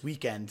deal this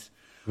weekend.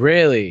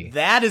 Really?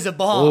 That is a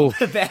bomb.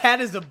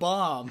 That is a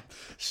bomb.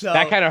 So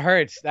that kind of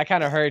hurts. That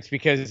kind of hurts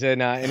because in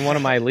one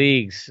of my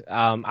leagues,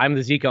 I'm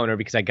the Zeke owner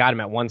because I got him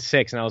at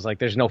 1.6, and I was like,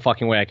 there's no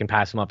fucking way I can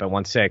pass him up at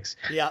 1.6.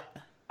 Yep.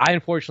 I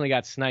unfortunately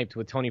got sniped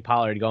with Tony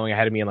Pollard going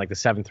ahead of me in like the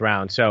 7th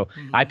round. So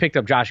I picked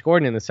up Josh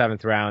Gordon in the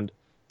 7th round.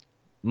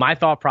 My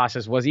thought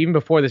process was, even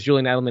before this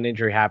Julian Edelman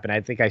injury happened,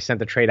 I think I sent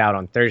the trade out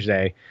on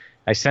Thursday.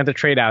 I sent the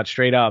trade out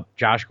straight up,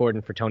 Josh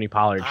Gordon for Tony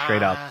Pollard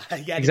straight up,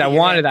 because I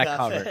wanted that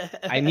cover.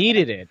 I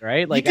needed it,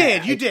 right? Like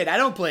you did. I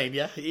don't blame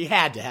you. You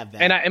had to have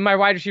that. And my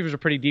wide receivers are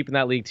pretty deep in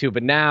that league too.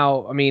 But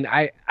now, I mean,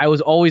 I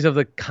was always of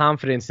the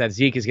confidence that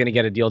Zeke is going to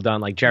get a deal done.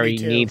 Like Jerry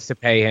needs to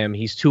pay him.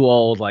 He's too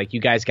old. Like, you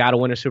guys got to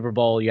win a Super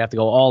Bowl. You have to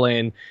go all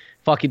in.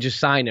 Fucking just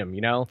sign him,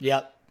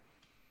 Yep.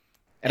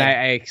 And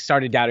I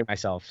started doubting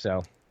myself.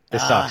 So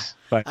this sucks.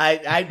 But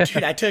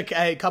I took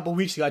a couple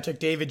weeks ago, I took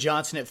David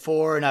Johnson at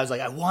 4, and I was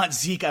like, I want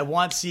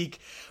Zeke,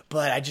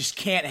 but I just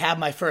can't have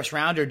my first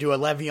rounder do a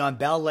Le'Veon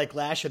Bell like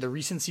last year. The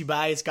recency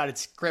bias got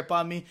its grip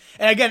on me.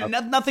 And again,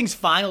 nothing's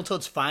final till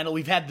it's final.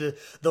 We've had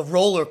the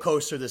roller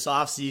coaster this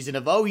offseason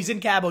of, he's in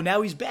Cabo,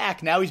 now he's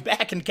back. Now he's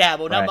back in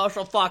Cabo. Now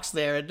Marshall Faulk's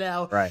there, and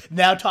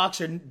now talks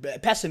are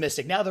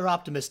pessimistic. Now they're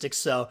optimistic.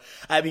 So,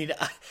 I mean,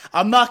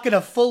 I'm not going to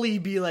fully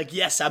be like,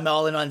 yes, I'm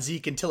all in on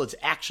Zeke until it's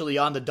actually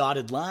on the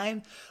dotted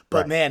line.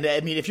 But man,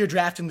 I mean, if you're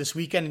drafting this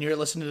weekend and you're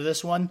listening to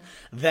this one,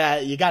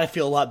 that you got to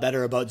feel a lot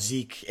better about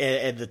Zeke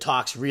and the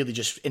talks really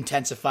just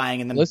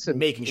intensifying and then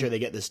making sure they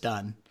get this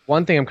done.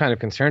 One thing I'm kind of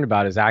concerned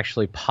about is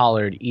actually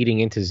Pollard eating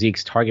into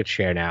Zeke's target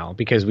share now,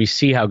 because we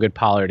see how good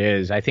Pollard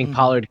is. I think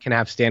Pollard can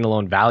have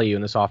standalone value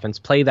in this offense,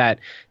 play that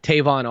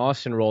Tavon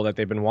Austin role that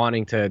they've been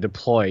wanting to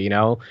deploy,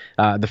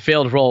 the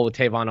failed role with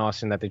Tavon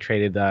Austin that they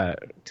traded to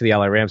the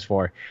LA Rams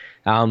for.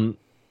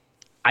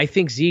 I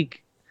think Zeke,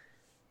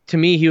 to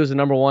me, he was the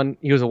number one.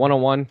 He was a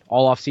 101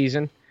 all off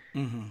season.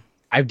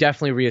 I've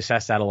definitely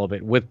reassessed that a little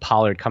bit with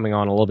Pollard coming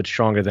on a little bit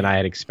stronger than I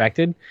had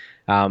expected.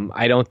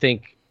 I don't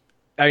think.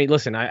 I mean,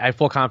 listen, I have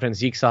full confidence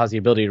Zeke still has the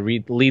ability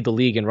to lead the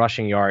league in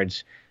rushing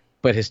yards,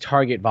 but his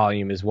target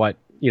volume is what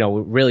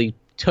really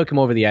took him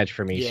over the edge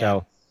for me.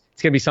 So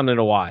it's gonna be something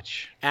to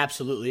watch.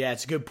 Absolutely, yeah,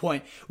 it's a good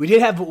point. We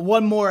did have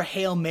one more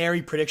Hail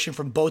Mary prediction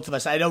from both of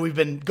us. I know we've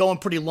been going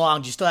pretty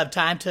long. Do you still have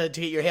time to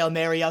get your Hail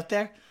Mary out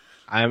there?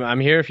 I'm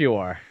here if you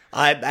are.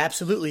 I'm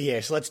absolutely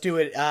here. So let's do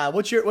it.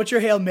 What's your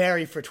Hail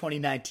Mary for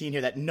 2019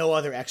 here that no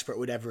other expert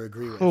would ever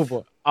agree with? Oh,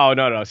 boy. Oh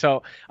no.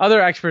 So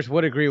other experts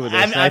would agree with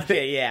this.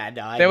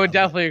 They would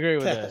definitely agree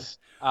with this.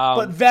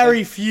 But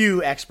very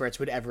few experts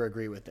would ever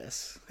agree with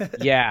this.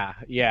 yeah,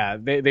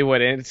 they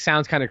would. And it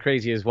sounds kind of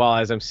crazy as well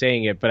as I'm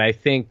saying it, but I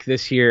think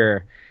this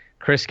year,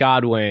 Chris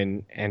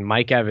Godwin and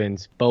Mike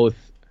Evans both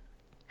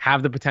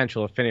have the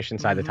potential to finish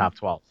inside the top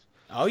 12.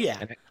 Oh,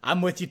 yeah.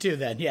 I'm with you, too,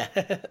 then. Yeah.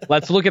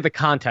 Let's look at the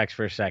context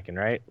for a second,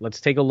 right?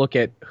 Let's take a look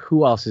at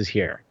who else is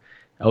here.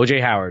 O.J.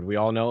 Howard. We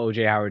all know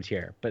O.J. Howard's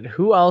here. But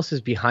who else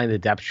is behind the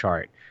depth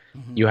chart?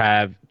 You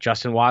have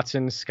Justin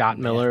Watson, Scott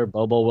Miller,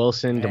 Bobo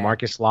Wilson,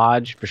 DeMarcus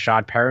Lodge,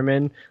 Rashad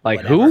Perriman. Like,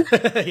 who?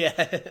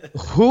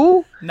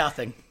 Who?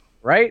 Nothing.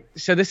 Right?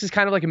 So this is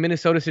kind of like a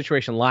Minnesota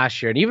situation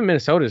last year. And even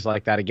Minnesota's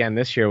like that again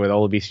this year with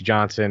Olabisi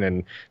Johnson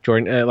and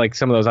Jordan, like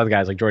some of those other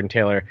guys like Jordan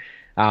Taylor.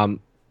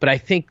 But I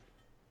think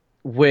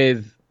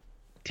with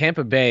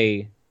Tampa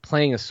Bay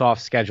playing a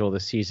soft schedule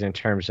this season in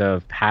terms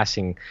of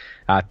passing,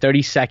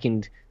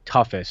 32nd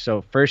toughest,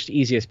 so first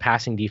easiest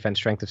passing defense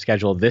strength of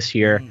schedule this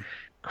year.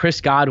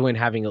 Chris Godwin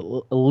having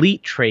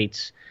elite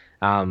traits.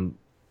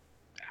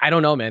 I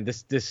don't know, man.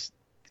 This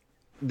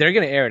they're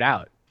gonna air it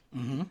out.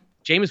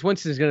 Jameis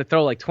Winston is gonna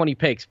throw like 20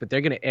 picks, but they're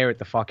gonna air it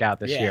the fuck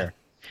out this year.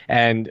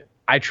 And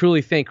I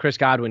truly think Chris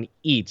Godwin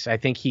eats. I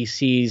think he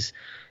sees,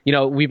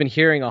 we've been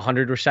hearing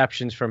 100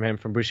 receptions from him,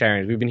 from Bruce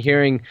Arians. We've been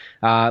hearing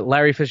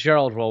Larry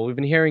Fitzgerald role. We've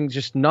been hearing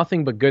just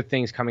nothing but good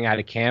things coming out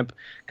of camp,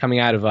 coming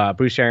out of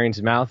Bruce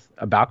Arians' mouth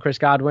about Chris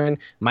Godwin.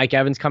 Mike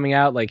Evans coming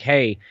out like,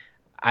 hey,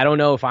 I don't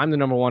know if I'm the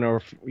number one or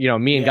if,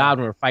 me and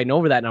Godwin are fighting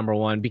over that number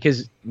one,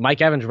 because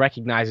Mike Evans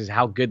recognizes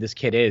how good this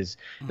kid is.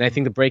 And I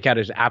think the breakout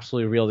is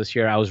absolutely real this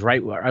year. I was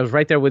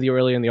right there with you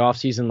earlier in the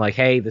offseason, like,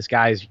 hey, this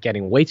guy's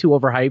getting way too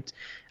overhyped.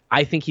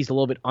 I think he's a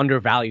little bit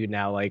undervalued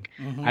now. Like,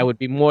 I would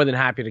be more than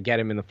happy to get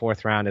him in the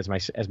 4th round as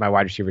my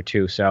wide receiver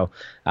too. So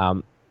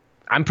I'm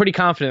pretty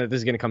confident that this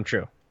is going to come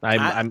true.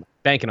 I'm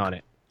banking on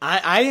it.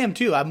 I am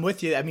too. I'm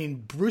with you. I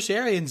mean, Bruce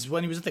Arians,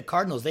 when he was at the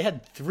Cardinals, they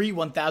had 3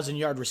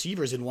 1,000-yard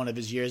receivers in one of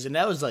his years, and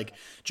that was like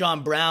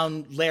John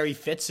Brown, Larry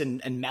Fitz,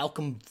 and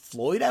Malcolm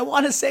Floyd, I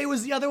want to say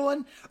was the other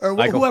one. Or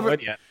whoever.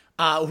 Floyd, yeah.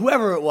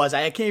 Whoever it was,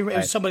 I can't remember. It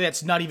was somebody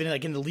that's not even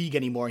like in the league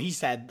anymore.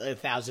 He's had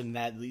 1,000 in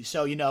that league.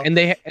 So, And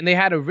they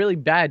had a really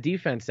bad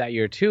defense that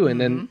year too.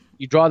 And then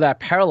you draw that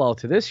parallel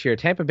to this year.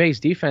 Tampa Bay's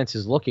defense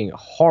is looking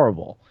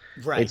horrible.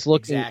 Right. It's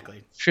looking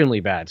extremely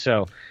bad.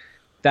 So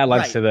that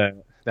lends to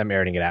them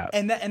meriting it out.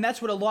 And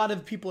that's what a lot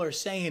of people are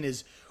saying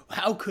is,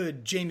 how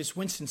could Jameis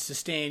Winston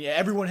sustain?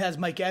 Everyone has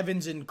Mike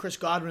Evans and Chris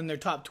Godwin in their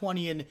top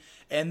 20,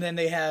 and then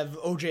they have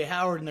O.J.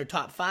 Howard in their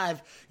top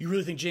 5. You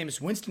really think Jameis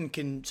Winston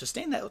can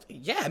sustain that?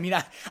 Yeah, I mean,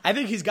 I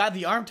think he's got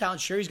the arm talent.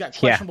 Sure, he's got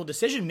questionable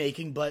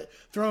decision-making, but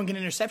throwing an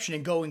interception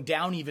and going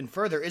down even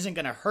further isn't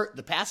going to hurt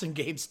the passing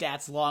game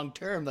stats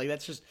long-term. Like,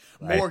 that's just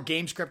more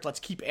game script. Let's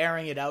keep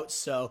airing it out.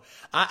 So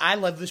I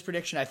love this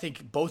prediction. I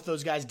think both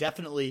those guys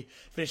definitely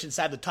finish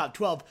inside the top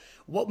 12.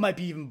 What might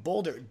be even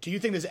bolder? Do you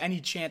think there's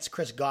any chance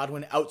Chris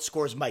Godwin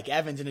outscores Mike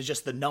Evans and is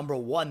just the number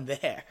one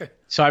there?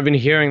 So I've been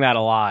hearing that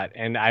a lot,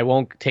 and I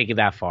won't take it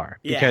that far.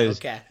 Because,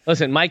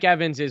 listen, Mike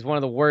Evans is one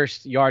of the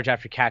worst yards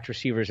after catch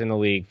receivers in the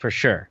league, for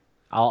sure.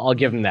 I'll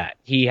give him that.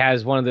 He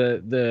has one of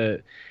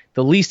the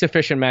least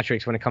efficient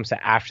metrics when it comes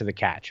to after the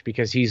catch,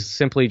 because he's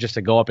simply just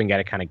a go up and get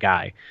it kind of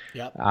guy.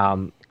 Yep.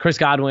 Chris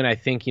Godwin, I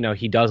think,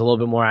 he does a little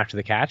bit more after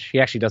the catch. He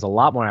actually does a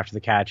lot more after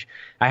the catch.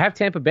 I have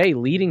Tampa Bay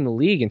leading the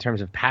league in terms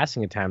of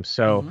passing attempts.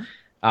 So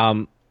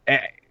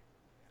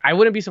I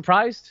wouldn't be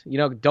surprised.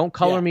 Don't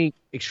color me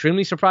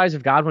extremely surprised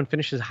if Godwin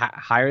finishes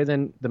higher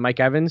than the Mike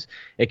Evans.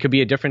 It could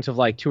be a difference of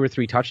like 2 or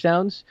 3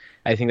 touchdowns.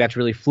 I think that's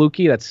really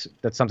fluky. That's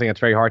something that's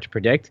very hard to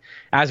predict.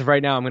 As of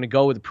right now, I'm going to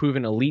go with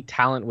proven elite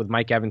talent with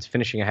Mike Evans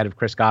finishing ahead of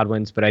Chris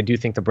Godwin's, but I do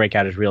think the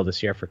breakout is real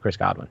this year for Chris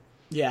Godwin.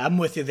 Yeah, I'm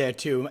with you there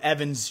too.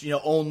 Evans,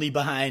 only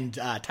behind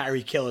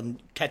Tyreek Hill and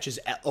catches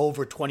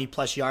over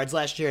 20-plus yards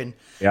last year. And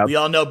we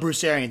all know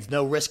Bruce Arians,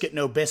 no risk it,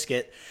 no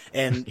biscuit.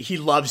 And he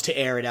loves to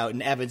air it out,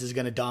 and Evans is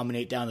going to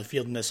dominate down the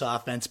field in this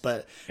offense.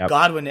 But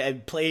Godwin,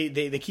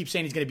 they keep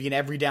saying he's going to be an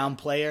every down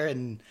player,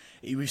 and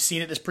we've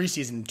seen it this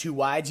preseason. 2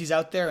 wides, he's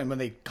out there, and when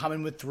they come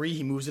in with 3,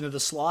 he moves into the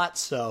slot.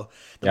 So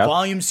the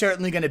volume's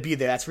certainly going to be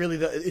there. That's really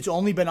it's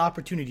only been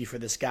opportunity for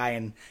this guy,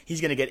 and he's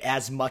going to get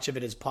as much of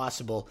it as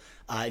possible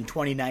in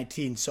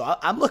 2019. So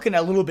I'm looking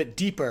a little bit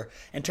deeper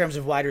in terms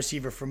of wide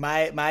receiver for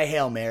my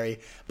Hail Mary.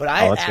 But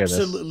I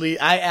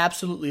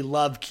absolutely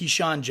love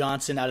Keyshawn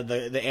Johnson out of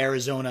the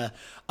Arizona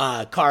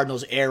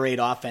Cardinals air raid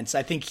offense.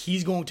 I think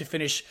he's going to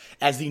finish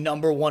as the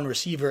number 1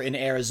 receiver in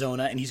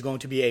Arizona, and he's going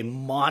to be a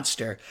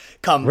monster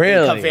come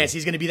fantasy.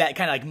 He's going to be that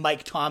kind of like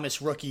Mike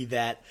Thomas rookie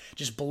that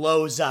just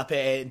blows up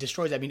and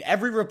destroys. I mean,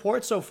 every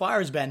report so far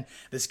has been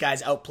this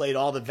guy's outplayed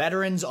all the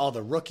veterans, all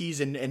the rookies,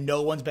 and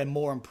no one's been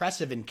more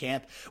impressive in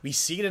camp. We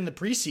see it in the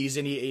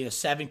preseason. He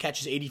 7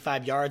 catches,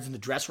 85 yards in the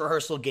dress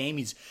rehearsal game.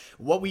 He's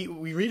what we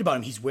read about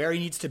him. He's where he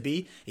needs to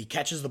be. He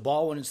catches the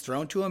ball when it's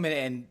thrown to him,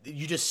 and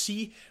you just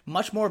see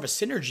much more of a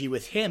synergy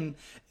with him,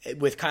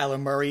 with Kyler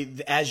Murray,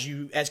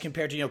 as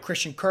compared to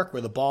Christian Kirk,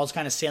 where the ball's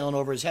kind of sailing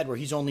over his head, where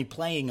he's only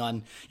playing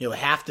on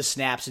half the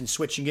snaps and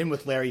switching in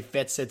with Larry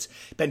Fitz. It's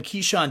been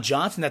Keyshawn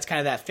Johnson that's kind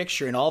of that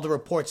fixture in all the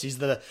reports. He's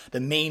the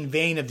main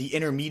vein of the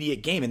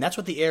intermediate game, and that's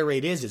what the air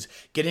raid is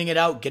getting it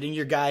out, getting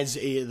your guys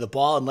the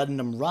ball and letting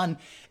them run.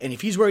 And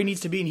if he's where he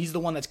needs to be and he's the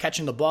one that's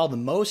catching the ball the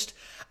most,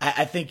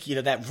 I think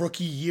that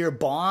rookie year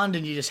bond,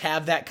 and you just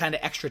have that kind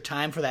of extra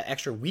time for that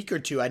extra week or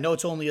 2. I know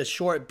it's only a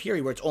short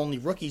period where it's only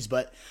rookies,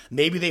 but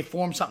maybe they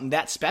form something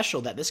that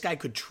special that this guy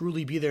could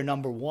truly be their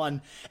number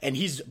 1, and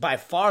he's by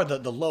far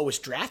the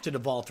lowest drafted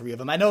of all 3 of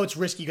them. I know it's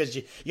risky because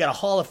you got a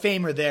Hall of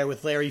Famer there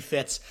with Larry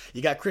Fitz.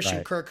 You got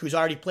Christian Kirk, who's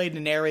already played in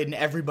an air raid and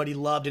everybody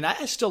loved, and I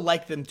still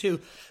like them too.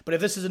 But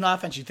if this is an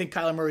offense, you think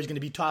Kyler Murray is going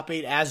to be top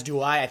 8, as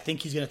do I. I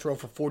think he's going to throw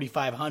for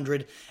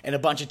 4,500 and a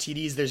bunch of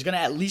TDs. There's going to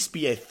at least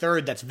be a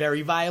third that's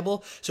very viable.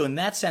 So in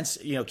that sense,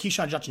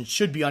 Keyshawn Johnson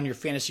should be on your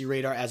fantasy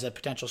radar as a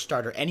potential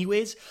starter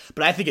anyways.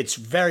 But I think it's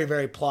very,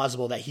 very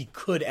plausible that he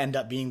could end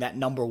up being that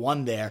number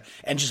 1 there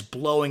and just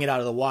blowing it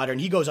out of the water.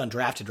 And he goes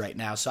undrafted right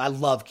now. So I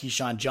love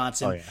Keyshawn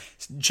Johnson.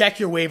 Check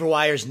your waiver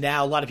wires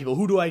now. A lot of people,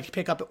 who do I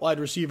pick up at wide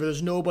receiver?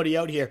 There's nobody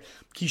out here.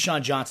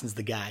 Keyshawn Johnson's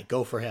the guy.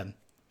 Go for him.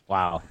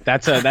 Wow,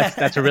 that's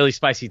a really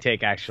spicy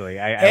take, actually.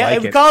 I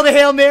like we it. call it a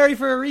Hail Mary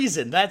for a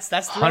reason. That's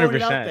throwing it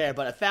 100%. out there.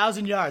 But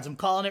 1,000 yards, I'm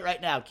calling it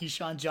right now.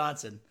 Keyshawn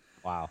Johnson.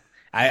 Wow.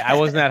 I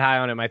wasn't that high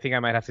on him. I think I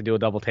might have to do a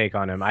double take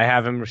on him. I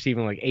have him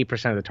receiving like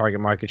 8% of the target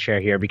market share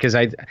here because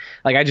I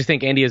just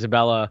think Andy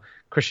Isabella,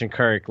 Christian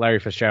Kirk, Larry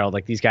Fitzgerald,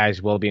 like these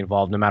guys will be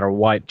involved no matter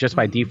what, just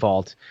by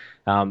default.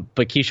 But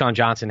Keyshawn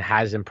Johnson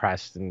has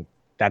impressed, and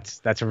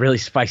that's a really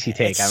spicy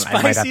take. It's I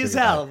might have spicy to as do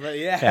hell, that. but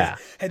yeah.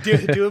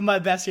 Doing my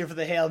best here for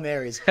the Hail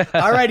Marys.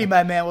 Alrighty,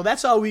 my man. Well,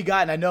 that's all we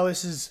got, and I know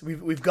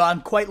we've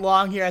gone quite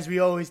long here, as we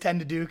always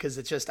tend to do, because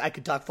it's just I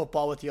could talk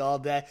football with you all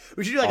day.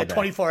 We should do like a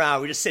 24-hour.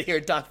 We just sit here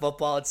and talk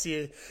football and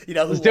see, who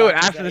Let's do it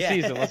after the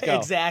season. Let's go.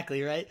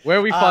 Exactly, right?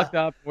 Where we fucked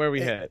up, where we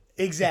hit.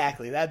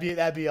 Exactly.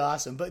 That'd be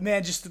awesome. But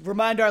man, just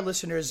remind our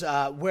listeners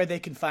where they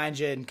can find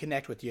you and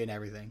connect with you and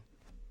everything.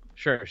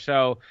 Sure.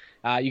 So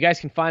you guys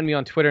can find me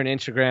on Twitter and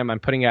Instagram. I'm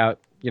putting out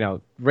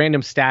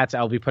random stats.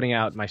 I'll be putting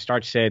out my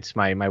start sits,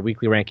 my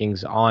weekly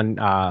rankings on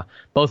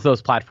both of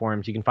those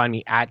platforms. You can find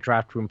me at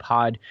Draft Room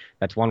Pod.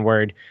 That's one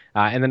word.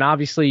 And then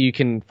obviously you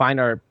can find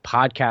our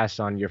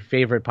podcast on your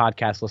favorite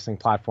podcast listening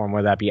platform,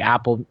 whether that be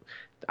Apple,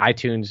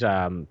 iTunes,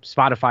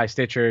 Spotify,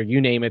 Stitcher,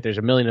 you name it. There's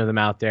a million of them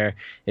out there.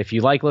 If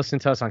you like listening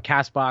to us on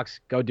CastBox,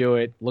 go do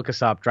it. Look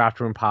us up, Draft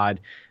Room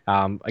Pod.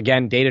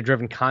 Again,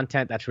 data-driven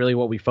content. That's really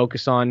what we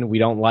focus on. We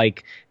don't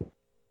like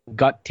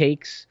gut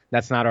takes.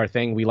 That's not our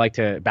thing. We like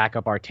to back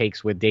up our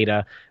takes with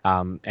data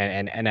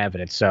and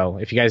evidence. So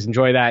if you guys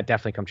enjoy that,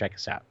 definitely come check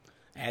us out.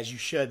 As you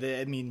should.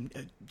 I mean,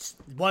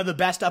 one of the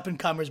best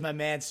up-and-comers, my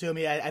man,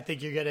 Sumi. I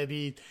think you're going to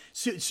be,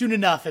 soon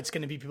enough, it's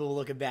going to be people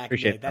looking back.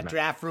 Appreciate that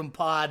Draft Room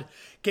Pod,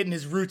 getting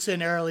his roots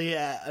in early.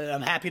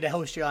 I'm happy to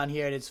host you on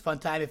here, and it's a fun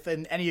time. If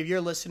any of your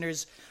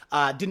listeners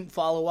didn't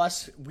follow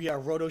us, we are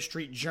Roto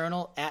Street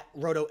Journal, at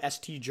Roto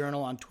ST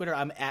Journal on Twitter.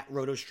 I'm at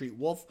Roto Street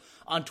Wolf.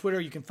 On Twitter,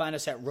 you can find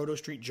us at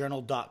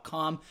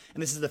rotostreetjournal.com.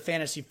 And this is the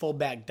Fantasy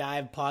Fullback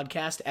Dive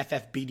podcast,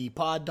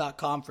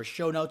 ffbdpod.com for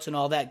show notes and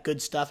all that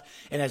good stuff.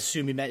 And as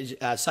Sumi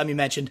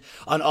mentioned,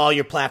 on all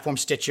your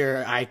platforms,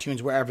 Stitcher,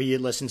 iTunes, wherever you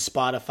listen,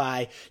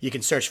 Spotify, you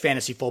can search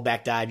Fantasy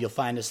Fullback Dive. You'll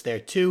find us there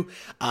too.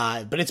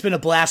 But it's been a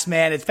blast,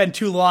 man. It's been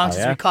too long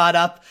since we caught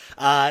up.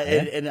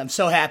 And I'm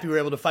so happy we were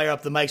able to fire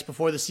up the mics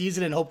before the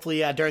season. And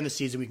hopefully during the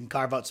season we can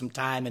carve out some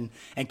time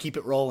and keep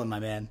it rolling, my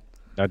man.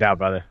 No doubt,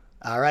 brother.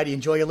 All righty.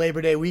 Enjoy your Labor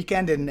Day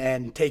weekend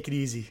and take it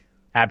easy.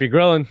 Happy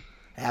grilling.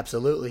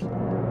 Absolutely.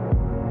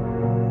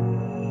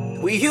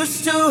 We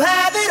used to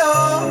have it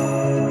all,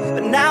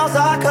 but now's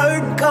our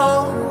curtain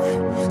call.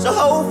 So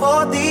hold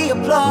for the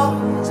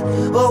applause.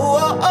 Oh,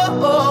 oh,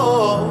 oh,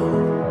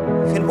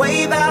 oh. And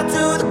wave out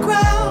to the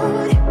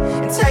crowd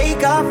and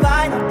take our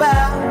final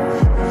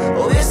bow.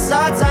 Oh, it's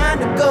our time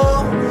to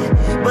go,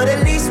 but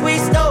at least we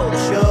stole the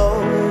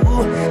show.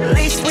 At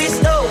least we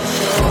stole the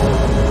show.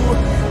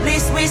 At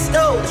least we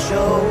stole the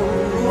show.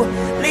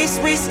 At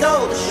least we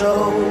stole the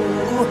show.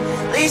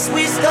 At least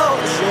we stole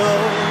the show.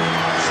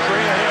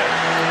 Straight ahead.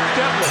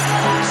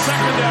 Devlin,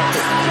 second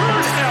effort,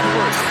 third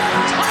effort,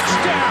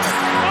 touchdown.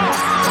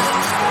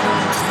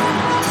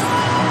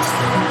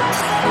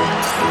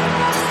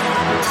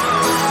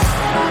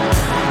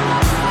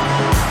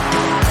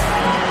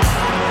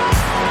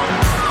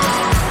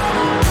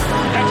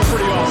 That's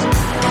pretty awesome.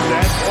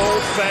 That's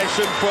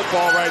old-fashioned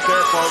football right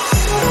there,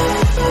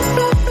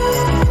 folks.